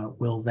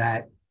 will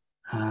that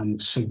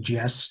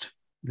suggest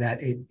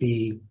that it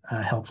be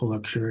helpful or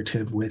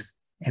curative with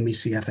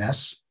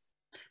ME/CFS?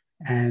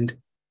 And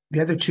the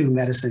other two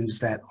medicines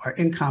that are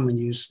in common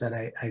use that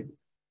I'd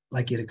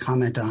like you to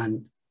comment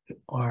on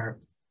are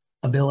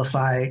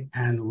Abilify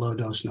and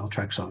low-dose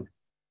naltrexone.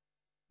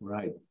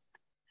 Right.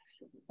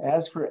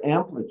 As for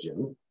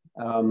Ampligen,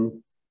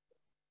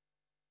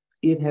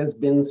 it has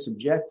been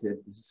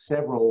subjected to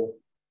several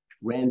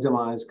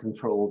randomized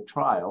controlled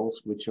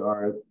trials, which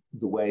are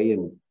the way,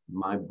 in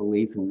my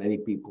belief and many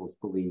people's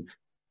belief,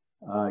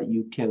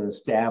 you can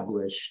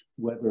establish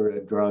whether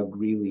a drug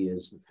really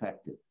is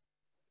effective.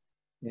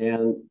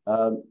 And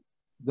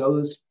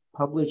those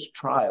published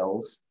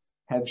trials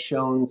have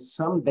shown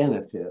some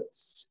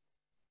benefits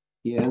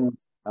in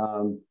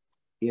the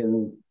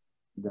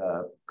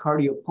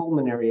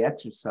cardiopulmonary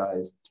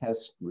exercise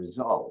test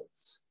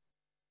results,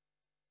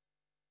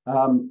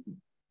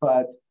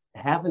 but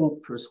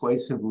haven't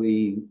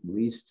persuasively, at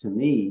least to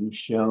me,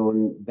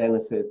 shown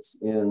benefits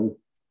in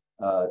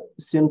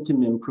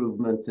symptom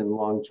improvement and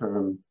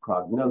long-term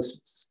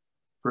prognosis.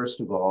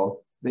 First of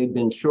all, they've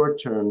been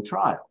short-term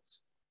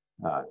trials,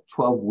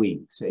 12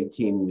 weeks,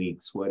 18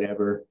 weeks,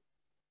 whatever.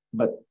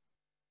 But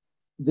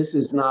this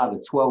is not a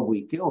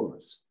 12-week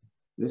illness.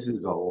 This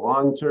is a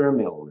long-term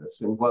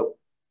illness. And what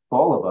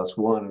all of us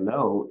want to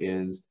know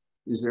is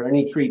there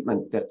any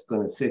treatment that's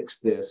going to fix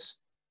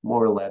this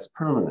more or less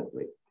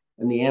permanently?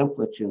 And the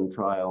Ampligen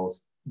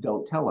trials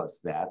don't tell us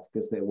that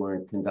because they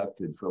weren't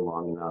conducted for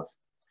long enough.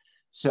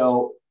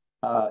 So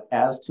I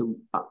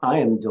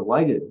am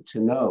delighted to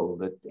know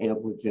that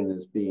Ampligen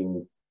is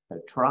being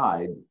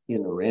tried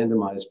in a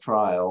randomized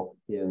trial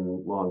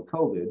in long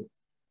COVID,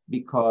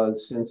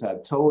 because since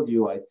I've told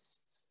you, I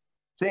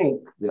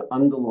think the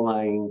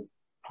underlying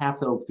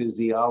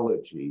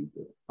pathophysiology,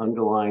 the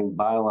underlying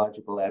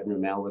biological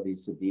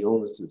abnormalities of the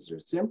illnesses are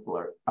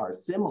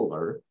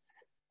similar.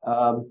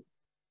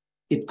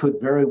 It could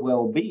very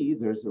well be,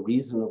 there's a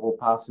reasonable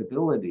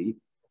possibility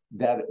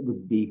that it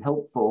would be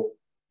helpful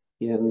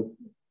in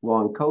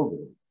long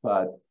COVID,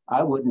 but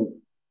I wouldn't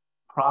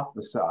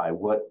prophesy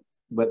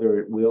whether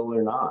it will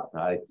or not.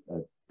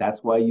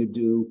 That's why you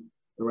do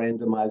the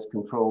randomized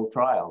controlled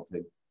trial,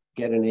 to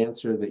get an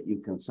answer that you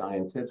can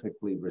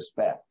scientifically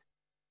respect,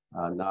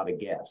 not a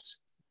guess.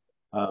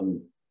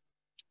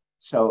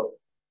 So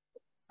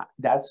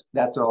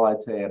that's all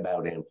I'd say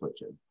about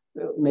Ampligen.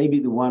 Maybe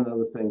the one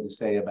other thing to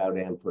say about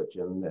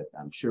Ampligen that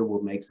I'm sure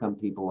will make some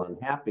people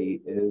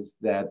unhappy is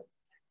that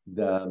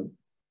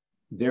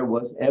there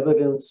was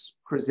evidence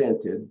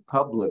presented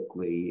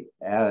publicly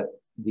at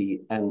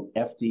an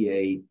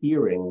FDA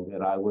hearing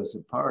that I was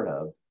a part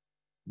of,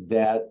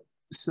 that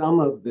some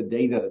of the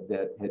data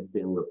that had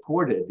been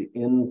reported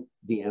in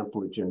the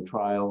Ampligen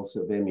trials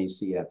of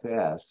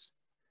ME/CFS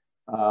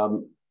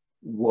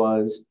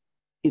was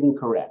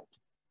incorrect,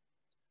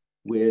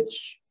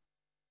 which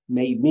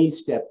made me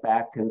step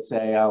back and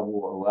say, oh,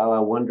 well, I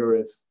wonder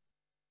if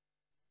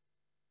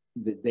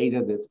the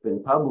data that's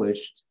been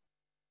published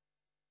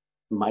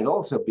might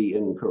also be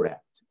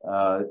incorrect.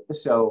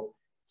 So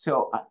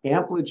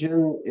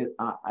Ampligen,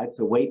 it's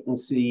a wait and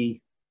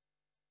see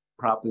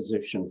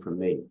proposition for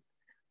me.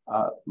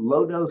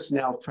 Low-dose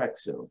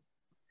naltrexone.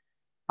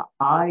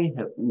 I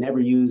have never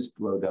used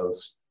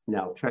low-dose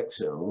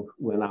naltrexone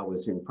when I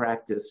was in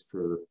practice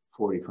for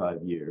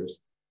 45 years.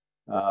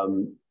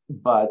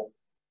 But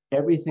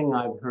everything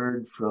I've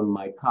heard from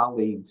my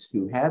colleagues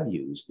who have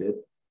used it,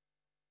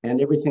 and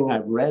everything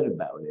I've read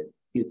about it,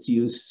 its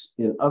use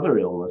in other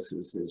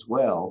illnesses as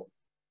well,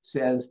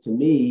 says to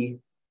me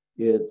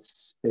it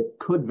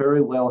could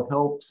very well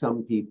help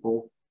some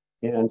people,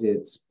 and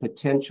its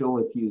potential,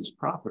 if used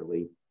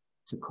properly,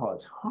 to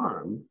cause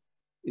harm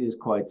is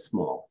quite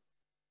small.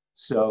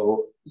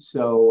 So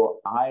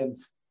I've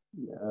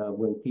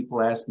when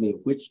people ask me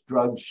which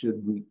drug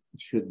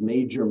should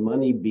major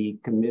money be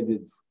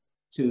committed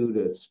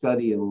to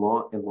study in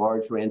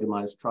large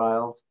randomized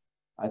trials,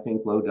 I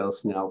think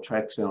low-dose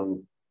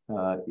naltrexone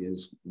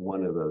is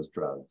one of those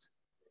drugs.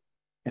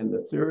 And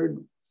the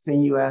third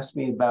thing you asked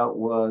me about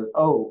was,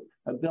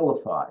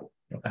 Abilify.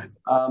 Okay.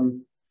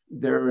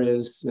 There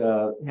is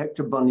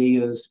Hector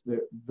Bonilla's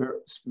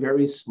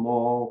very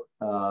small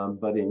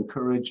but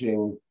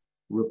encouraging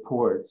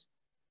report.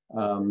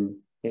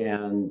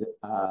 And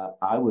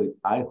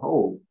I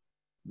hope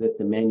that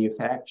the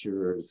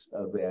manufacturers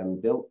of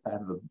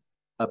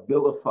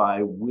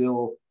Abilify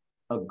will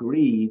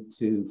agree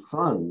to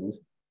fund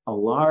a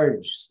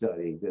large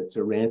study that's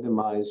a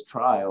randomized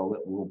trial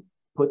that will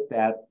put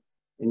that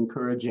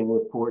encouraging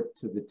report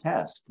to the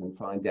test and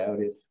find out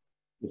if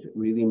it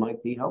really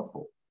might be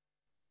helpful.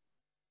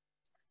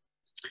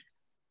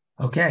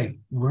 Okay,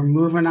 we're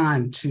moving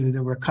on to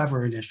the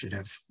Recover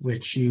Initiative,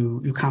 which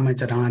you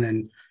commented on,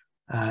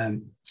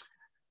 and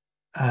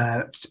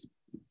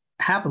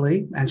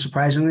happily and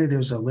surprisingly,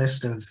 there's a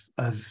list of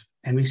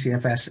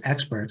ME/CFS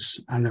experts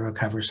on the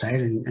Recover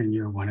site, and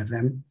you're one of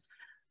them.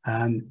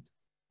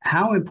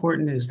 How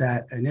important is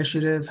that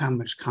initiative? How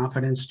much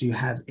confidence do you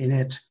have in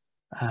it?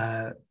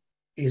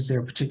 Is there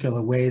a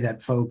particular way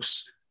that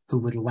folks who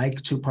would like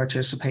to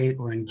participate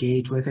or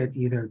engage with it,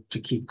 either to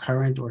keep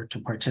current or to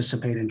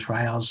participate in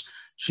trials,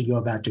 should go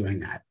about doing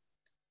that?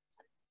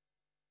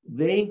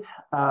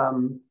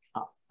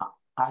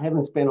 I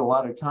haven't spent a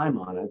lot of time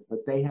on it,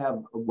 but they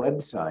have a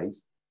website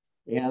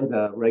and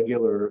a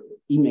regular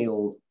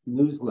email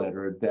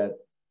newsletter that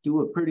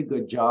do a pretty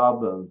good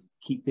job of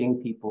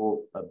keeping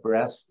people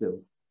abreast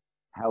of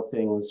how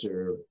things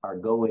are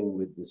going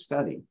with the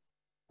study.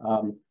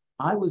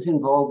 I was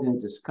involved in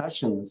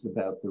discussions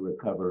about the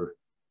Recover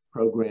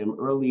program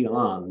early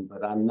on,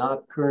 but I'm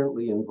not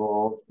currently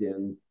involved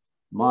in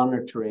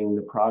monitoring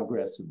the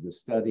progress of the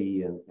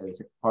study and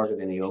as part of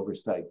any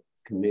oversight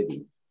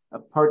committee,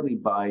 partly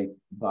by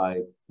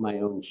my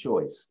own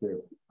choice.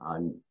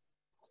 I'm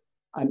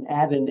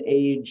at an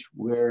age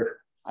where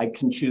I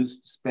can choose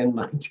to spend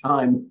my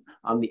time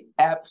on the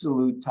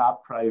absolute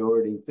top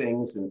priority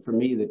things. And for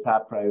me, the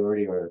top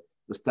priority are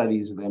the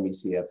studies of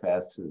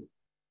ME/CFS and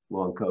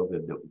long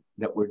COVID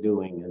that we're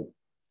doing, and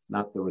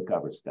not the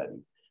Recover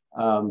study.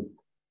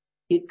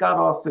 it got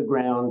off the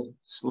ground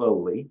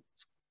slowly.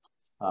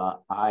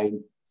 I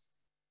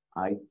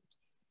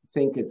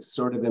think it's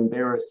sort of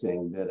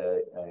embarrassing that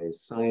a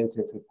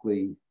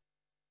scientifically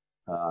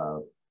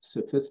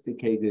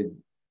sophisticated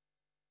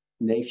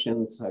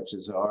nation such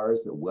as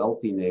ours, a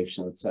wealthy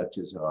nation such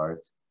as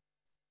ours,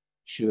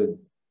 should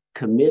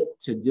commit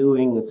to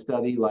doing a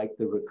study like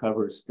the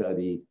RECOVER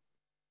study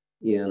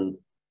in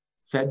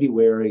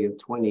February of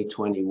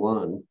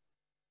 2021,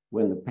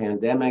 when the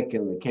pandemic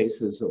and the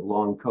cases of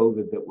long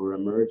COVID that were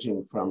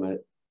emerging from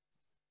it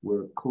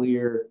were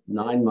clear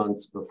 9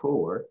 months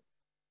before.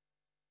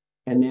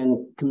 And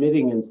then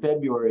committing in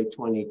February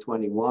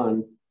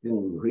 2021,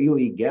 didn't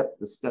really get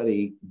the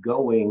study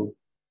going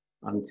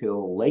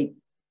until late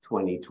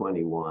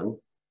 2021.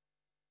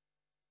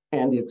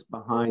 And it's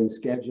behind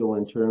schedule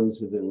in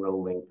terms of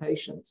enrolling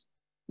patients.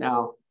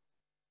 Now,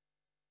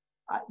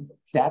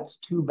 that's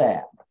too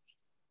bad.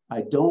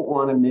 I don't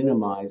want to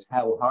minimize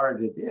how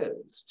hard it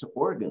is to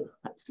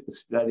organize a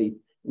study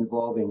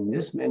involving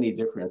this many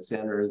different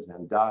centers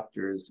and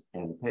doctors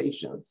and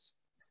patients.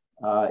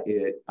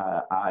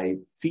 I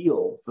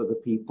feel for the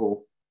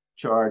people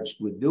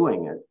charged with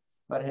doing it.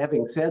 But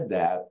having said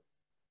that,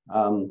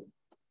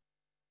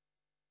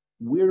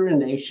 we're a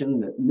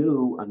nation that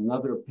knew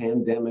another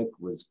pandemic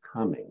was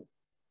coming.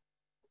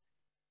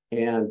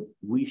 And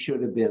we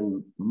should have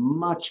been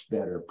much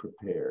better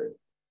prepared,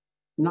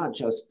 not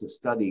just to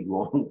study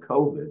long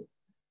COVID,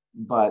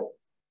 but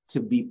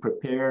to be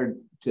prepared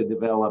to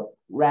develop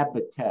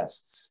rapid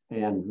tests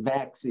and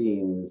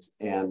vaccines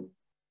and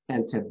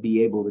to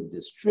be able to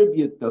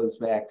distribute those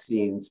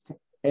vaccines to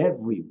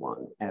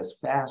everyone as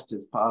fast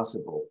as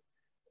possible.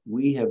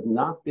 We have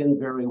not been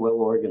very well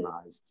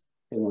organized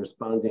in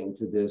responding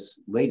to this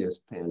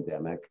latest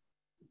pandemic.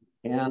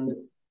 And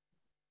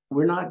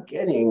we're not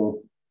doing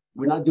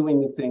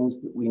the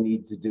things that we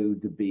need to do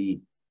to be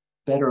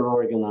better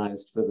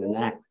organized for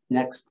the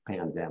next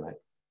pandemic.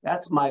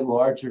 That's my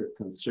larger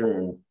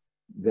concern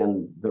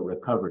than the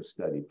RECOVER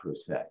study per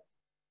se.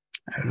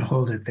 I'll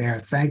hold it there.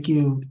 Thank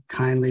you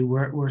kindly.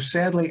 We're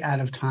sadly out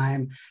of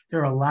time. There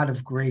are a lot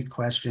of great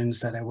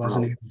questions that I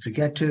wasn't able to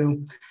get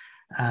to,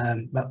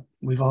 but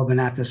we've all been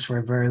at this for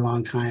a very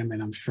long time,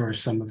 and I'm sure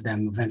some of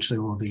them eventually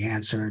will be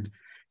answered.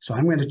 So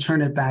I'm going to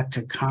turn it back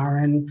to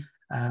Karen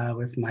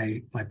with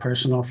my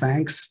personal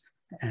thanks,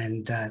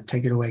 and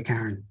take it away,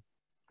 Karen.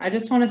 I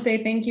just want to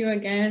say thank you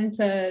again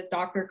to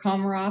Dr.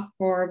 Komaroff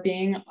for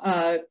being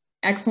an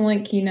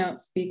excellent keynote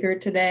speaker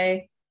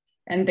today.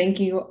 And thank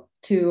you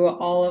to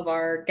all of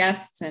our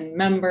guests and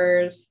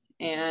members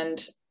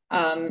and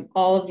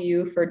all of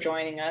you for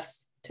joining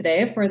us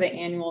today for the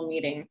annual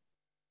meeting.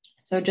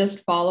 So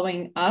just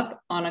following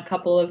up on a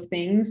couple of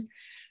things,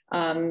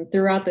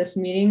 throughout this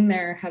meeting,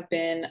 there have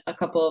been a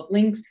couple of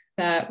links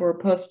that were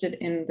posted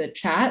in the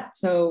chat.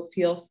 So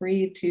feel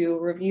free to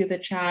review the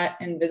chat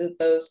and visit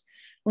those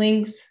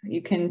links.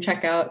 You can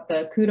check out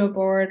the Kudo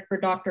board for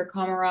Dr.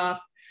 Komaroff,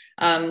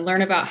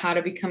 learn about how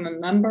to become a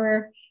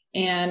member,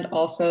 and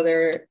also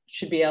there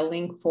should be a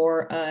link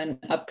for an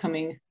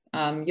upcoming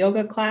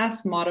yoga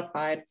class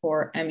modified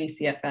for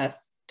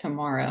ME/CFS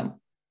tomorrow.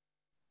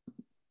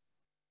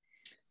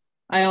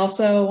 I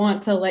also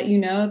want to let you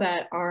know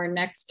that our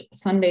next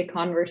Sunday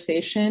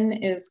conversation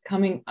is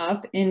coming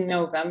up in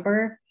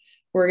November.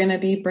 We're going to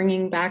be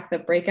bringing back the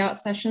breakout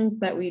sessions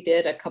that we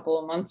did a couple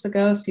of months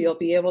ago. So you'll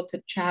be able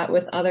to chat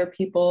with other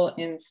people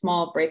in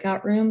small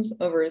breakout rooms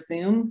over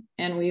Zoom.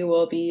 And we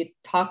will be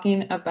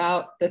talking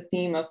about the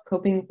theme of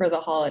coping for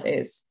the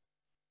holidays.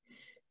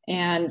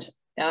 And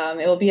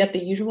it will be at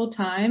the usual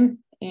time,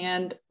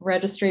 and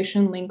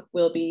registration link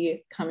will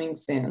be coming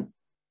soon.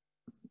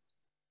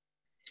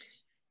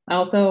 I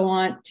also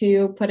want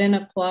to put in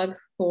a plug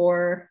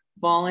for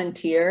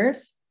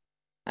volunteers.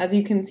 As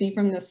you can see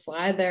from this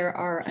slide, there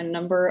are a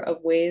number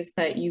of ways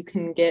that you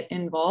can get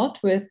involved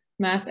with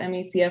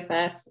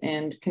MassME/CFS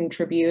and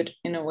contribute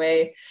in a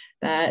way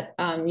that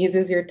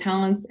uses your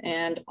talents,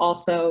 and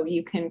also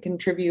you can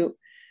contribute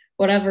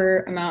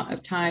whatever amount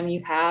of time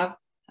you have.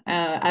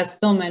 As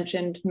Phil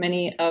mentioned,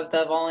 many of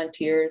the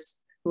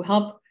volunteers who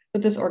help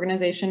with this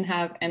organization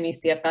have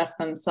ME/CFS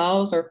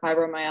themselves or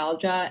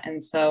fibromyalgia,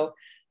 and so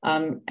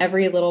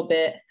every little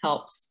bit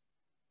helps.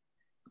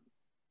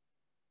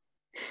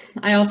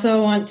 I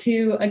also want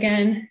to,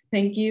 again,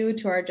 thank you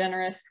to our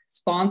generous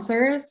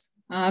sponsors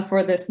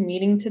for this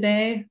meeting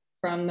today,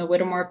 from the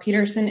Whittemore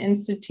Peterson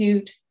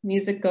Institute,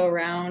 Music Go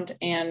Round,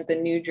 and the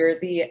New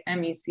Jersey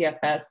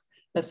ME/CFS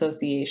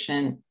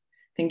Association.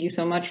 Thank you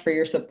so much for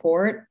your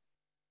support.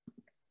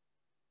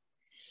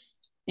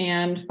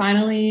 And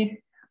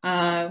finally,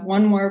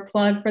 one more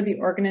plug for the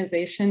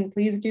organization.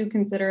 Please do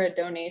consider a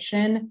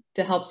donation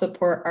to help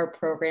support our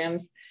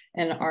programs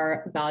and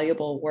our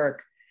valuable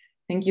work.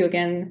 Thank you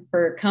again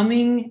for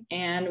coming,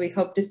 and we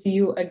hope to see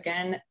you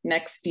again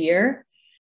next year.